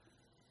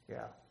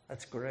yeah,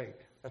 that's great.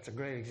 That's a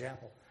great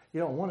example.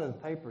 One of the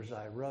papers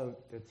I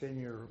wrote that's in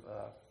your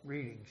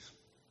readings,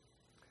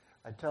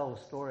 I tell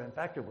the story. In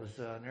fact, it was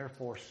an Air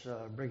Force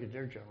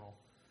brigadier general.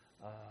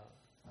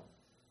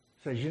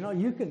 Says,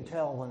 you can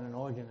tell when an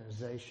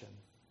organization,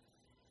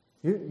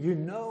 you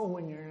know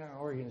when you're in an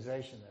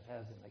organization that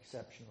has an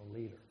exceptional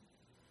leader.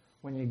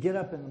 When you get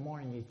up in the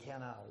morning, you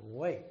cannot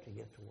wait to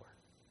get to work.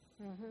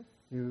 Mm-hmm.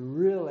 You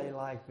really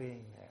like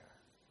being there.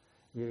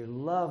 You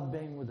love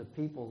being with the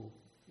people.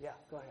 Yeah,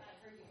 go ahead. I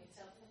heard you can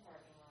tell from the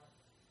parking lot.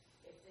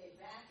 If they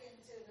back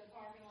into the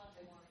parking lot,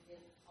 they want to get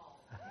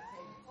home. If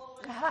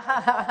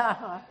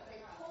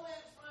they pull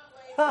in front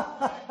way, they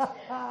pull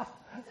in there.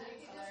 So you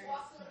can just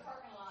walk through the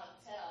parking lot and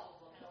tell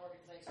what kind of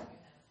organization we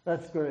have.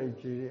 That's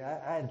great, Judy.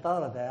 I hadn't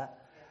thought of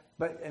that.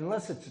 But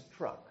unless it's a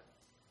truck,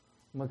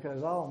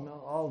 because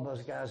all of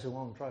us guys who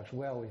own trucks,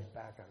 we always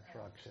back our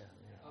trucks in.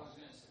 I was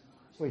going to say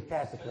we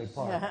tactically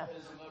park. As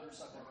a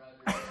motorcycle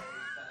rider,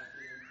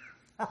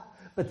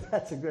 But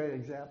that's a great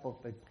example.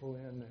 If they pull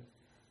in,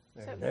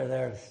 they're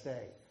there to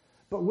stay.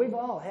 But we've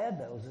all had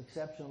those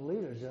exceptional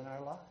leaders in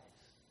our lives.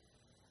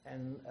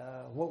 And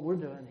what we're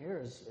doing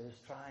here is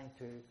trying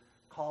to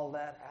call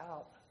that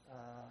out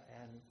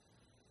and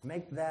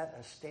make that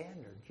a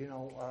standard.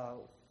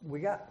 We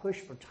got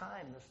pushed for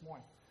time this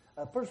morning.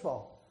 First of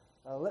all,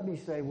 let me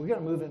say we're going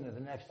to move into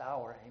the next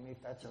hour, Amy,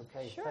 if that's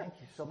okay. Sure. Thank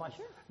you so much.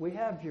 Sure. We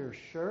have your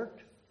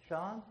shirt,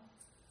 Sean.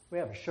 We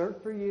have a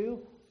shirt for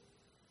you.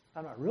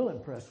 I'm not real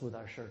impressed with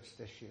our shirts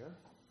this year,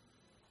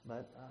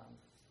 but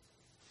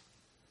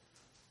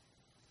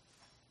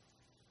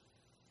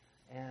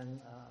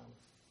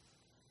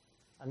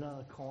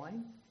another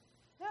coin.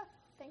 Yeah,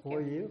 thank for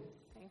you. you.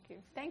 Thank you.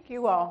 Thank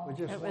you all. We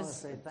just it want to was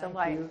say a thank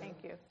delight. you.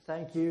 Thank you.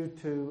 Thank you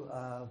to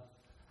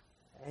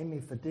Amy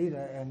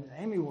Fadida, and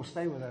Amy will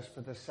stay with us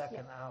for the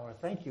second hour.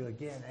 Thank you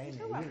again, Amy.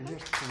 You're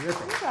just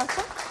terrific. You're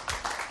welcome.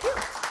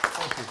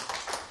 Thank you.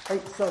 Hey,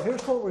 so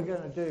here's what we're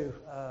going to do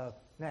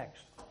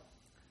next.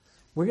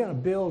 We're going to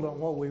build on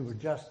what we were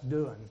just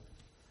doing,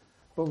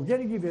 but we're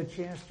going to give you a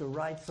chance to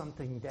write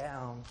something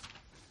down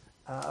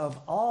of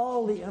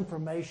all the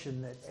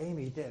information that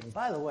Amy did. And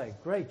by the way,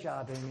 great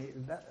job, Amy.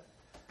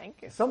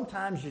 Thank you.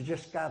 Sometimes you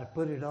just got to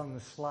put it on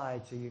the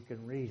slide so you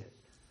can read it,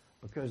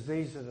 because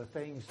these are the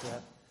things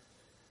that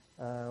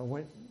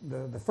when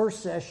the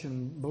first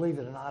session, believe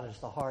it or not, is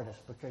the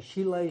hardest, because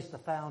she lays the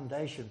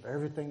foundation for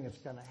everything that's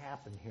going to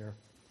happen here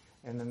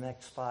in the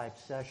next 5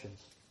 sessions.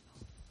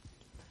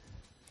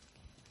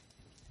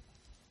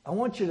 I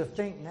want you to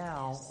think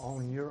now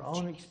on your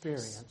own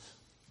experience,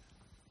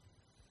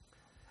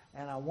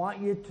 and I want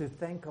you to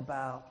think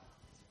about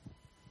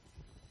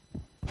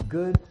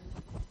good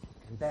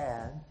and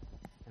bad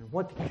and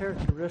what the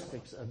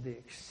characteristics of the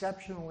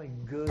exceptionally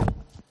good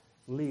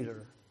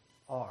leader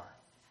are.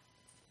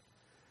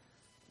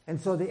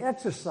 And so the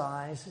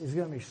exercise is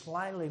going to be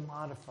slightly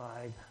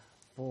modified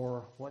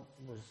for what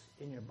was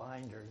in your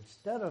binder.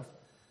 Instead of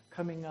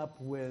coming up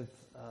with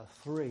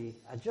 3,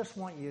 I just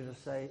want you to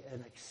say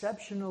an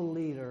exceptional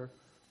leader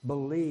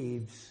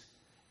believes,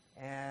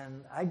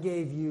 and I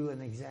gave you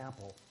an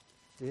example.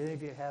 Do any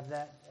of you have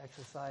that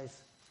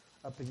exercise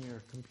up in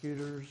your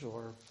computers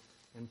or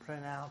in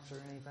printouts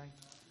or anything?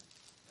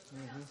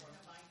 Mm-hmm.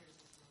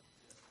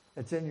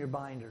 It's in your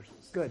binders.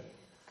 Good.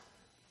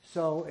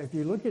 So if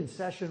you look in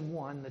session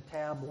 1, the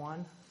tab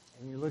 1,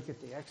 and you look at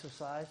the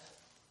exercise,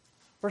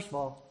 first of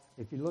all,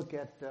 if you look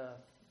at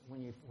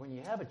when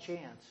you have a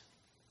chance,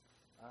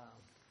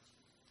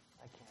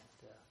 I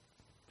can't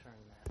turn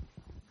that.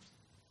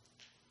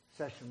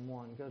 Session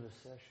 1. Go to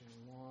session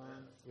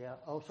 1. Yeah.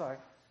 Oh, sorry.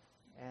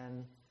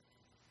 And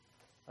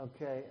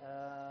okay.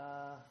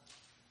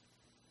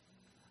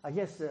 I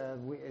guess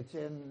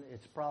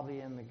it's probably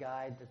in the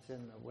guide that's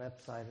in the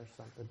website or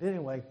something. But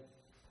anyway,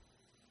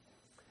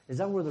 is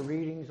that where the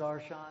readings are,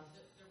 Sean?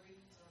 The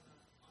readings are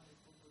on the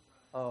Google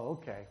Drive. Oh,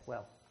 okay.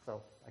 Well,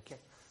 so I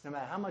can't. No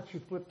matter how much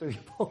you flip through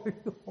your folder,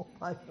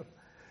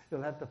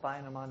 you'll have to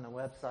find them on the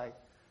website.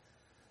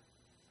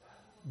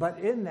 But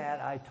in that,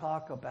 I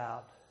talk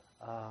about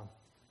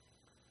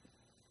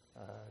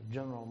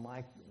General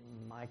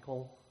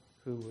Michael,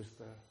 who was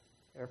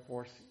the Air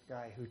Force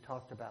guy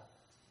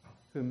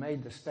who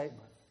made the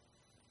statement.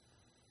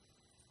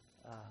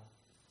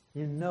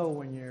 You know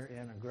when you're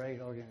in a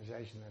great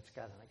organization that's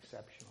got an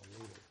exceptional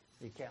leader.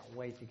 You can't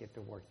wait to get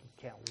to work. You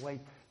can't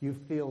wait. You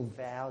feel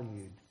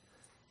valued.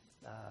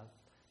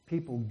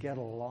 People get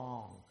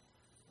along.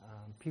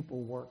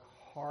 People work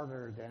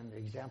harder than the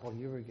example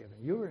you were given.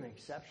 You were an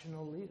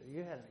exceptional leader.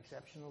 You had an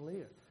exceptional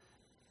leader.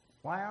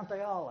 Why aren't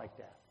they all like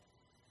that?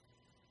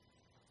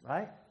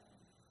 Right?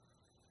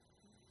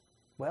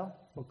 Well,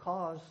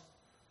 because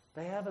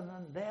they haven't,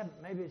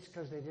 maybe it's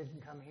because they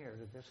didn't come here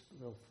to this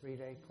little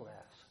 3-day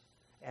class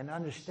and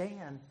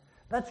understand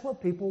that's what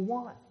people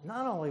want.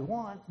 Not only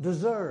want,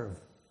 deserve.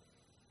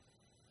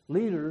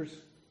 Leaders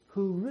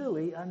who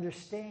really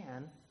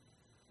understand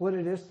what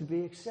it is to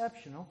be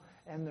exceptional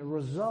and the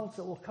results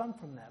that will come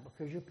from that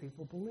because your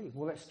people believe.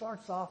 Well, it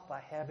starts off by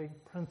having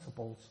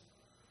principles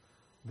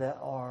that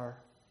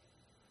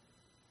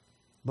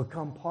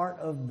become part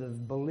of the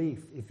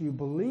belief. If you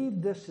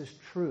believe this is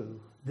true,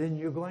 then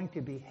you're going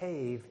to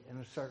behave in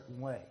a certain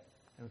way.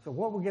 And so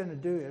what we're going to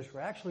do is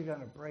we're actually going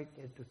to break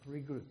into 3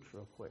 groups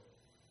real quick.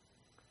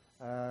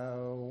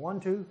 1,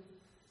 2,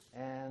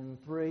 and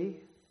 3.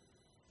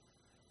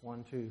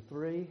 1, 2,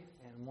 3,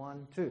 and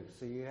 1, 2.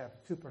 So you have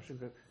a 2-person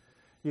group.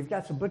 You've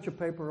got some butcher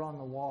paper on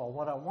the wall.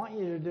 What I want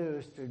you to do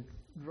is to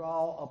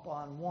draw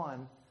upon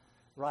one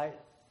right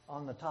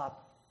on the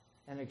top,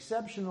 an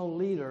exceptional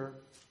leader,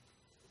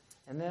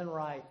 and then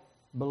write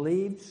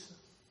believes,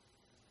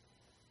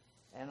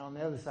 and on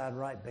the other side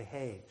write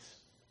behaves.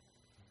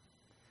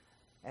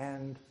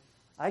 And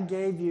I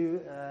gave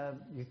you,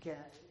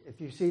 if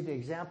you see the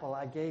example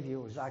I gave you,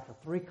 it was like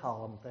a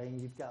 3-column thing.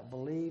 You've got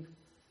believe,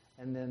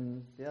 and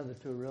then the other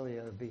 2 really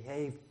are the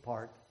behave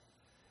part.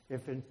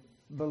 If it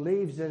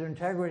believes that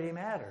integrity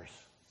matters.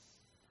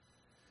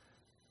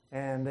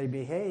 And they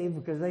behave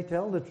because they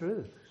tell the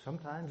truth,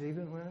 sometimes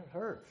even when it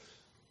hurts.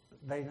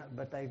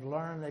 But they've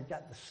learned, they've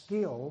got the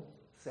skill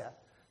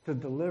set to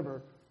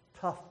deliver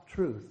tough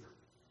truth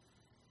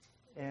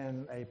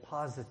in a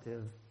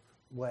positive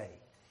way.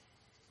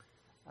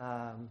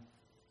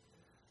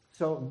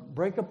 So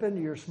break up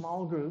into your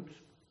small groups.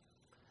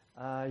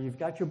 You've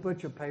got your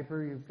butcher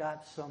paper. You've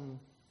got some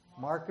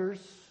markers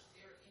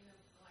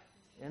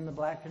in the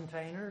black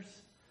containers.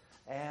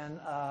 And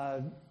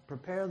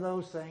prepare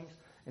those things.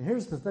 And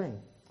here's the thing.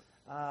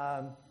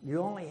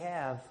 You only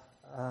have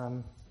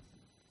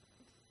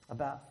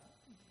about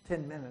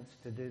 10 minutes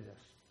to do this.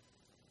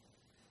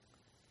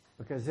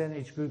 Because then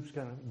each group's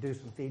going to do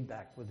some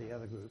feedback with the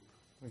other group.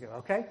 We go,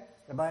 okay?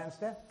 Everybody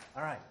understand?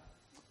 All right.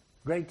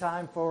 Great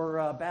time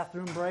for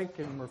bathroom break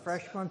and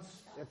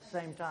refreshments at the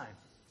same time.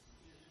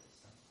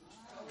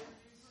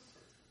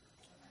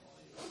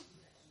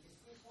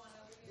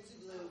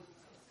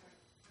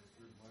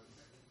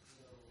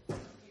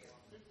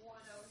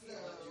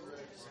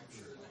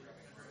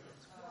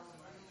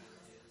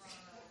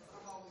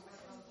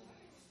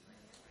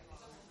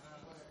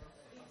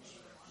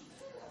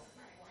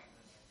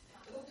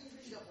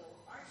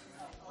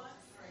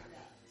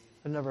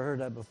 I've never heard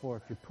that before.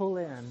 If you pull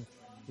in,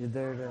 you're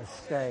there to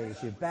stay.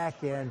 If you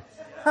back in,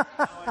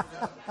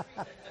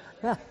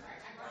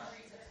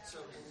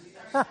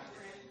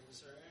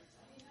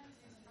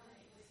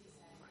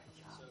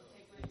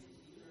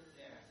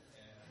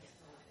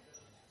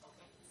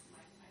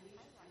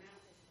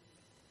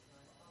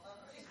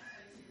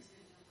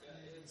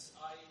 It's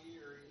IE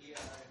or EI,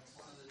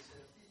 one of the 2.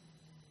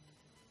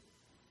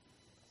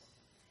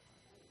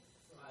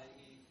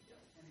 IE.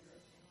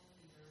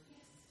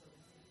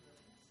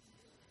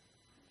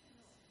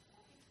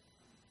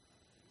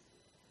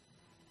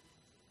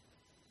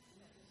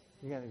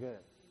 you're going to get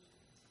it.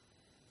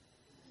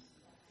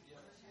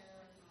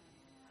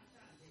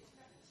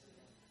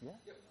 Yeah?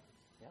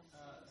 Yeah.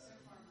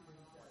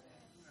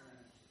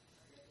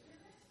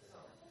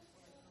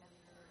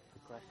 The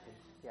question,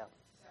 yeah.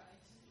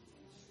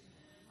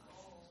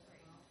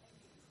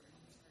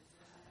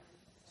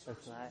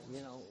 That's not,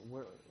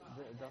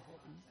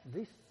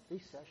 these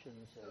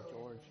sessions,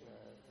 George,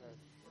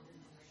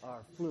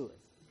 are fluid.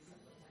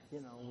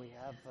 We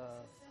have,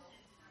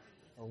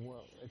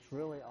 it's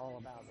really all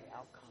about the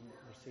outcome that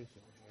we're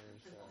seeking.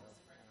 There's an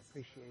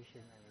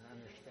appreciation and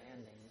an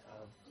understanding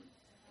of.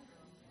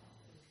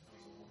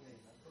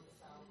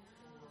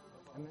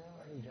 I'm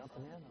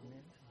jumping in on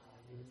it,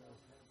 even though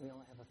We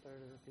only have a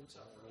third of the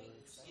people.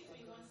 Excuse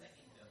me 1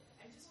 second.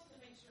 I just want to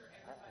make sure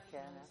I everybody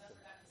can't knows. I answer.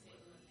 forgot to say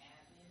doing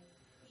admin.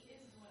 He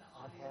is doing an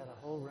I've had a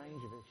whole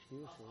range of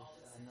excuses.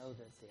 I know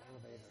that the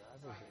elevator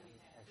I was in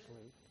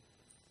actually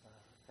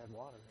had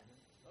water in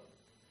it.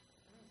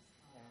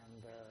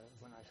 And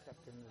when I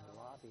stepped into the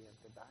lobby of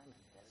the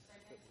Diamond Head,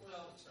 it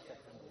was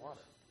stepped in the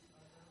water.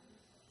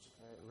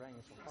 It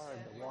rained so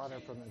hard, the water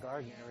from the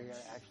garden area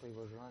actually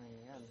was running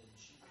in,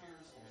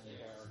 and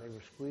they were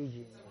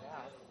squeegeeing it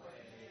out.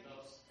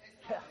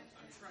 Yeah.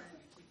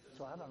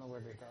 So I don't know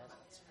whether that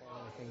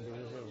had anything to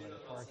do with the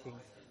parking.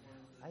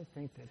 I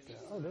think that,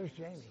 there's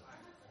Jamie.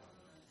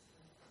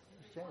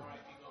 There's Jamie.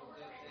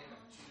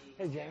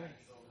 Hey, Jamie.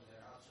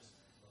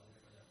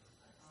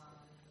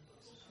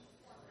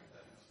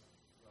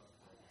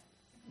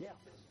 Yeah.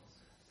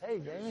 Hey,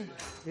 Jamie.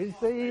 Good to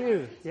see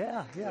you.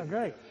 Yeah,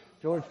 great.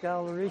 George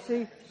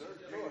Galarisi,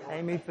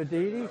 Amy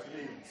Fadida.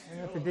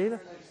 Fadida.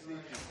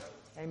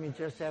 Amy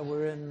just said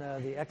we're in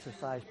the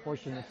exercise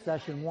portion of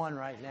session 1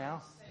 right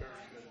now.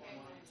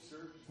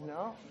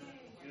 No?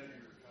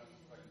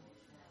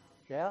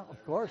 Yeah,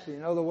 of course. You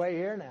know the way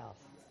here now.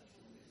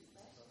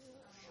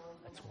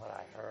 That's what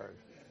I heard.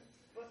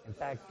 In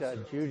fact,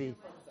 Judy,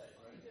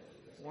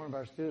 one of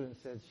our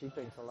students, said she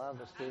thinks a lot of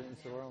the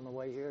students who were on the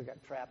way here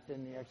got trapped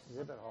in the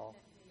exhibit hall.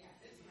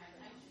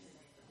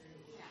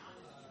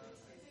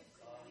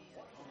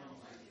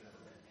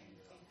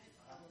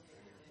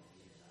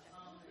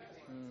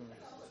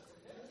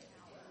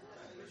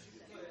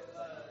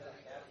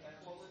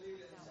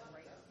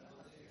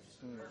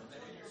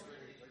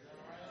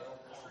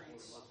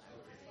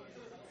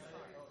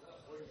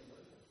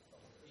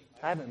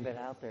 I haven't been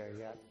out there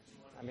yet.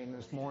 I mean,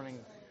 this morning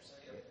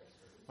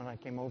when I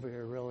came over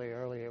here really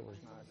early, it was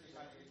not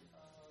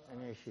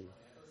an issue.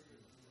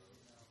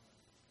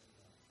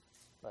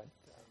 But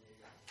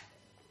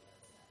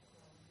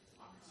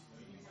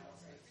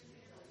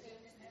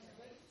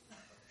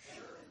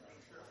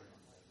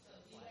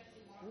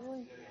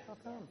really? How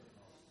come?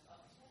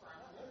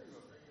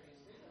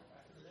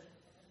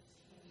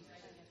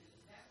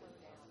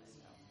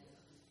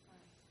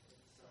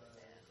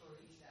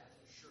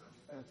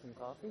 Want some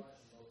coffee?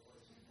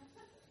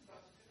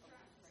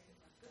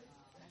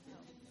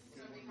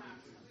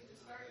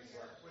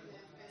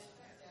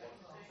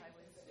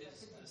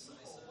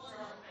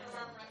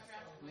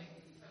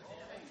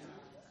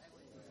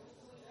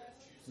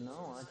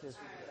 No,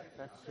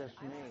 that's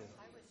just me.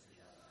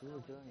 You were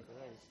doing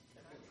great.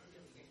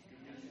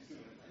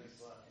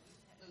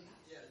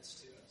 Yeah, it's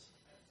 2.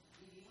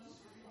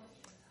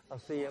 I'll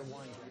see you at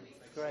 1.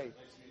 Great.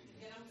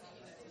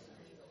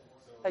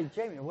 Hey,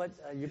 Jamie, what?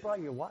 You brought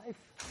your wife?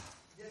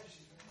 Yeah,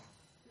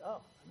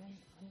 Oh,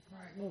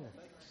 neither.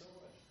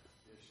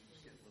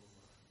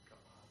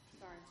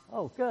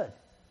 Oh, good.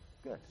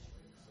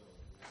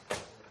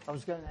 I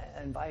was going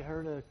to invite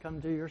her to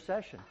come to your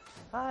session.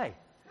 Hi.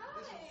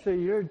 So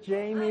you're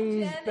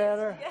Jamie's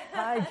better. Yes.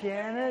 Hi,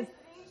 Janet.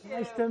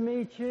 Nice to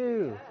meet you. Nice to meet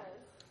you. Yes,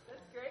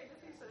 that's great to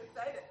see. So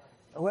excited.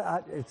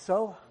 Well, it's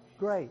so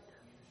great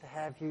to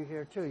have you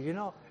here too. You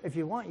know, if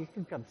you want, you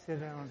can come sit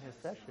in on his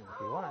session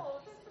if you want.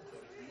 Oh,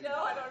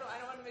 no, I don't know. I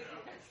don't want to make you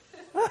nervous.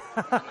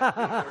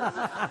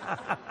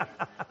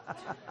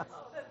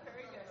 Oh, that's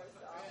very generous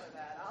to offer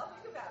that. I'll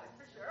think about it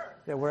for sure.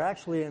 Yeah, we're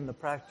actually in the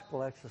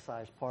practical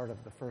exercise part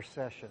of the first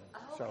session.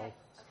 Oh, okay.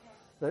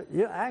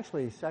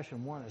 Actually,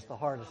 session 1 is the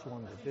hardest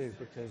one to do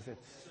because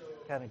it's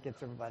kind of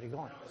gets everybody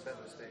going.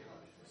 Setting the stage,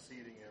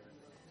 seating, everything.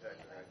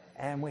 Exactly right.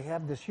 And we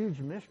have this huge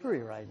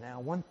mystery right now.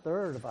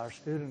 1/3 of our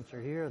students are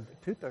here.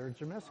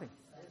 2/3 are missing.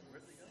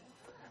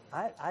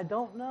 I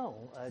don't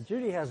know.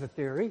 Judy has a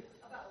theory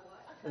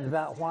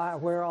about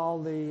where all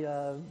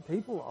the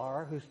people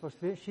are who's supposed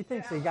to be. She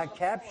thinks they got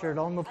captured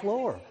on the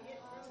floor.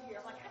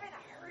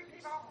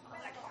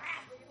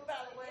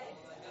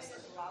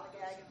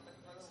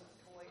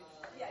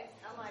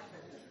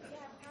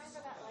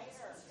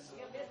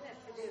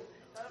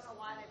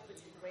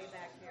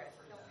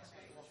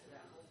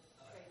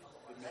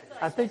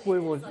 I think we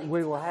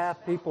will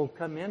have people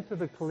come into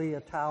the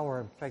CALEA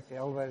Tower and take the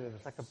elevator to the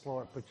 2nd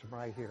floor and puts them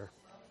right here,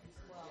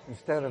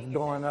 instead of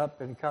going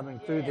up and coming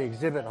through the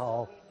exhibit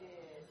hall. We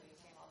did.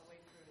 We came all the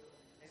way through.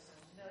 There's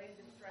a million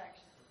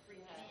distractions.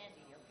 Free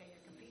candy, okay?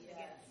 You're competing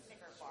against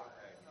Snicker bar.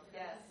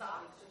 Yes,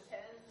 socks and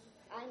pens.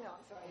 I know,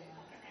 I'm sorry.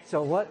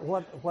 So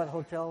what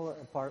hotel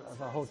part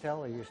of a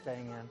hotel are you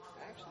staying in?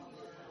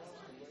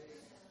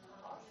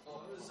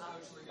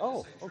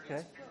 Oh,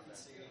 okay.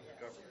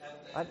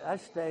 I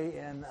stay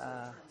in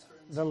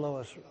the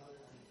lowest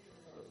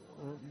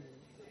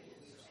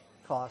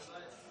cost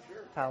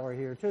tower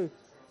here too,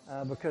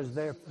 because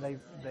they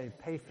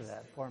pay for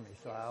that for me.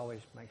 So I always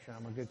make sure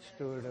I'm a good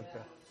steward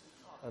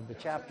of the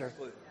chapter.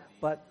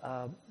 But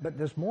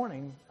this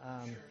morning,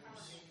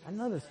 I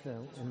noticed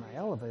in my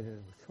elevator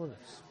it was sort of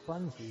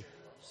spongy.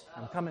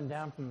 I'm coming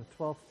down from the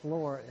 12th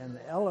floor, and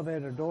the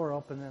elevator door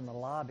opened in the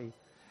lobby,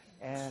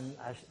 and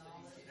I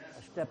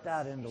stepped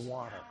out into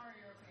water.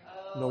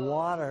 The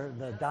water,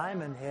 the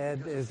Diamond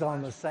Head is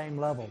on the same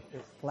level.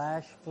 It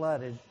flash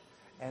flooded,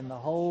 and the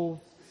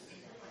whole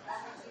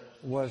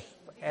was,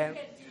 and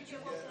Did you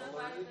get woken up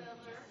out of the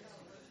alert?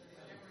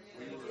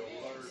 We were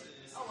alerted.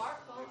 Oh, our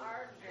phone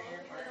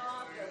went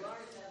off, the alarm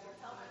hotel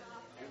went off,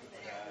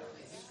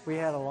 everything. we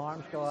had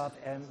alarms go off,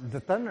 and the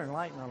thunder and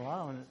lightning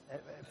alone.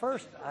 At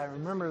first, I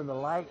remember the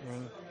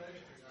lightning,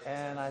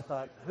 and I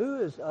thought, who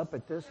is up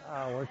at this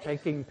hour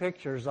taking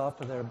pictures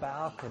off of their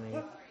balcony?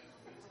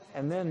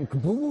 And then,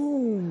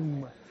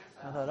 boom!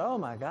 I thought, oh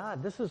my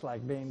God, this is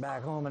like being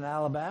back home in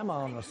Alabama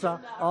on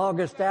a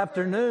August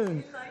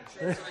afternoon.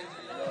 You're like,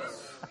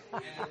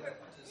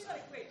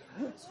 wait,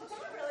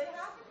 what really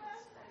happened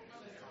last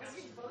night? Because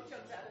we both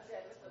jumped out of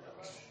bed with the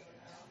alarm.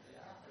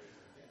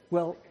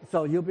 Well,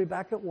 so you'll be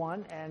back at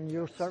 1, and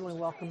you're certainly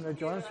welcome to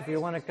join us if you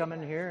want to come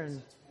in here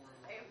and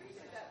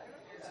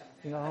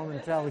go home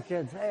and tell the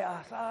kids, hey,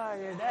 I saw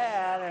your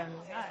dad, and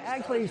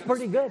actually he's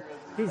pretty good.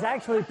 He's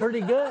actually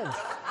pretty good.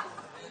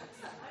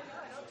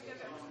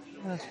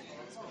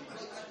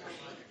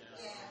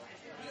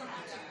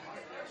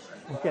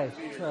 Okay,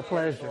 it's a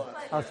pleasure.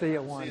 I'll see you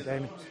at 1,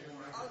 Jamie.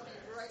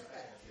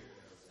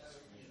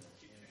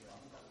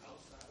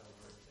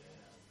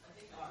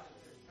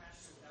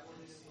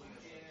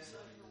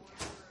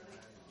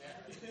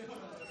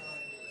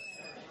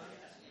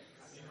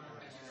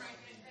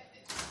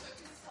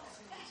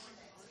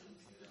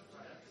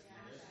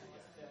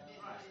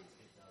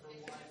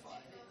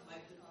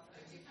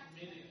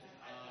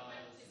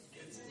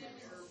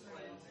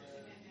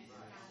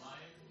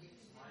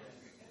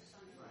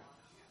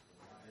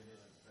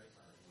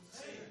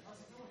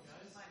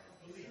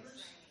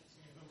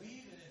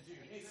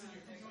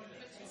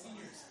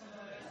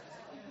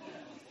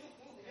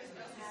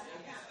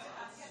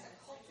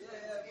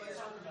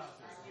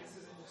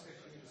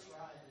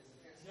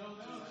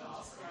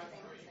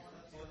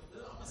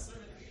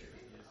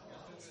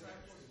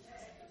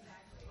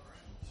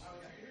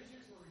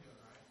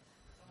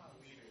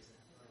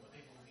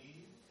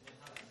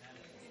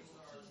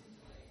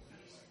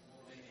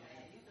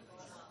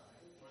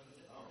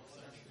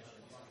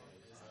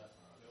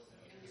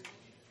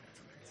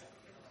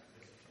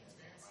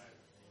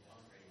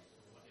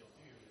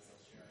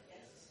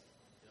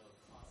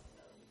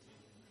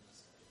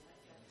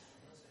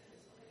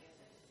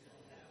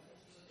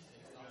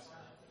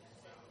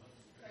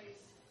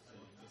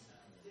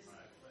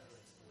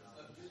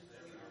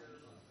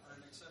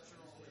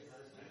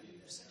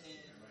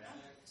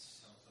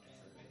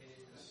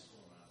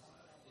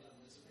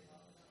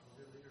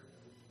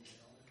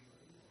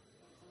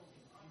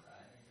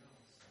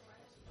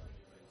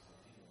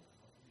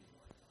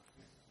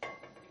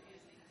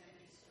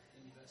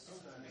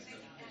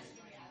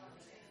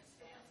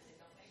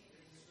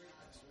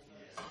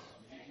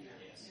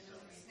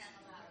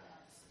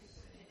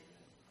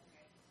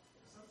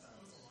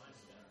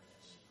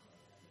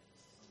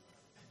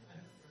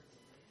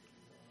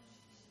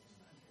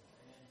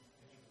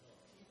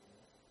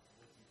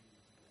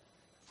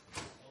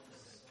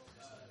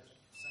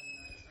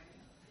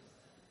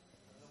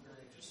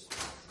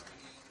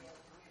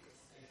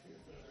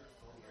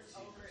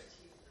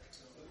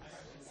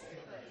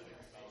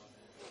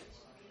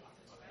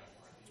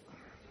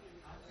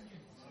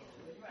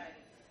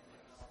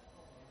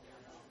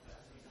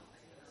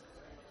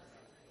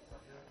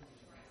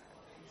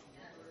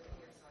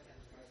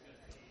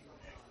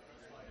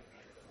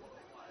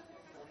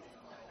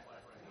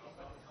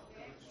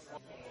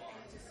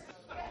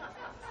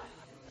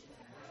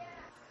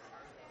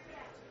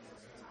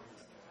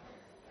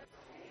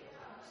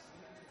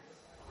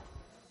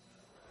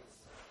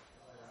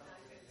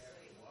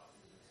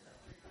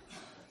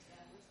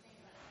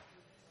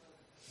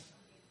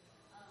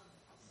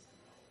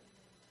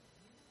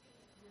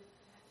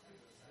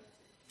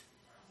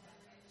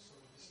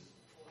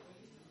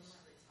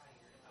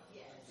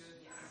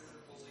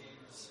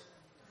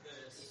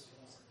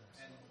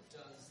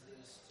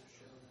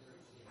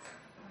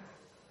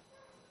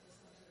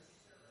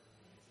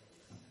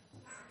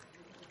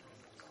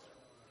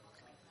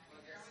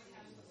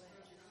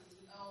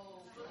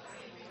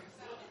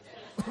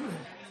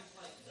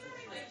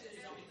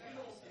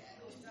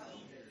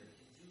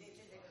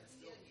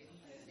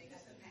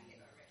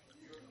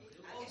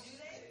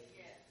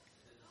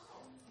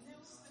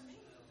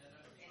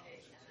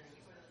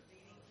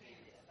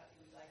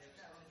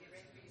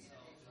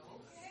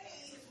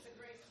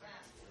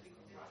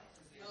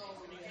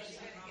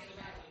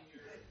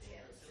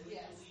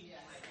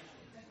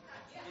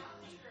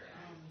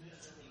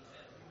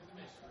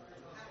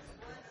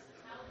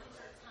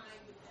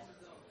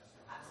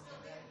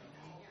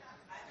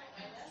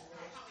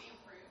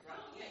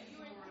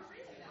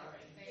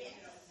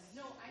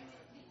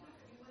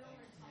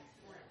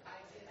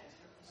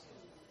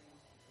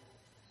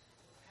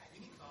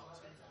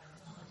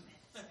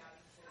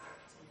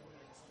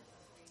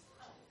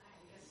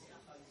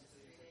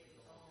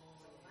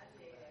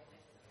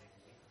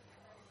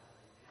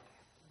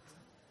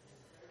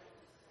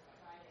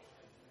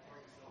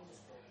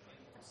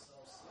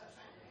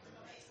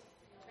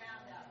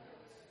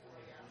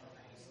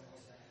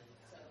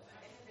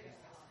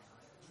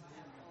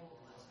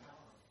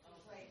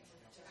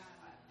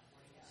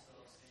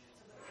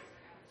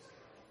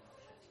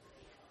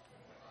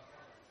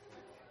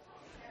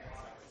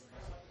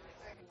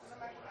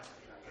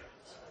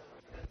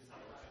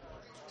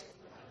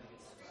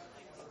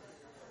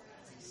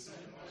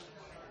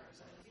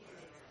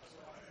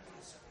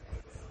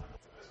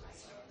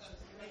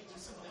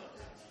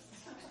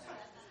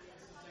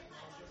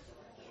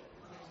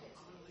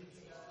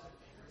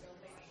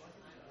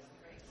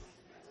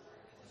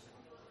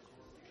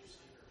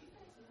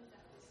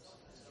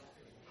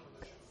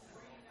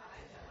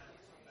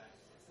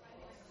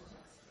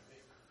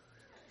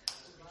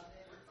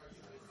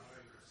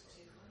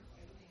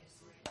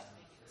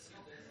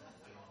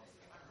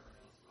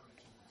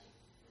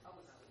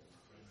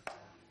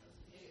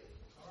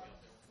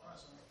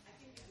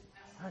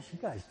 gosh, you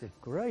guys did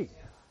great.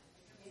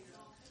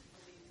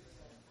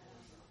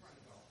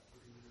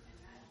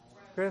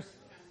 Chris?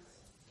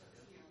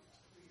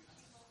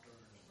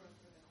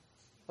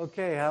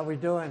 Okay, how we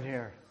doing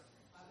here?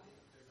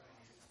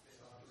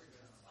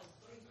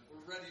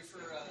 We're ready for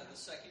the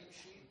second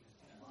sheet.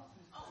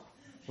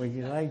 Well,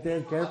 you like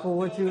that? Careful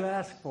what you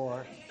ask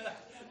for.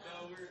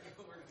 No,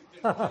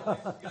 we've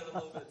got a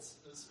little bit of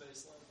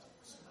space left.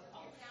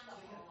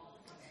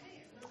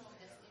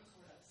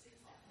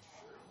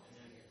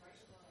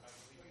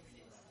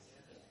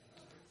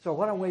 So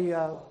why don't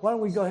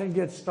we go ahead and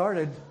get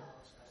started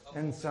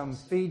and some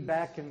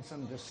feedback and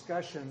some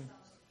discussion.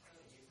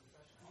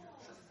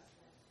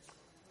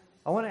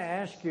 I want to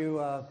ask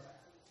you,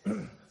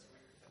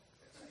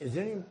 is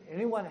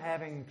anyone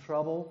having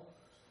trouble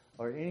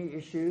or any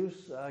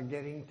issues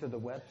getting to the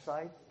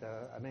website?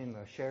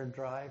 The shared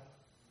drive,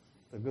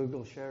 the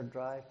Google shared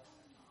drive,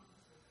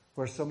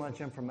 where so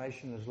much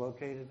information is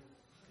located?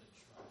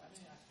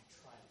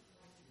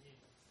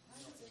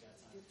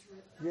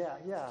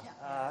 Yeah.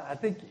 I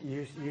think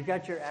you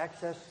got your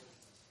access.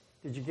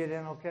 Did you get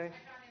in okay? I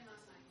got in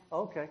last night.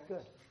 Okay,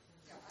 good.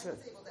 Yeah, I was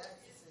able to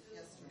access it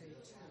yesterday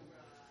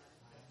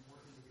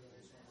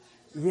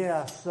too.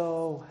 Yeah,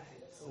 so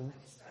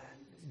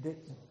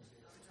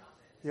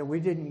you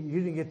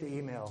didn't get the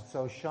email.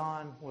 So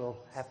Sean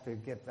will have to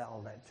get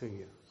all that to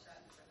you.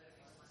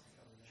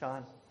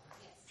 Sean?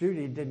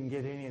 Judy didn't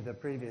get any of the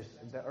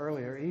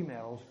earlier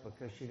emails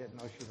because she didn't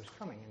know she was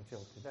coming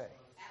until today.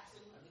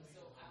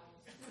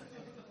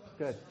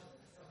 Good.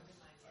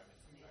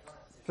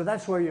 So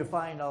that's where you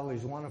find all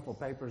these wonderful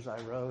papers I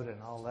wrote and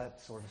all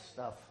that sort of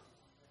stuff.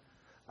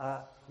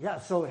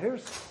 So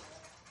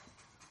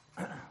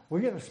we're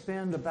going to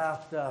spend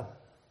about,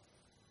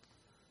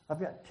 I've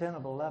got 10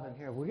 of 11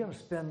 here. We're going to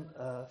spend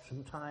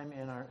some time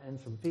in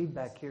some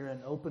feedback here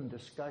and open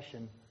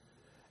discussion.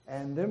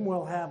 And then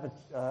we'll have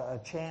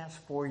a chance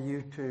for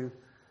you to,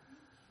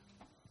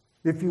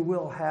 if you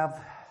will,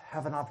 have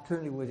an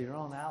opportunity with your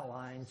own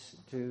outlines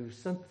to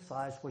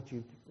synthesize what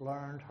you've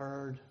learned,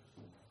 heard,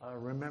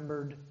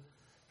 remembered,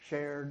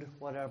 shared,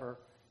 whatever,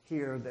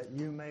 here that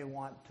you may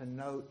want to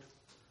note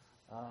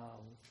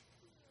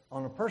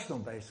on a personal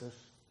basis.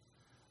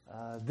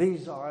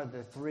 These are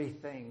the three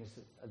things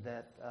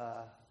that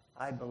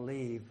I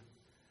believe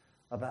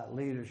about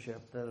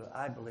leadership that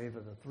I believe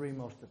are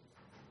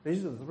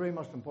these are the three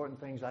most important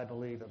things I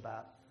believe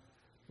about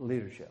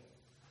leadership.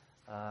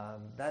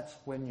 That's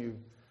when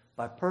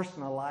by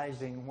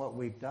personalizing what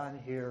we've done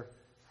here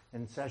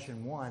in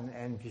session 1,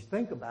 and if you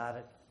think about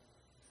it,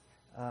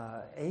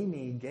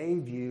 Amy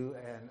gave you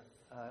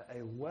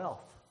a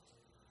wealth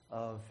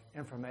of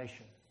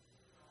information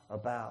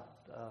about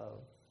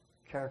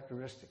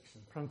characteristics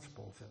and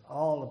principles and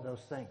all of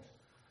those things.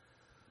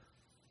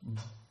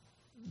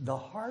 The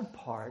hard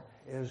part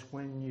is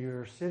when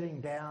you're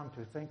sitting down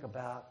to think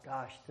about,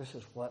 gosh, this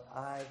is what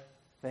I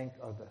think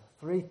are the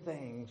three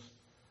things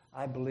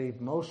I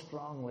believe most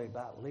strongly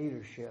about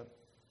leadership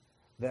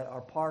that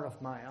are part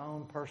of my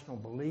own personal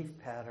belief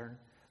pattern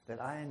that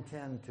I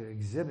intend to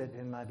exhibit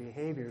in my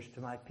behaviors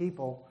to my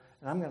people,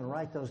 and I'm going to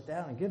write those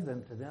down and give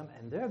them to them,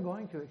 and they're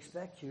going to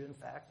expect you, in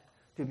fact,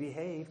 to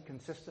behave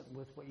consistent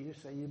with what you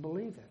say you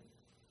believe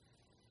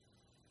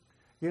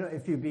in.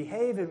 If you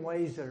behave in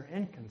ways that are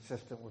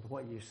inconsistent with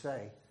what you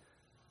say,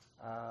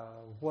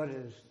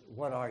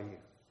 what are you?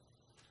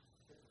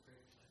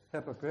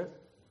 Hypocrite,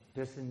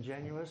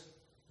 disingenuous,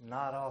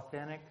 not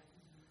authentic.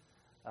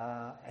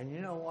 And you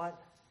know what?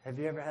 Have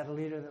you ever had a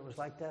leader that was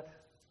like that?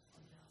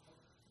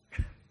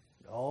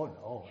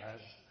 No,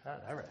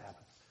 that never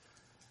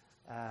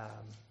happened.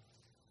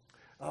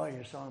 Oh,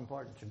 you're so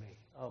important to me.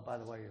 Oh, by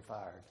the way, you're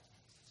fired.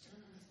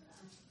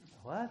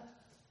 What?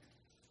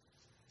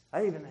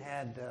 I even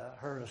had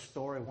heard a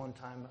story one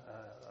time.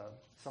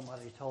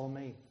 Somebody told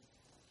me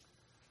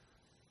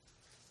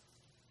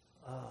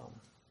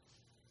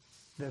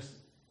this.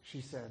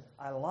 She said,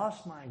 I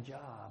lost my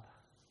job,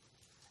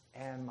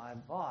 and my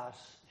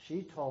boss,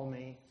 she told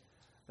me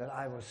that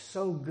I was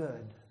so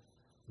good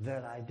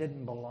that I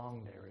didn't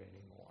belong there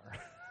anymore.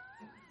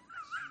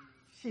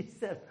 She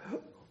said,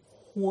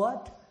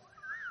 what?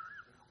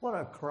 What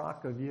a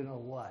crock of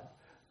you-know-what.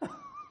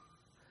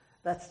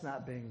 That's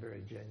not being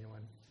very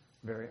genuine,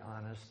 very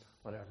honest,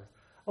 whatever.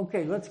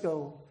 Okay, let's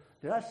go.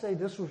 Did I say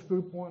this was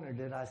group 1 or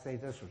did I say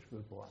this was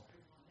group 1?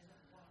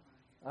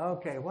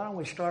 Okay, why don't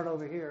we start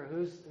over here?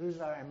 Who's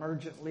our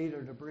emergent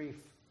leader to brief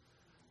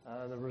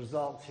the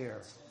results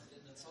here?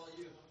 That's all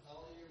you.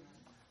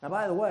 Now,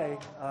 by the way,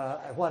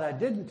 what I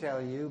didn't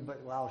tell you,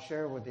 but I'll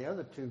share with the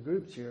other two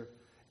groups here,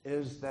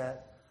 is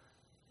that,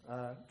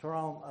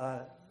 Jerome,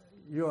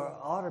 you are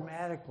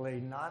automatically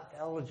not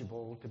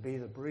eligible to be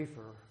the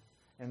briefer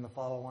in the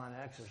follow-on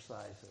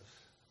exercises.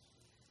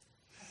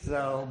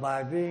 So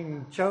by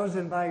being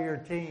chosen by your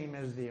team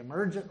as the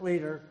emergent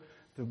leader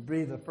to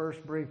be the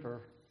first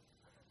briefer,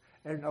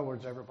 in other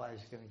words,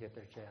 everybody's going to get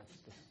their chance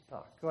to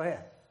talk. Go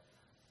ahead.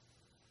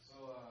 So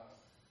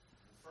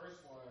the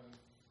first one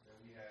that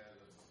we had,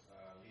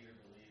 leader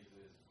believes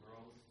is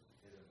growth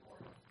is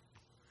important.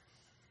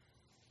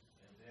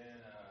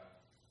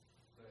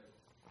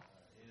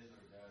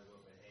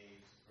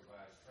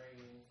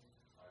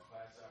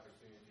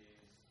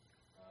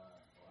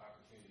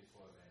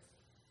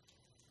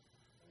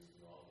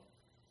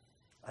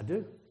 I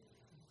do.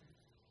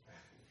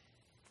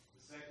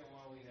 The second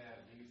one we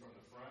have lead from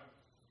the front,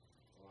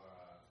 or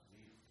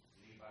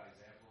lead by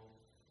example.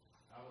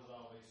 I was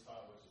always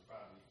taught, which is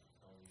probably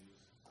don't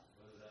use,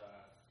 was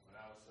when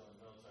I was still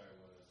in the military,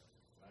 was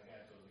when I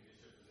got to a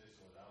leadership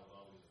position, was I was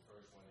always the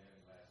first one in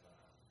and last one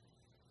out.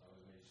 I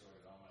always made sure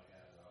that all my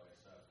guys had all their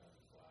stuff done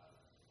before I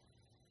left.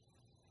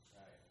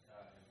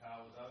 All right,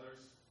 empowers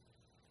others,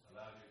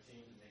 allows your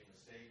team to make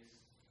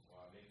mistakes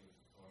while make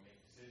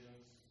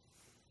decisions.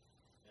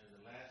 And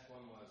the last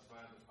one was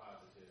find the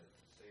positive,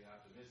 stay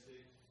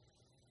optimistic,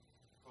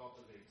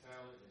 cultivate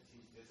talent, and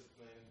teach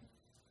discipline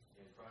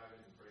in private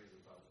and praise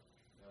in public.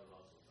 That was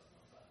also something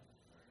else I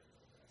learned in the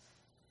military.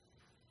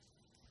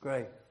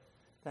 Great.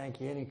 Thank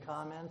you. Any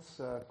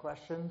comments,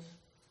 questions?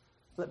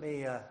 Let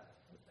me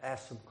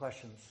ask some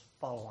questions,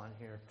 follow on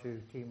here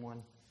to Team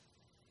 1.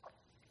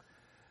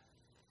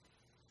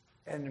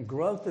 And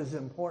growth is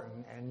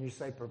important, and you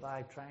say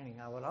provide training.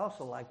 I would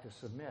also like to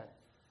submit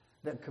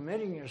that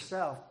committing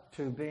yourself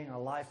to being a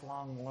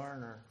lifelong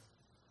learner,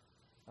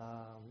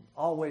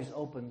 always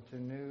open to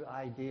new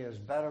ideas,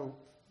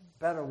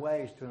 better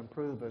ways to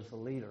improve as a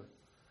leader,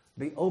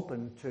 be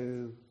open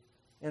to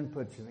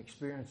inputs and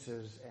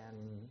experiences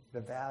and the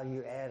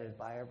value added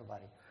by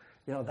everybody.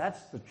 You know,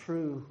 that's the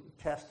true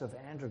test of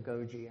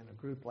andragogy in a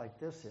group like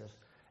this is.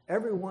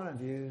 Every one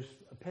of you's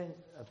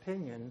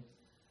opinion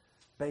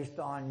based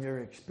on your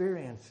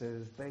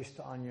experiences, based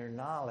on your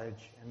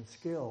knowledge and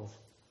skills,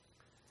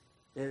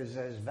 is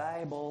as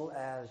valuable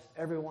as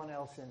everyone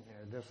else in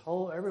here.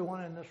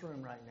 Everyone in this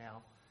room right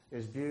now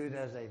is viewed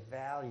as a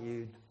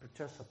valued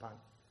participant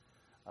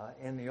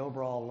in the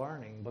overall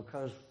learning,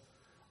 because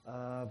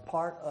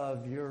part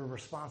of your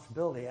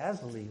responsibility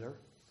as a leader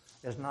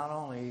is not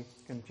only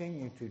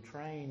continue to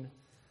train,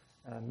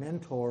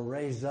 mentor,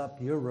 raise up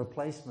your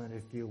replacement,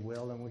 if you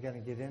will, and we're going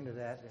to get into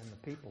that in the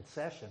people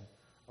session,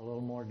 a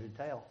little more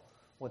detail,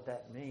 what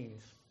that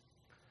means,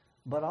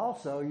 but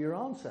also your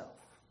own self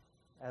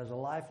as a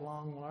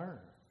lifelong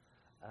learner.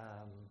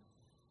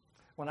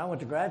 When I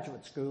went to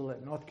graduate school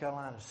at North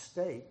Carolina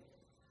State,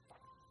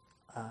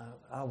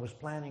 I was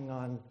planning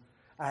on,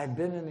 I had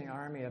been in the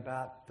Army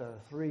about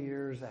 3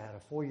 years. I had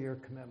a 4-year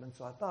commitment,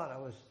 so I thought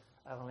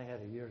I only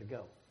had a year to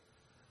go.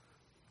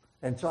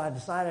 And so I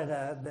decided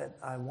that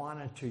I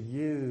wanted to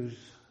use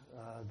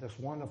this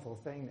wonderful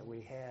thing that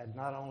we had,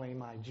 not only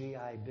my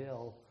GI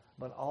Bill,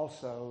 but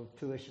also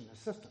tuition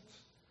assistance,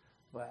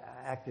 but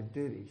active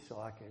duty,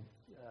 so I could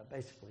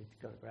basically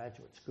go to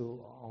graduate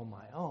school on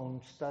my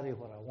own, study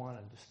what I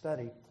wanted to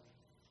study.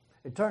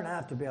 It turned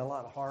out to be a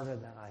lot harder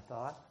than I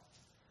thought,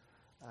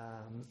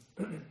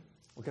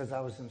 because I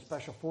was in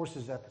Special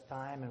Forces at the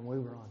time and we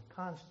were on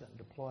constant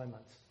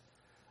deployments.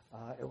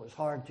 It was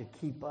hard to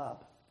keep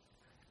up.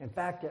 In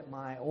fact, at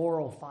my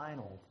oral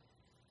final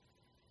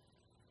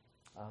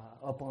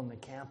up on the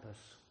campus,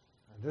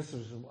 this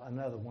is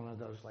another one of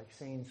those like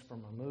scenes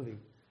from a movie.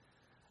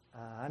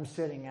 I'm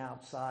sitting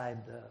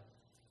outside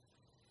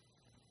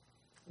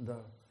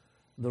the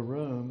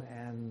room,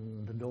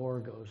 and the door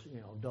goes,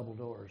 double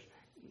doors.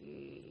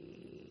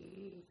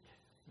 And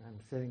I'm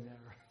sitting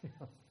there,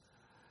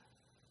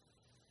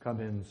 come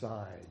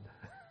inside.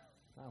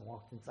 I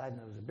walked inside, and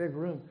there was a big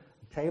room,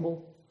 a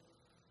table,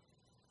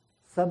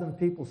 7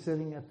 people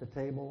sitting at the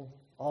table,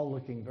 all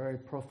looking very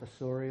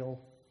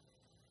professorial,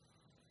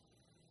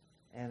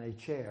 and a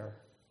chair.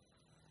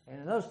 And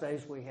in those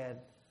days, we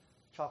had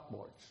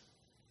chalkboards.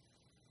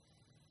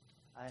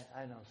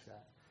 I know,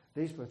 Scott.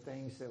 These were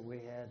things that we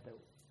had that,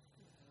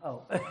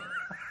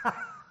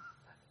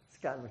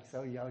 Scott looks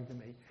so young to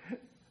me.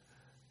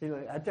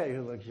 I tell you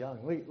who looks young.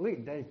 Look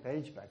at Dave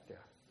Page back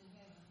there.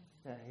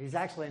 Yeah, he's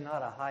actually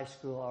not a high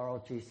school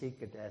ROTC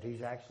cadet.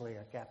 He's actually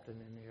a captain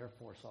in the Air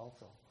Force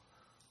also.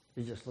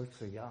 He just looks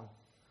so young.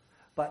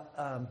 But,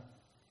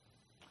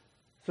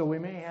 so we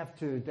may have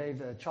to, Dave,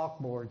 the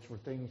chalkboards were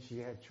things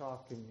you had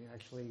chalk, and you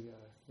actually,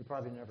 you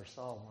probably never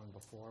saw one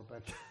before,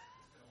 but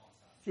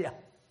yeah.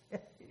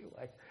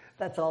 Anyway,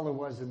 that's all there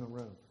was in the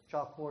room.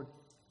 Chalkboard,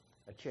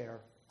 a chair,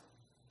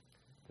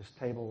 this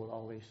table with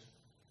all these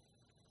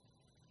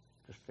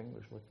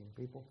distinguished-looking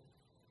people.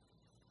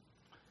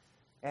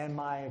 And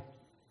my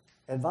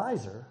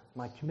advisor,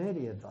 my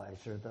committee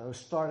advisor, though,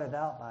 started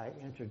out by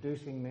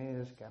introducing me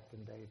as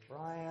Captain Dave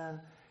Bryan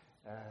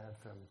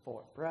from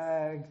Fort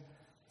Bragg.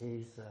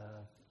 He's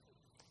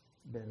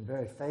been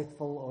very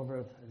faithful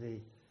over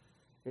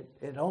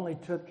it only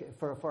took,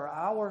 for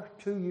our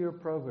 2-year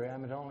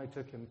program, it only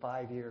took him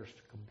 5 years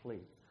to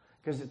complete.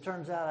 Because it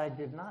turns out I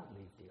did not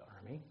leave the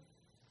Army.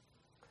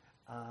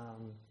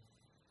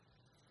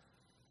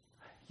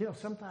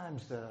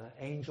 Sometimes the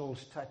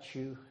angels touch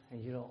you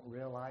and you don't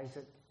realize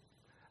it.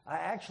 I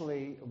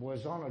actually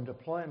was on a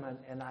deployment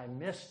and I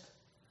missed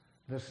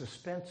the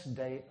suspense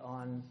date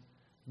on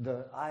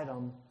the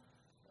item,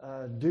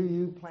 do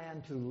you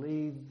plan to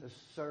leave the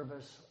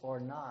service or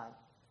not?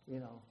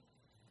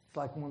 It's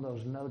like one of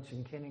those notes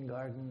in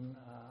kindergarten,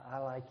 I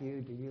like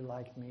you, do you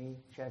like me?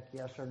 Check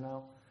yes or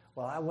no.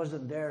 Well, I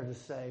wasn't there to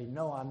say,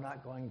 no, I'm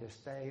not going to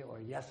stay, or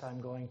yes,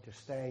 I'm going to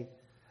stay.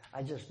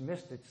 I just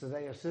missed it, so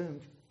they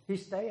assumed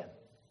he's staying.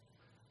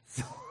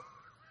 So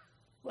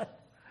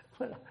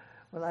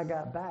when I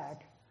got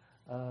back,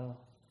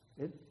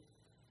 it,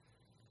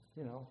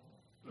 you know,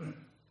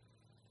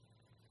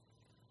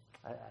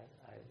 I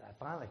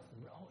finally, I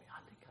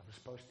think I was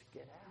supposed to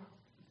get out.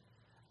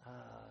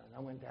 And I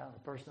went down to the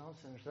personnel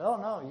center and said, oh,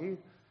 no, you,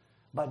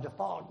 by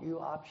default, you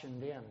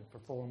optioned in for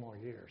 4 more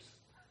years.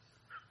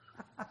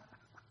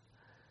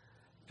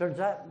 Turns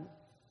out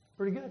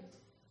pretty good.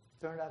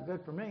 Turned out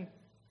good for me.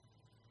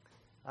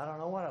 I don't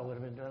know what I would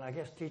have been doing. I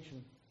guess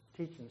teaching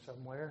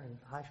somewhere in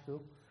high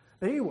school.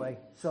 But anyway,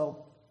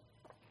 so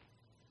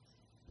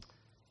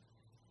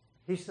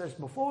he says,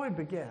 before we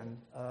begin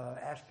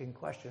asking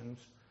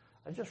questions,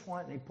 I just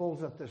want, and he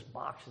pulls up this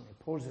box and he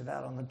pulls it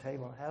out on the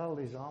table and had all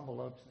these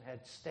envelopes and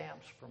had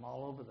stamps from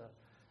all over the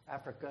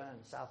Africa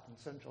and South and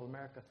Central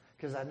America,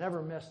 because I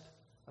never missed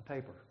a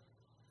paper.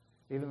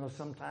 Even though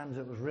sometimes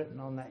it was written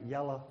on that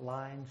yellow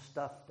line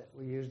stuff that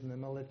we used in the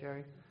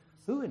military.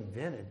 Who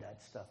invented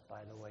that stuff,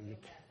 by the way? You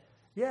can't.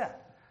 Yeah.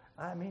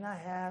 I mean,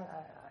 I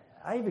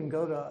even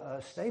go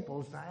to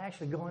Staples, and I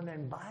actually go in there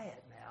and buy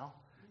it now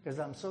because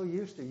I'm so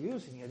used to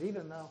using it,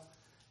 even though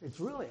it's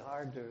really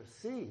hard to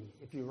see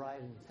if you write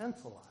in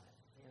pencil on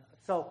it. You know?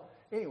 So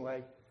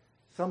anyway,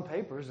 some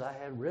papers I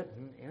had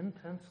written in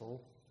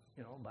pencil,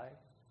 you know, by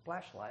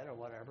flashlight or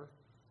whatever,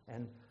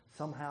 and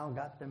somehow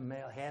got them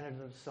handed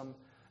to some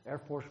Air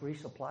Force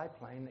resupply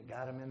plane that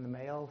got them in the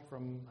mail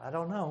from, I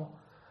don't know,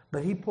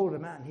 but he pulled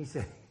them out and he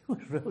said he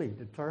was really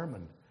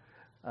determined.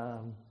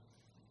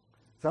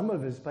 Some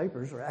of his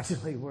papers are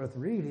actually worth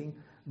reading,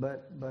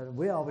 but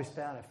we always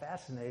found it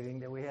fascinating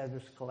that we had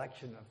this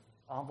collection of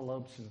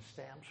envelopes and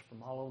stamps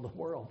from all over the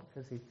world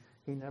because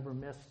he never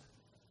missed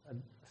a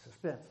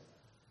suspense.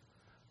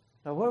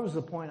 Now, what was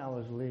the point I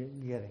was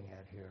getting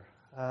at here?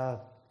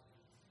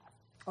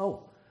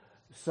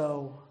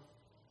 So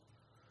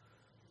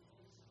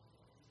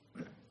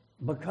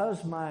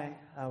because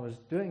I was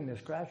doing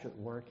this graduate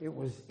work, it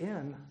was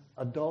in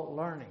adult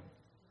learning.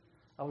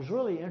 I was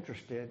really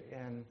interested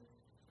in,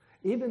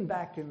 even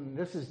back in,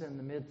 this is in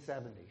the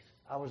mid-'70s,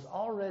 I was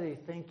already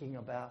thinking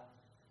about,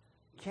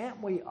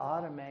 can't we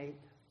automate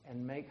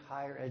and make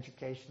higher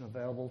education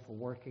available for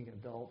working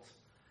adults?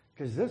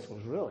 Because this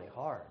was really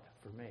hard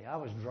for me. I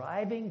was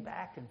driving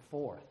back and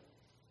forth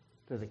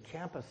to the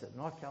campus at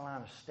North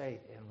Carolina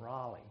State in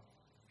Raleigh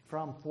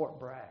from Fort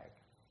Bragg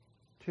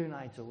 2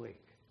 nights a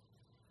week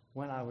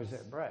when I was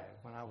at Bragg,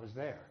 when I was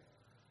there.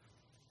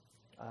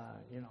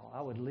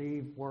 I would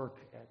leave work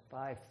at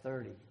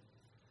 5:30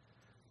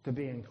 to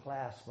be in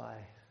class by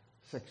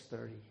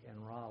 6:30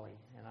 in Raleigh,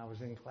 and I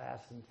was in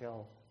class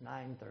until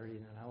 9:30,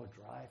 and then I would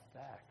drive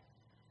back.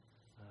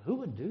 Who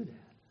would do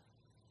that?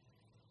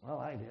 Well,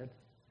 I did,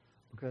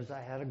 because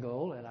I had a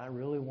goal, and I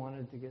really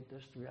wanted to get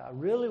this degree. I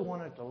really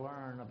wanted to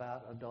learn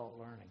about adult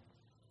learning,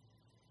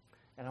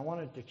 and I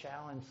wanted to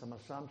challenge some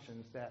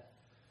assumptions that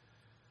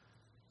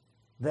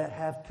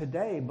have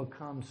today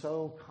become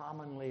so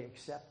commonly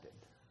accepted,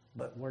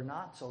 but were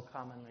not so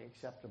commonly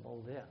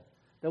acceptable then.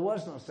 There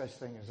was no such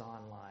thing as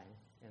online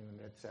in the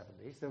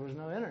mid-'70s. There was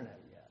no internet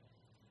yet.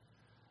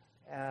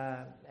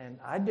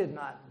 And I did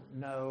not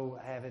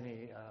have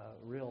any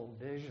real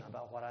vision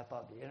about what I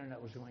thought the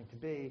internet was going to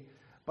be,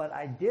 but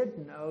I did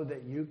know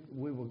that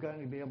we were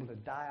going to be able to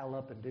dial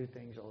up and do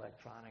things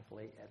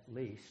electronically at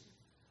least.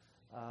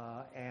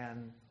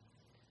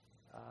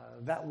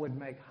 That would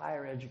make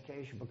higher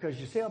education, because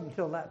you see, up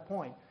until that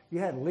point, you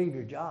had to leave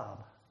your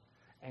job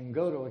and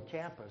go to a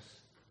campus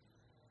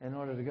in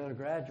order to go to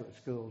graduate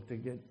school to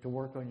get to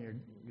work on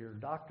your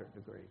doctorate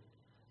degree.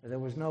 There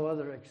was no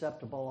other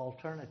acceptable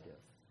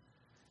alternative.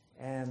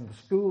 And the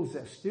schools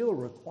that still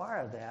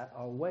require that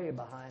are way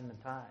behind the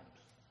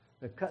times.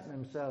 They're cutting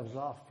themselves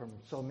off from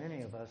so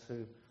many of us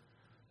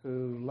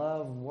who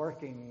love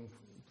working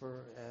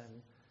for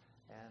and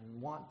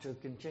want to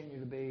continue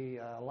to be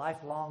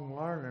lifelong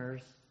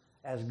learners,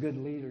 as good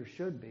leaders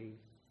should be.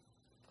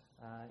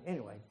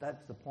 Anyway,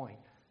 that's the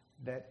point,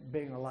 that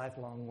being a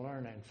lifelong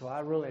learner. And so I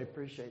really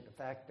appreciate the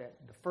fact that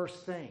the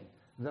first thing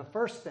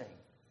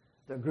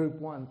that Group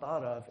 1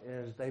 thought of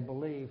is they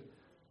believe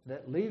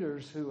that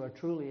leaders who are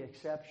truly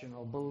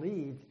exceptional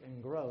believed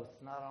in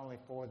growth, not only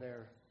for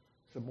their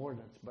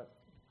subordinates, but,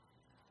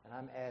 and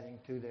I'm adding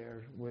to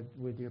theirs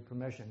with your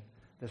permission,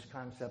 this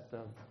concept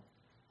of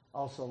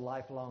also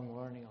lifelong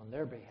learning on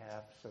their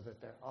behalf, so that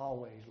they're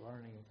always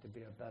learning to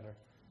be a better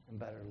and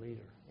better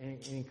leader.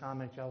 Any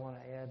comments y'all want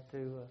to add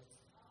to?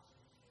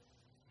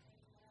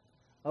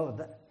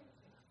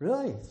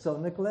 Really? So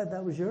Nicolette,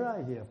 that was your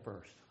idea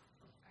first.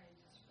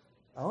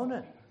 Own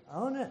it.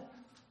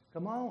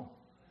 Come on.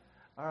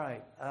 All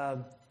right.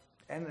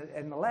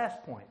 And the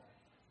last point,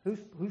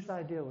 whose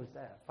idea was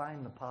that?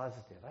 Find the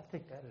positive. I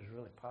think that is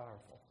really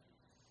powerful.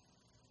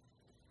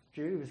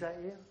 Judy, was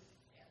that you?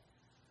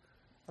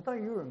 I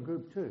thought you were in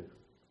Group 2. No, well,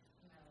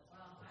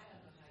 I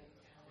don't know how you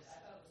count it. I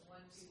thought it was 1,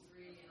 2,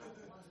 3, and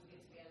the ones who get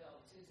together, all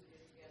the twos who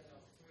get together,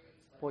 all the threes.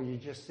 Well, you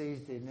just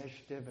seized the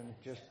initiative and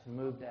just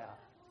moved out.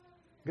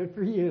 Good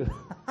for you.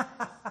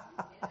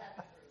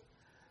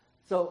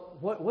 So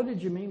what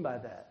did you mean by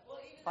that? Well,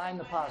 even Find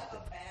though the you might positive.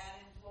 have a bad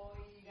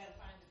employee, you gotta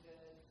find the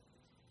good.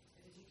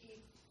 Because if you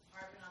keep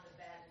harping on the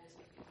bad, it just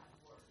makes it kind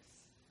of worse.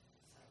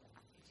 So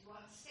if you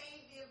want to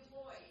save the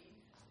employee,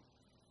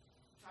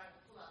 try to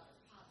pull out the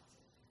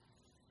positive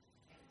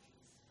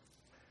energies.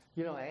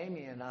 You know,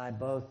 Amy and I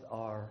both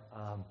are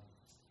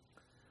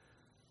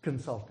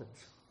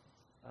consultants.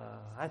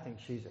 I think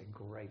she's a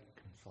great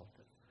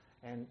consultant.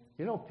 And,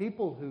 you know,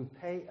 people who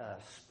pay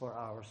us for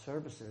our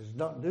services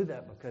don't do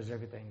that because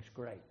everything's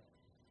great.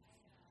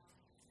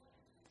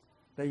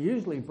 They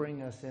usually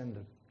bring us in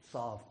to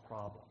solve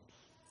problems,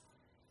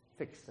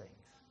 fix things.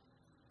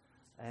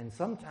 And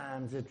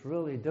sometimes it's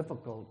really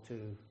difficult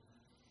to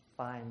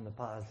find the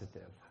positive.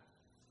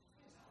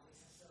 There's always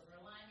a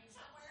silver lining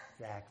somewhere.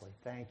 Exactly.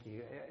 Thank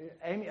you.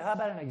 Amy, how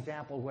about an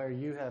example where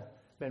you have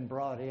been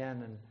brought in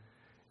and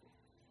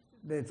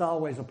it's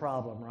always a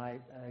problem,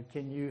 right?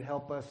 Can you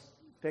help us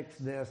fix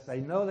this? They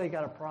know they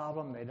got a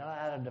problem. They know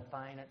how to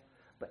define it.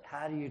 But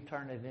how do you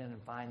turn it in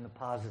and find the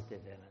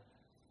positive in it?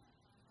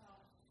 Well,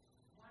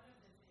 one of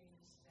the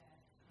things that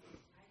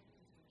I think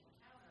we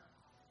encounter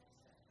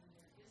is that when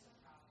there is a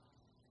problem,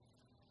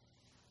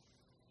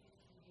 it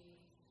can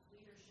be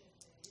leadership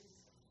that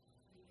is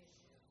the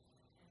issue,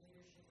 and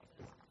leadership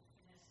doesn't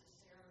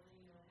necessarily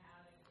know how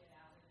to get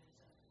out of its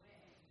own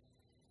way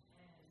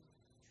and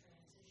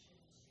transition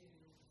to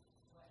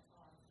what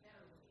are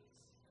better ways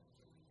of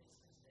doing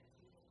business that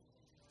people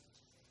within the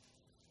organization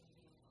may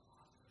be able to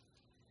offer.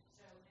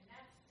 So, and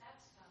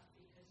that's tough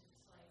because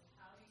it's like,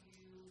 how do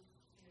you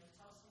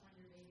tell someone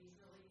your baby's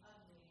really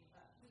ugly,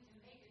 but we can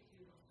make it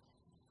beautiful,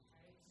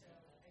 right? So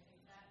I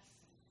think that's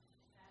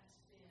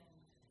been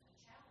a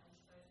challenge,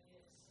 but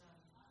it's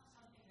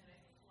something that I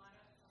think a lot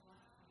of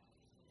companies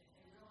need it.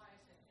 They realize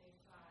that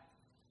they've got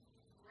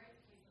great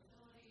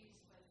capabilities,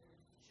 but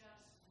they're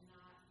just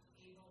not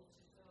able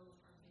to go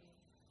from being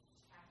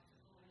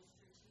tactical and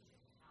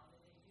strategic. How do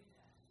they do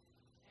that?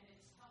 And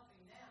it's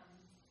helping them,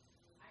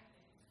 I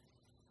think,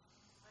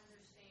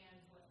 understand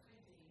what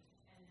could be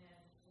and then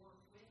work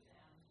with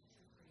them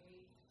to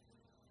create the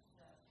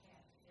path to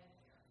get there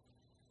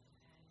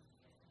and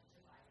get them to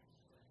buy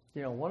into it.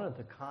 You know, one of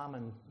the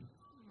common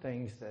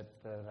things that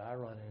I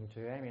run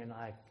into, Amy and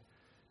I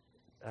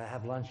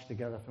have lunch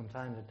together from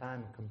time to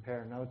time and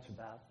compare notes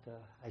about.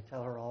 I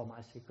tell her all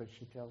my secrets.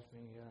 She tells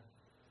me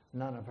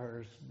none of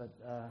hers.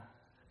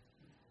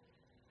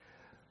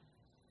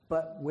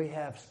 But we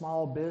have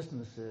small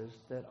businesses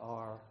that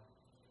are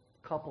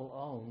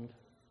couple-owned,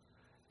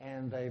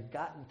 and they've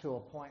gotten to a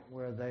point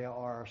where they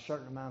are a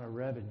certain amount of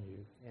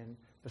revenue. And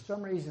for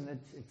some reason,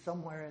 it's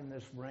somewhere in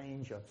this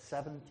range of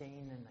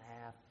 17.5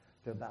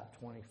 to about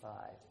 25.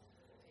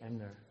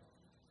 And they're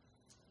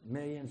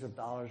millions of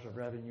dollars of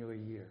revenue a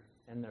year,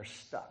 and they're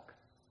stuck.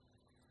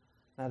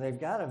 Now, they've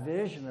got a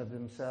vision of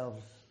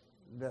themselves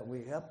that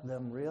we help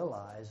them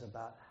realize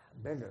about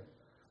bigger.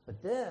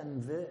 But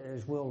then,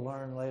 as we'll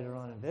learn later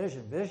on in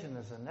vision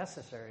is a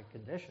necessary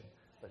condition,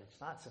 but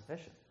it's not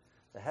sufficient.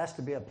 There has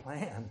to be a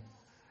plan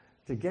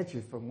to get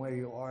you from where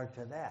you are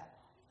to that.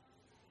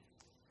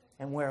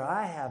 And where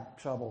I have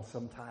trouble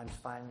sometimes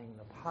finding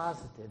the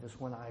positive is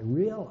when I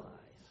realize,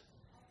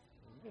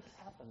 this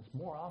happens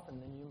more often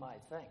than you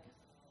might think,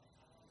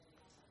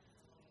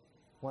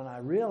 when I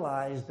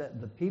realize that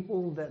the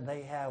people that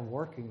they have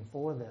working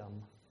for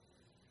them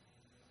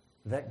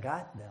that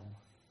got them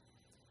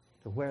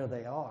to where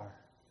they are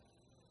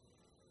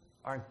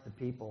aren't the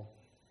people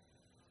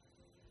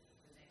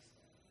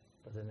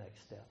for the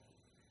next step.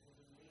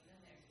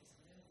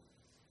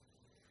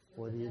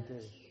 What do you do?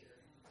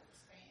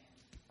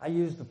 I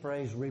use the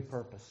phrase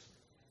repurpose.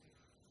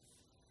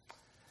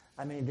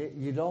 I mean,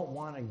 you don't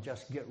want to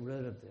just get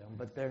rid of them,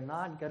 but they're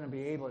not going to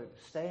be able to,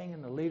 staying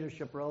in the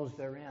leadership roles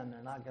they're in,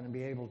 they're not going to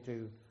be able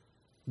to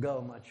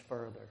go much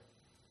further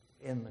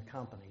in the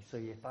company. So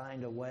you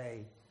find a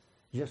way,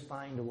 just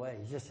find a way.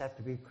 You just have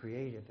to be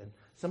creative. And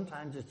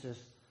sometimes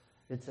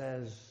it's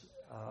as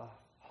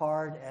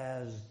hard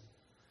as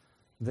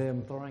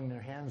them throwing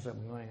their hands up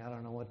and going, I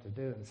don't know what to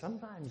do. And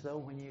sometimes, though,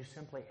 when you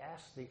simply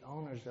ask the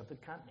owners of the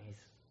companies,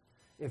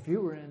 if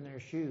you were in their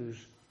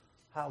shoes,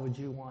 how would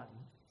you want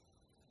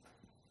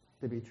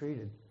to be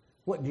treated?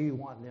 What do you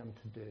want them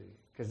to do?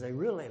 Because they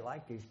really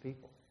like these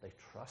people. They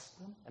trust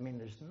them. I mean,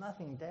 there's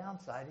nothing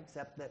downside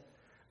except that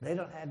they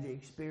don't have the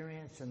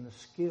experience and the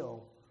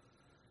skill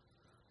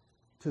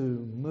to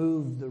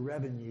move the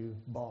revenue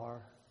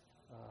bar.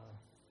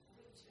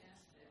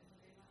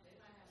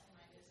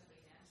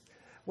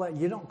 Well,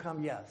 you don't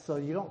come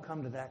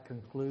to that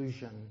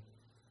conclusion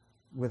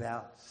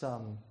without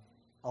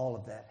all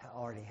of that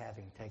already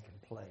having taken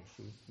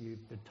place. You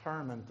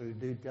determine through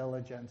due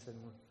diligence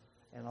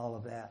and all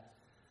of that.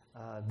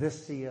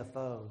 This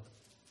CFO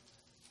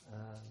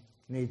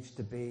needs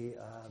to be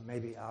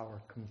maybe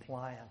our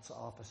compliance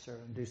officer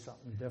and do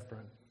something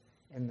different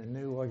in the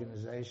new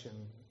organization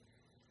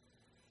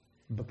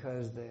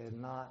because they're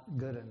not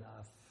good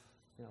enough.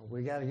 You know,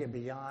 we got to get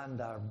beyond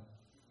our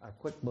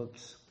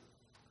QuickBooks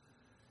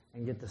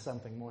and get to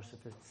something more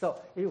sophisticated. So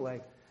anyway,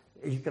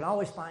 You can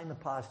always find the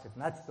positive,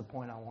 and that's the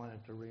point I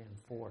wanted to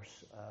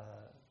reinforce.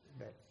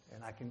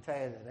 And I can tell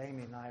you that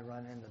Amy and I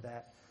run into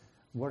that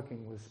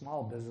working with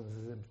small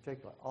businesses in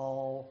particular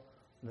all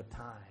the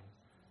time,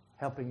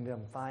 helping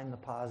them find the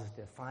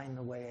positive, find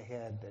the way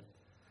ahead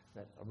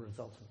that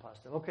results in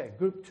positive. Okay,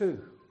 group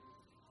 2.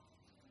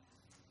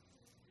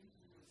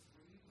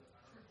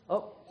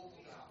 Oh,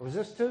 was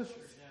this 2? Yeah, we'll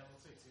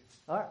take 2.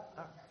 All right.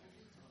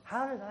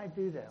 How did I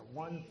do that?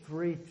 1,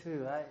 3,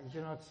 2.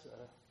 It's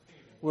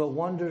will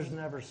wonders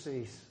never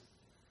cease.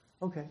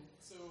 Okay.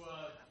 So,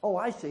 oh,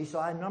 I see. So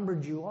I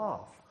numbered you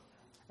off.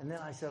 And then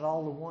I said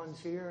all the ones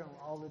here and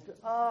all the two.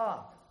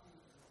 Ah.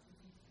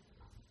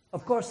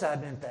 Of course I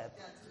meant that.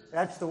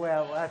 That's the way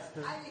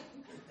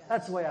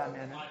that's the way I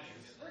meant it.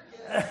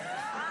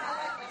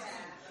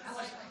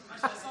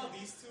 I saw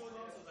these 2 of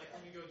those. I was like,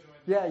 let me go join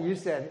them. Yeah, you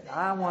said,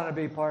 I want to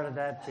be part of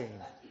that team.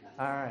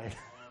 All right.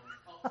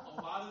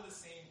 A lot of the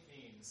same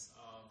themes.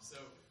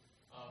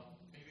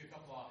 Maybe a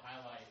couple I'll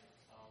highlight.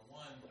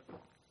 One,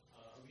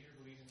 a leader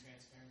believes in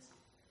transparency.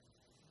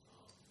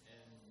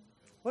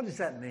 What does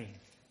that mean?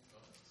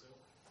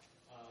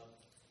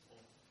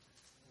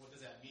 What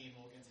does that mean?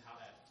 We'll get into what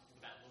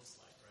that looks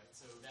like, right?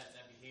 So that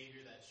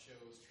behavior that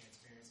shows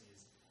transparency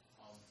is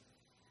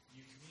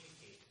you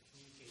communicate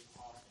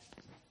often.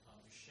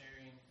 You're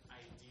sharing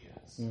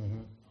ideas.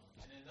 Mm-hmm.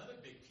 And another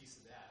big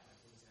piece of that, like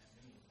what does that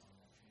mean?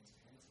 That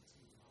transparency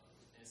too.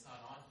 And it's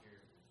not on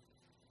here,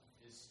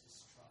 is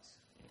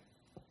trust.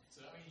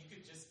 So I mean, you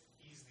could just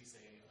easily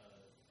say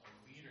a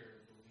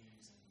leader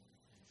believes in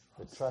trust.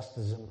 But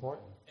trust is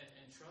important. And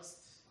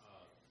trust,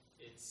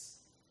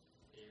 it's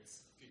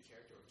good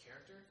character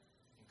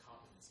and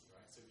competency,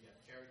 right? So we have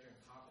character and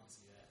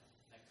competency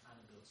that kind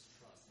of builds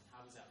trust. And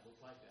how does that look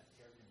like, that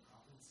character and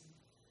competency?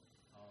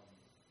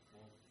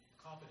 Well,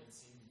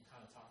 competency, we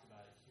kind of talked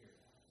about it here.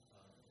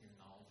 You're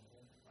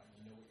knowledgeable, right?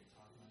 You know what you're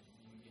talking about.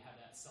 You have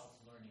that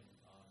self-learning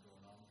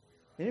going on for you,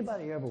 right?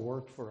 Anybody ever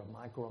worked for a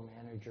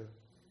micromanager?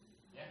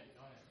 Yeah,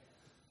 go ahead.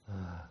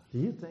 Do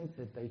you think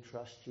that they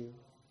trust you?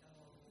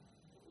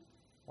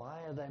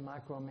 Why are they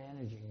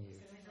micromanaging you?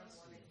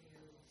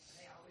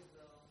 They always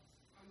will.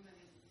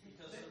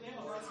 Because they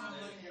have a hard time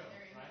letting go,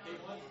 right? They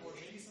want, or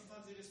maybe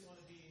sometimes they just want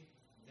to be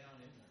down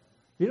in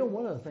there.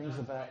 One of the things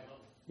about,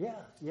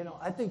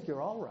 I think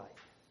you're all right.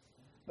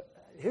 But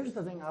here's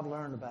the thing I've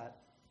learned about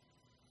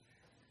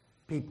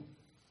people.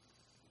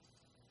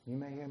 You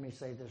may hear me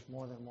say this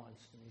more than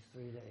once in these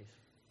 3 days.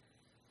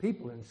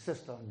 People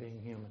insist on being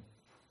human.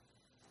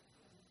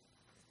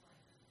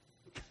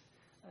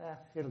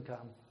 It'll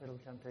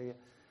come to you.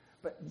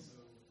 But,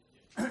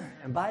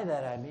 and by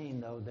that I mean,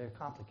 though, they're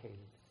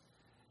complicated.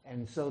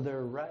 And so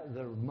their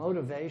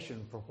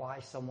motivation for why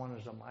someone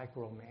is a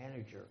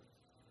micromanager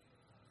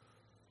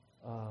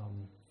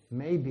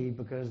may be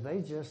because they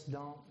just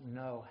don't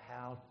know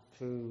how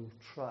to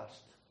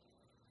trust.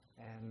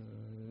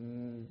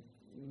 And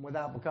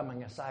without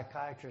becoming a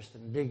psychiatrist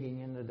and digging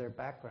into their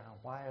background,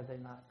 why are they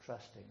not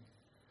trusting?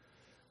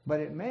 But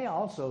it may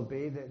also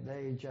be that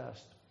they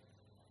just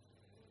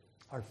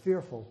are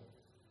fearful.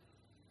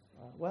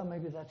 Well,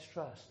 maybe that's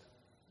trust.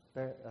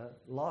 They're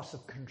loss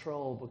of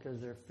control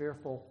because they're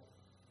fearful.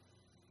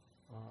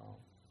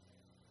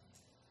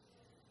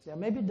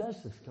 Maybe it does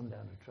just come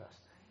down to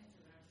trust. I had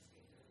to learn to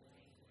speak their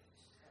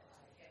language. So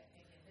I kept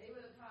thinking they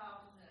were the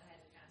problem, and I had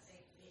to kind of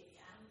think, maybe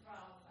I'm the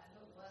problem. I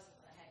know it wasn't,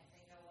 but I had to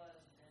think I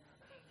was, and then it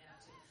came down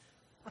to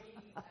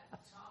reading,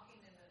 talking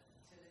in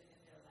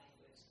their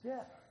language.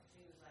 Yeah.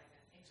 She was like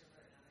an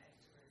introvert, and I'm an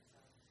extrovert,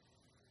 so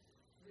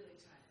really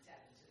trying to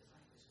tap into his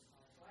language was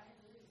hard. So I had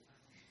to leave.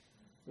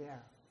 Yeah.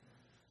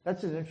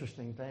 That's an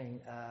interesting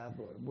thing.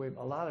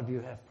 A lot of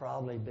you have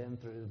probably been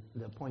through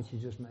the points you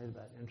just made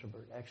about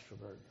introvert,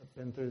 extrovert.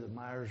 Been through the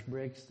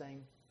Myers-Briggs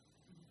thing.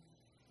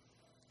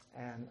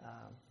 And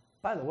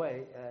by the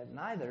way,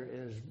 neither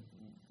is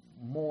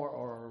more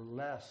or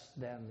less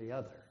than the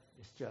other.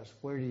 It's just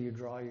where do you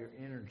draw your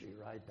energy,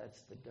 right?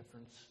 That's the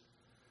difference.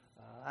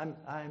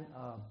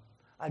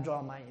 I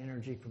draw my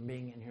energy from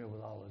being in here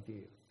with all of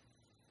you.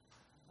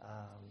 Sucking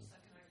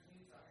our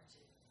youth, aren't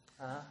you?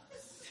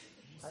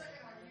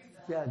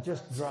 Yeah,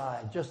 just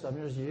dry. You're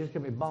just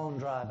gonna be bone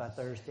dry by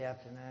Thursday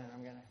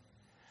afternoon.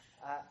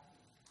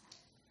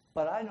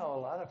 But I know a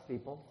lot of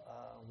people.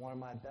 One of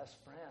my best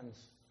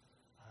friends,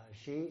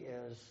 she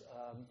is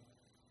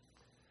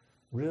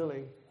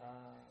really.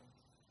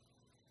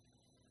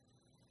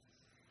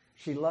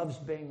 She loves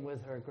being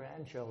with her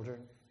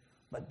grandchildren,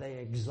 but they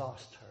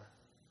exhaust her.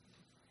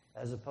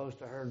 As opposed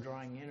to her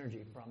drawing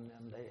energy from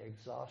them, they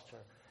exhaust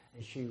her,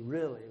 and she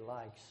really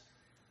likes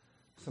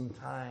some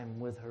time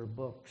with her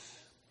books.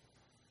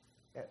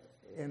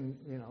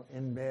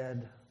 In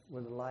bed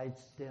with the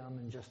lights dim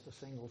and just a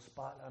single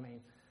spot. I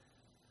mean,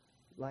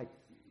 like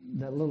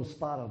that little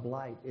spot of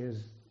light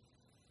is.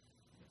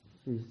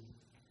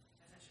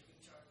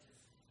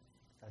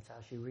 That's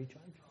how she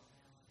recharges.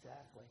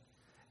 Exactly.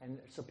 And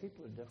so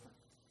people are different,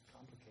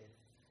 complicated.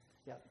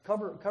 Yeah.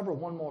 Cover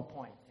one more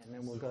point, and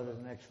then we'll go to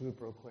the next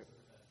group real quick.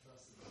 That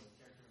trust is the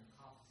character and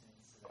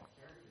competence. So that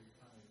character,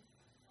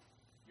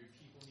 your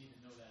people need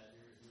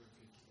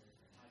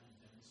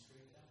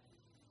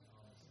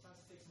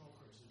takes more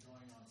courage. So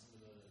drawing on some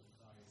of the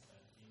values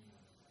that Amy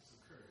went over. So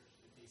courage.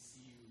 If they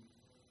see you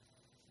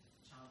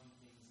challenging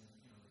things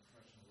in a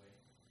professional way,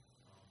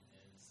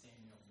 and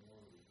standing up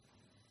morally,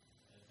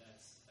 that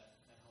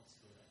helps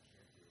build that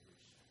character,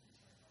 which in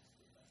turn helps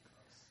build that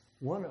trust.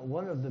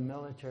 One of the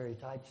military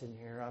types in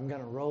here, I'm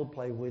going to role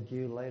play with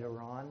you later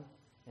on,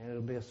 and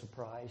it'll be a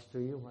surprise to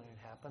you when it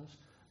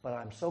happens. But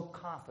I'm so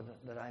confident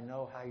that I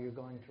know how you're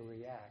going to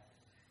react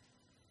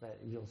that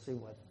you'll see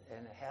what,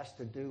 and it has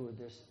to do with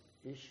this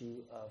issue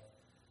of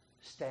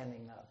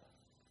standing up,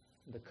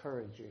 the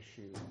courage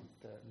issue,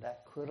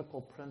 that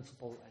critical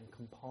principle and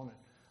component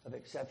of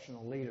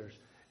exceptional leaders.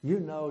 You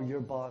know your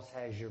boss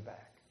has your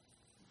back.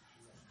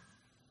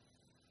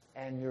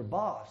 And your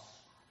boss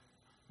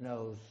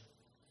knows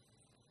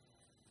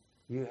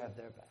you have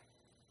their back.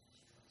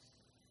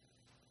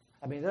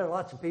 I mean, there are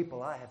lots of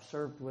people I have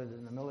served with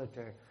in the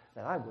military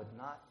that I would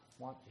not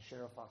want to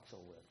share a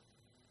foxhole with.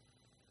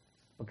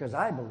 Because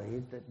I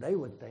believe that they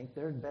would think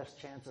their best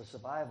chance of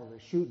survival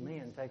is shoot me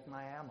and take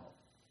my ammo.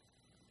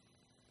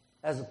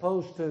 As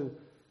opposed to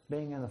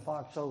being in a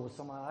foxhole with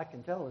someone, I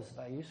can tell this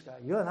about you,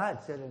 Scott. You and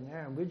I'd sit in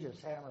there and we'd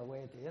just hammer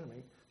away at the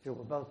enemy till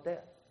we're both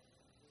dead.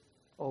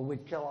 Or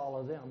we'd kill all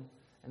of them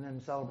and then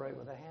celebrate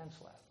with a hand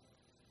slap.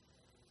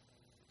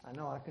 I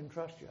know I can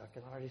trust you. I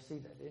can already see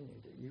that in you,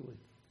 that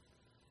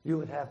you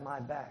would have my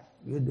back.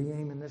 You'd be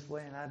aiming this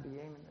way and I'd be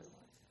aiming this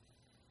way.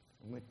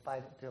 And we'd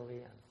fight it till the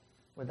end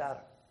without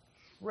a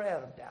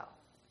shred of doubt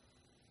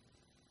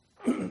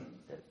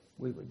that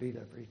we would be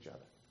there for each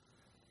other.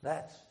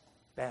 That's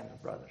band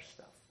of brothers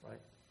stuff, right?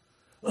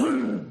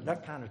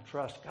 That kind of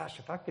trust. Gosh,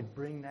 if I could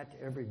bring that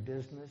to every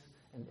business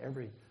and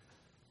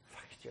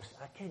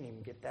I can't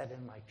even get that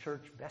in my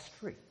church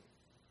vestry.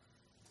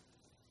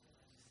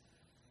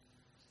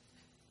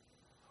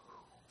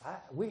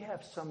 We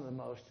have some of the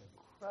most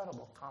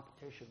incredible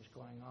competitions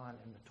going on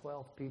in the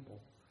 12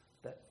 people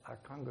that our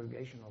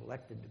congregation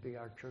elected to be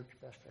our church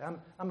vestry.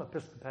 I'm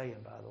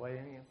Episcopalian, by the way.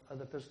 Any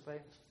other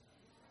Episcopalians?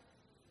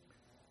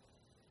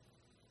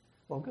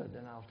 Well, good.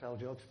 Then I'll tell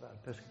jokes about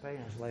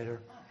Episcopalians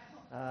later.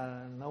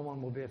 No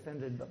one will be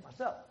offended but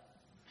myself.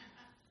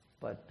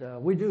 But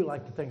we do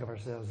like to think of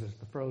ourselves as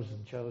the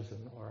frozen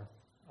chosen, or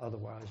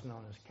otherwise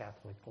known as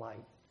Catholic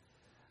light.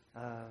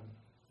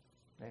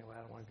 Anyway,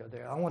 I don't want to go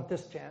there. I want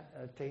this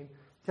team.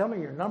 Tell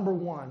me your number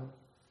one,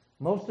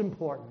 most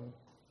important,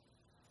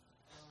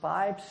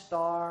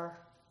 5-star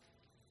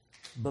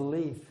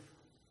belief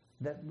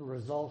that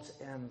results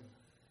in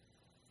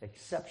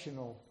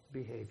exceptional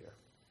behavior.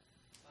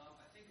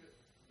 I think that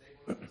they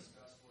would have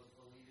discussed was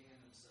believing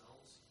in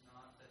themselves,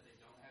 not that they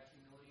don't have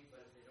humility,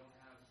 but if they don't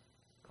have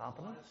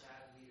Confidence? A lot of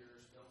bad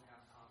leaders don't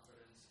have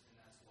confidence, and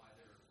that's why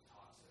they're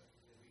toxic,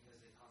 because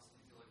they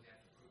constantly feel like they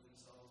have to prove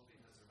themselves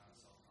because they're not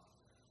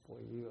self-confident.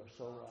 Boy, you are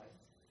so right.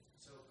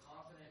 So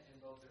confident in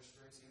both their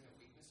strengths and their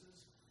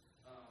weaknesses.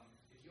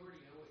 If you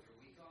already know what you're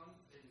weak on,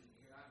 then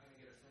you're not going to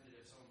get offended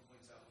if someone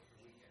points out what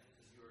you're weak at,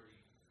 because you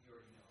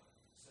already know it.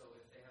 So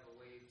if they have a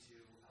way to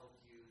help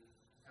you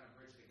kind of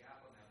bridge the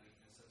gap on that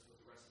weakness, that's what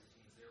the rest of the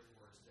team's there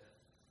for, is to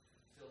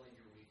fill in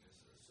your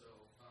weaknesses. So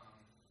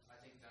I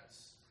think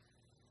that's,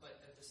 but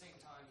at the same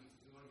time,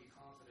 you want to be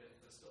confident,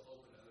 but still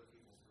open to other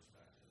people's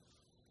perspectives.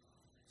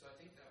 So I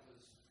think that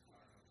was,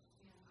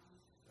 the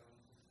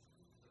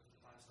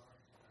 5-star.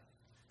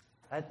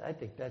 I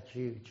think that's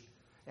huge.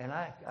 And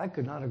I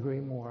could not agree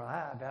more. I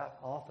have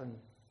often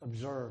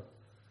observed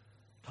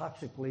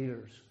toxic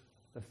leaders.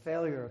 The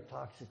failure of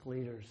toxic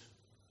leaders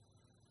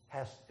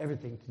has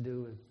everything to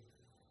do with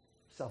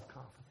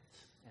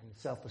self-confidence and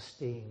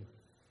self-esteem.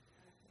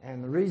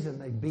 And the reason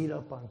they beat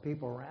up on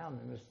people around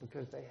them is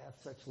because they have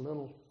such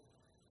little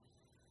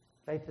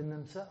faith in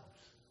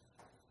themselves.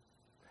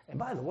 And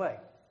by the way,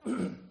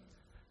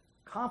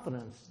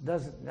 confidence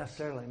doesn't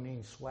necessarily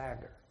mean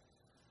swagger.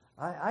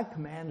 I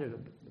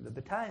commanded, the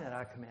battalion that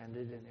I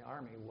commanded in the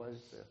Army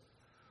was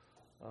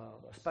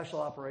a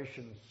Special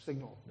Operations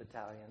Signal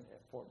Battalion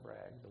at Fort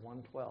Bragg, the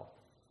 112th.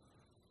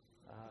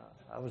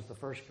 I was the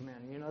first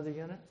commander. You know the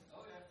unit?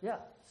 Oh, yeah. Yeah.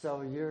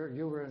 So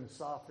you were in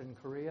SOF in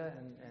Korea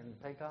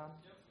and PACOM?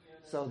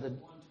 Yep. So the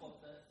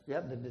 112th vet.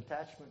 Yep, the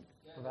detachment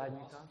providing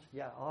you comms?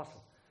 Yeah,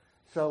 awesome.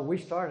 So we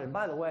started,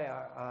 by the way,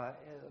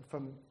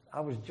 I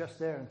was just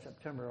there in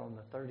September on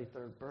the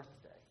 33rd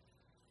birthday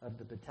of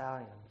the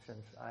battalion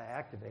since I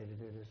activated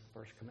it as the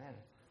first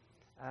commander.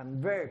 I'm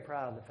very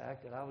proud of the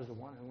fact that I was the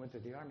one who went to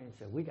the Army and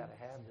said, we got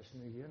to have this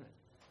new unit.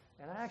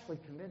 And I actually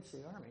convinced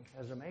the Army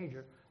as a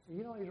major,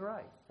 he's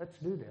right, let's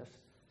do this.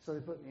 So they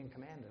put me in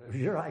command of it. It was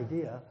your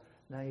idea,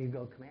 now you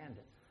go command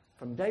it.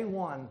 From day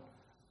one,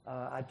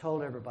 I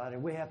told everybody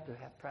we have to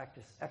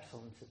practice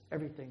excellence in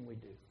everything we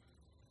do.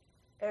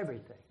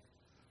 Everything.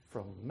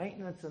 From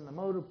maintenance in the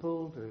motor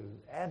pool to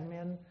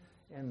admin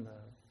in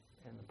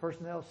the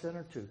personnel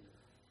center to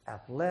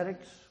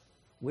athletics.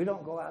 We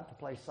don't go out to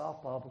play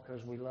softball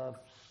because we love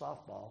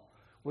softball.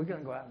 We're going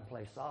to go out and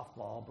play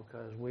softball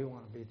because we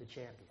want to be the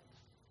champions.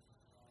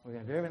 We're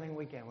going to do everything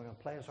we can. We're going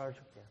to play as hard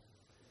as we can.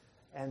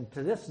 And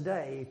to this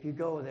day, if you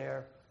go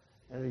there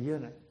as a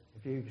unit,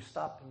 if you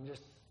stop and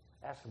just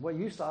Ask them, well,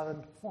 you saw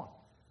them perform.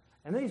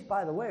 And these,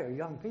 by the way, are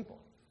young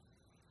people.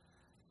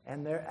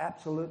 And they're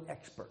absolute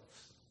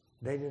experts.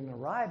 They didn't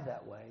arrive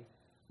that way,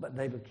 but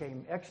they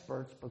became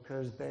experts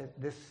because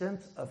this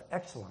sense of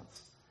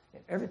excellence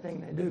in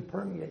everything they do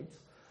permeates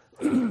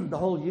the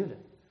whole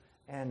unit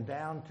and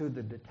down to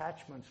the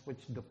detachments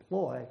which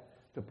deploy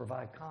to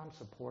provide comm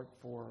support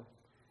for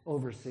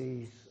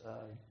overseas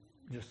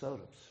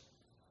JSOTFs.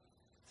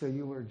 So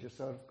you were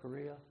JSOTF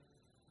Korea?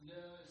 No,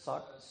 it's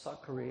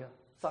SOC Korea?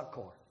 SOC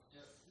Corps?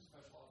 Yep,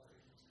 Special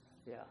Operations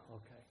Command. Yeah,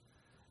 okay.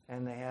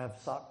 And they have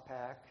SOC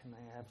PAC and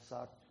they have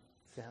SOC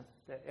CENT.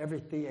 Every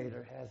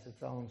theater has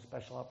its own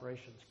Special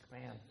Operations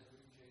Command.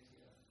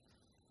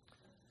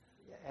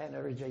 And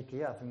every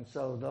JTF. And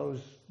so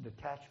those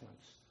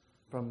detachments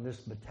from this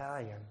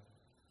battalion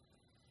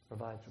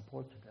provide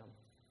support to them.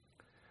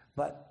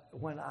 But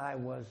when I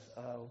was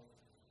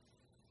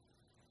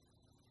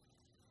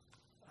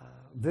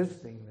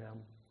visiting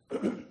them,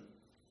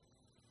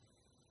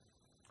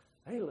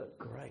 they look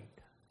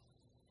great.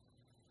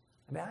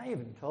 I mean, I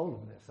even told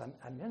them this.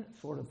 I meant it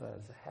sort of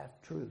as a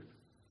half-truth.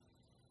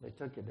 They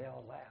took it, they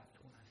all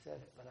laughed when I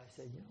said it. But I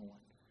said, you know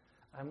what?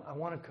 I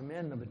want to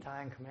commend the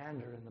battalion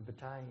commander and the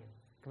battalion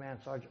command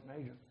sergeant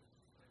major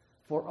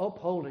for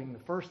upholding the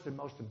first and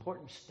most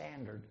important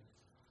standard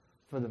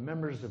for the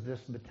members of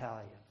this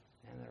battalion.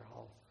 And they're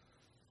all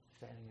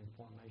standing in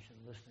formation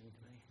listening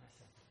to me. I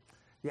said,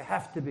 you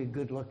have to be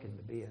good looking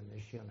to be in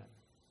this unit.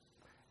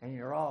 And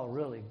you're all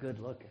really good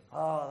looking.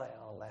 Oh, they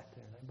all laughed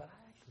and everything. But I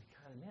actually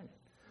kind of meant it.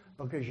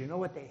 Because you know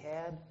what they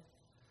had?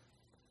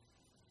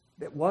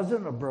 It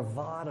wasn't a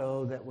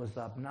bravado that was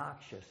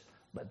obnoxious,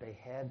 but they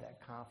had that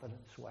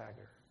confident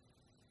swagger.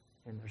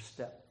 And their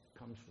step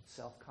comes with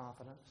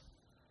self-confidence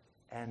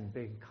and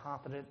being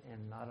confident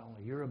in not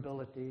only your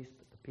abilities,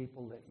 but the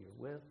people that you're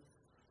with,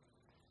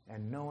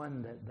 and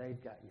knowing that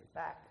they've got your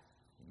back,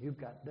 and you've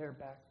got their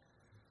back.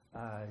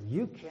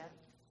 You can't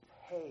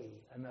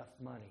pay enough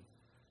money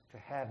to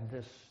have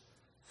this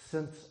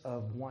sense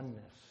of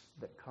oneness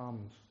that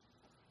comes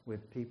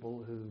with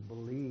people who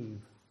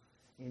believe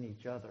in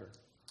each other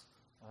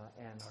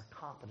and are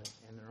confident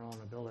in their own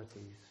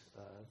abilities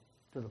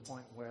to the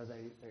point where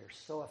they're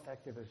so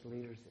effective as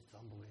leaders, it's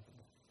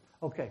unbelievable.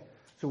 Okay,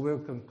 so we're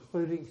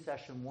concluding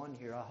session 1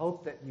 here. I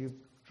hope that you've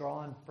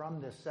drawn from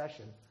this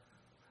session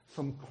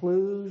some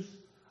clues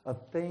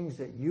of things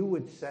that you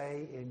would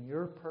say in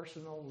your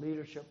personal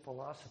leadership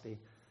philosophy.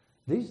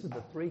 These are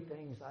the 3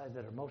 things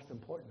that are most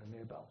important to me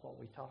about what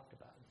we talked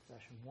about in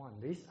session 1.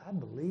 I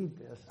believe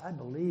this. I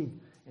believe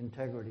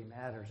integrity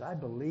matters. I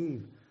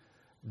believe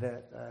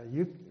that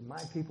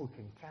my people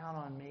can count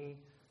on me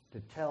to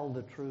tell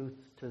the truth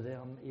to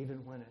them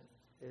even when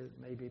it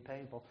may be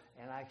painful,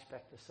 and I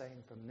expect the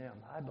same from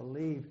them. I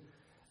believe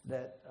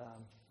that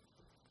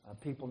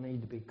people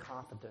need to be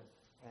confident,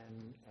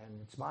 and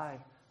it's my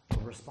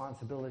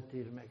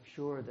responsibility to make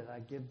sure that I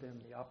give them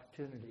the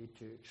opportunity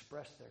to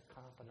express their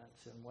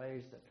confidence in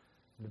ways that,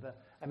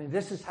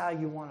 this is how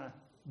you want to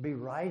be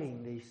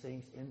writing these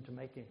things into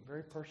making it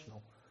very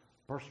personal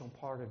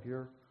part of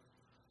your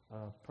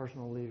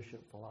personal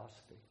leadership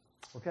philosophy.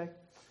 Okay?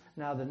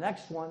 Now, the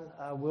next one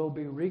will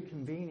be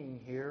reconvening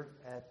here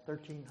at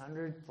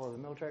 1300 for the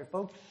military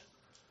folks.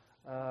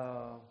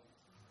 That's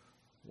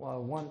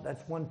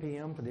 1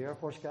 p.m. for the Air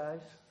Force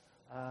guys.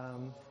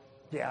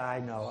 Yeah, I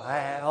know.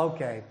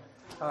 Okay.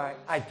 All right.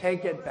 I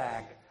take it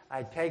back.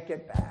 I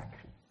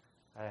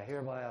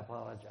hereby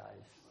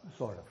apologize,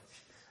 sort of.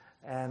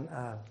 And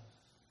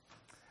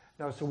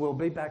so we'll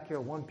be back here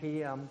at 1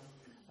 p.m.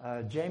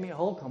 Jamie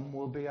Holcomb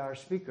will be our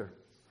speaker.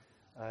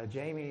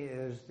 Jamie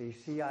is the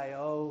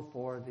CIO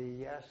for the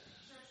Yes.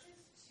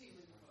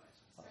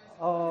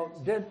 Oh,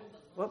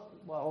 well,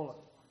 hold on.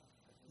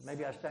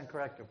 Maybe I stand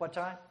corrected. What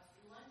time?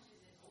 Lunch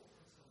isn't open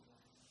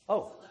till 1.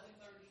 Oh. It's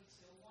 11:30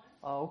 till 1.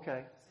 Oh,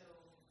 okay. So,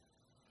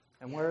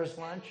 And where is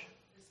lunch?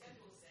 The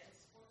schedule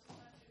says 1400.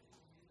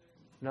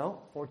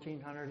 No,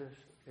 1400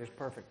 is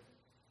perfect.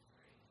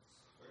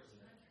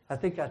 I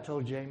think I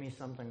told Jamie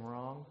something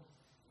wrong.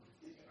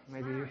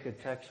 Maybe you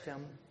could text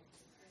him.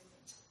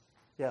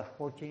 Yeah,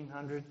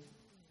 1400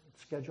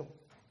 schedule.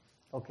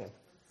 Okay,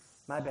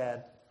 my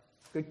bad.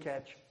 Good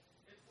catch.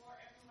 Before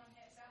everyone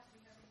heads out, do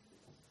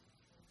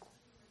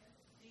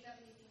you have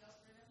anything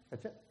else for them?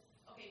 That's it.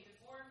 Okay,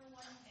 before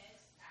everyone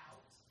heads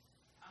out,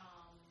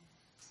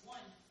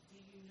 one, do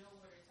you know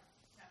where the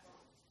Tapper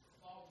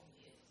Ballroom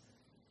is?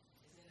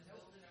 It's in the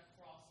building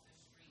across the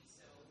street,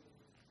 so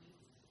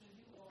can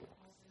you all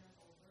send us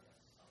over?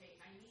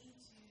 Okay, I need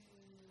to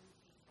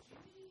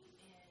Judy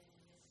and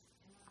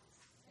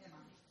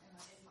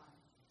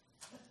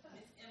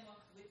Miss Emma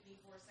with me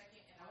for a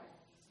second, and I will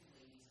walk you two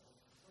ladies over.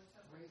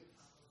 Great.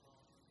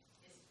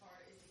 It's the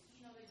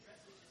keynote address,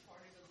 which is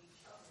part of the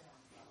leadership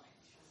forum for lunch.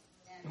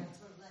 And that's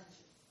where lunch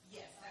is.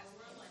 Yes, that's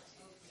where lunch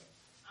is.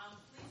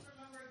 Please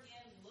remember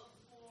again, look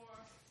for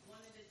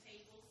one of the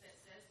tables that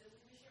says the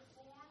leadership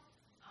forum.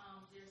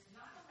 There's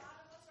not a lot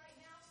of us right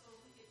now, so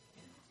we could do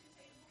the 2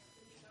 tables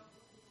to make our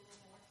group look a little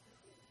more.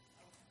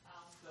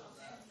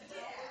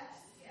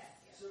 Yes.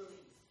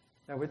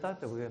 Yeah, we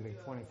thought that we were going to be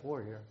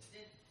 24 here.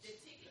 The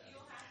ticket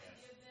you'll have to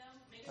give them.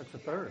 Make That's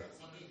sure a you have third. your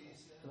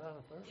ticket. About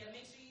a third. Yeah,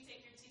 make sure you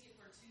take your ticket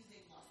for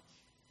Tuesday lunch.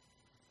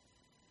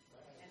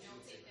 And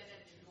they'll take that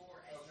at the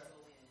door as you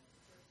go in.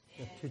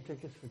 You have 2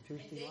 tickets for And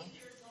Tuesday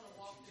lunch? dangerous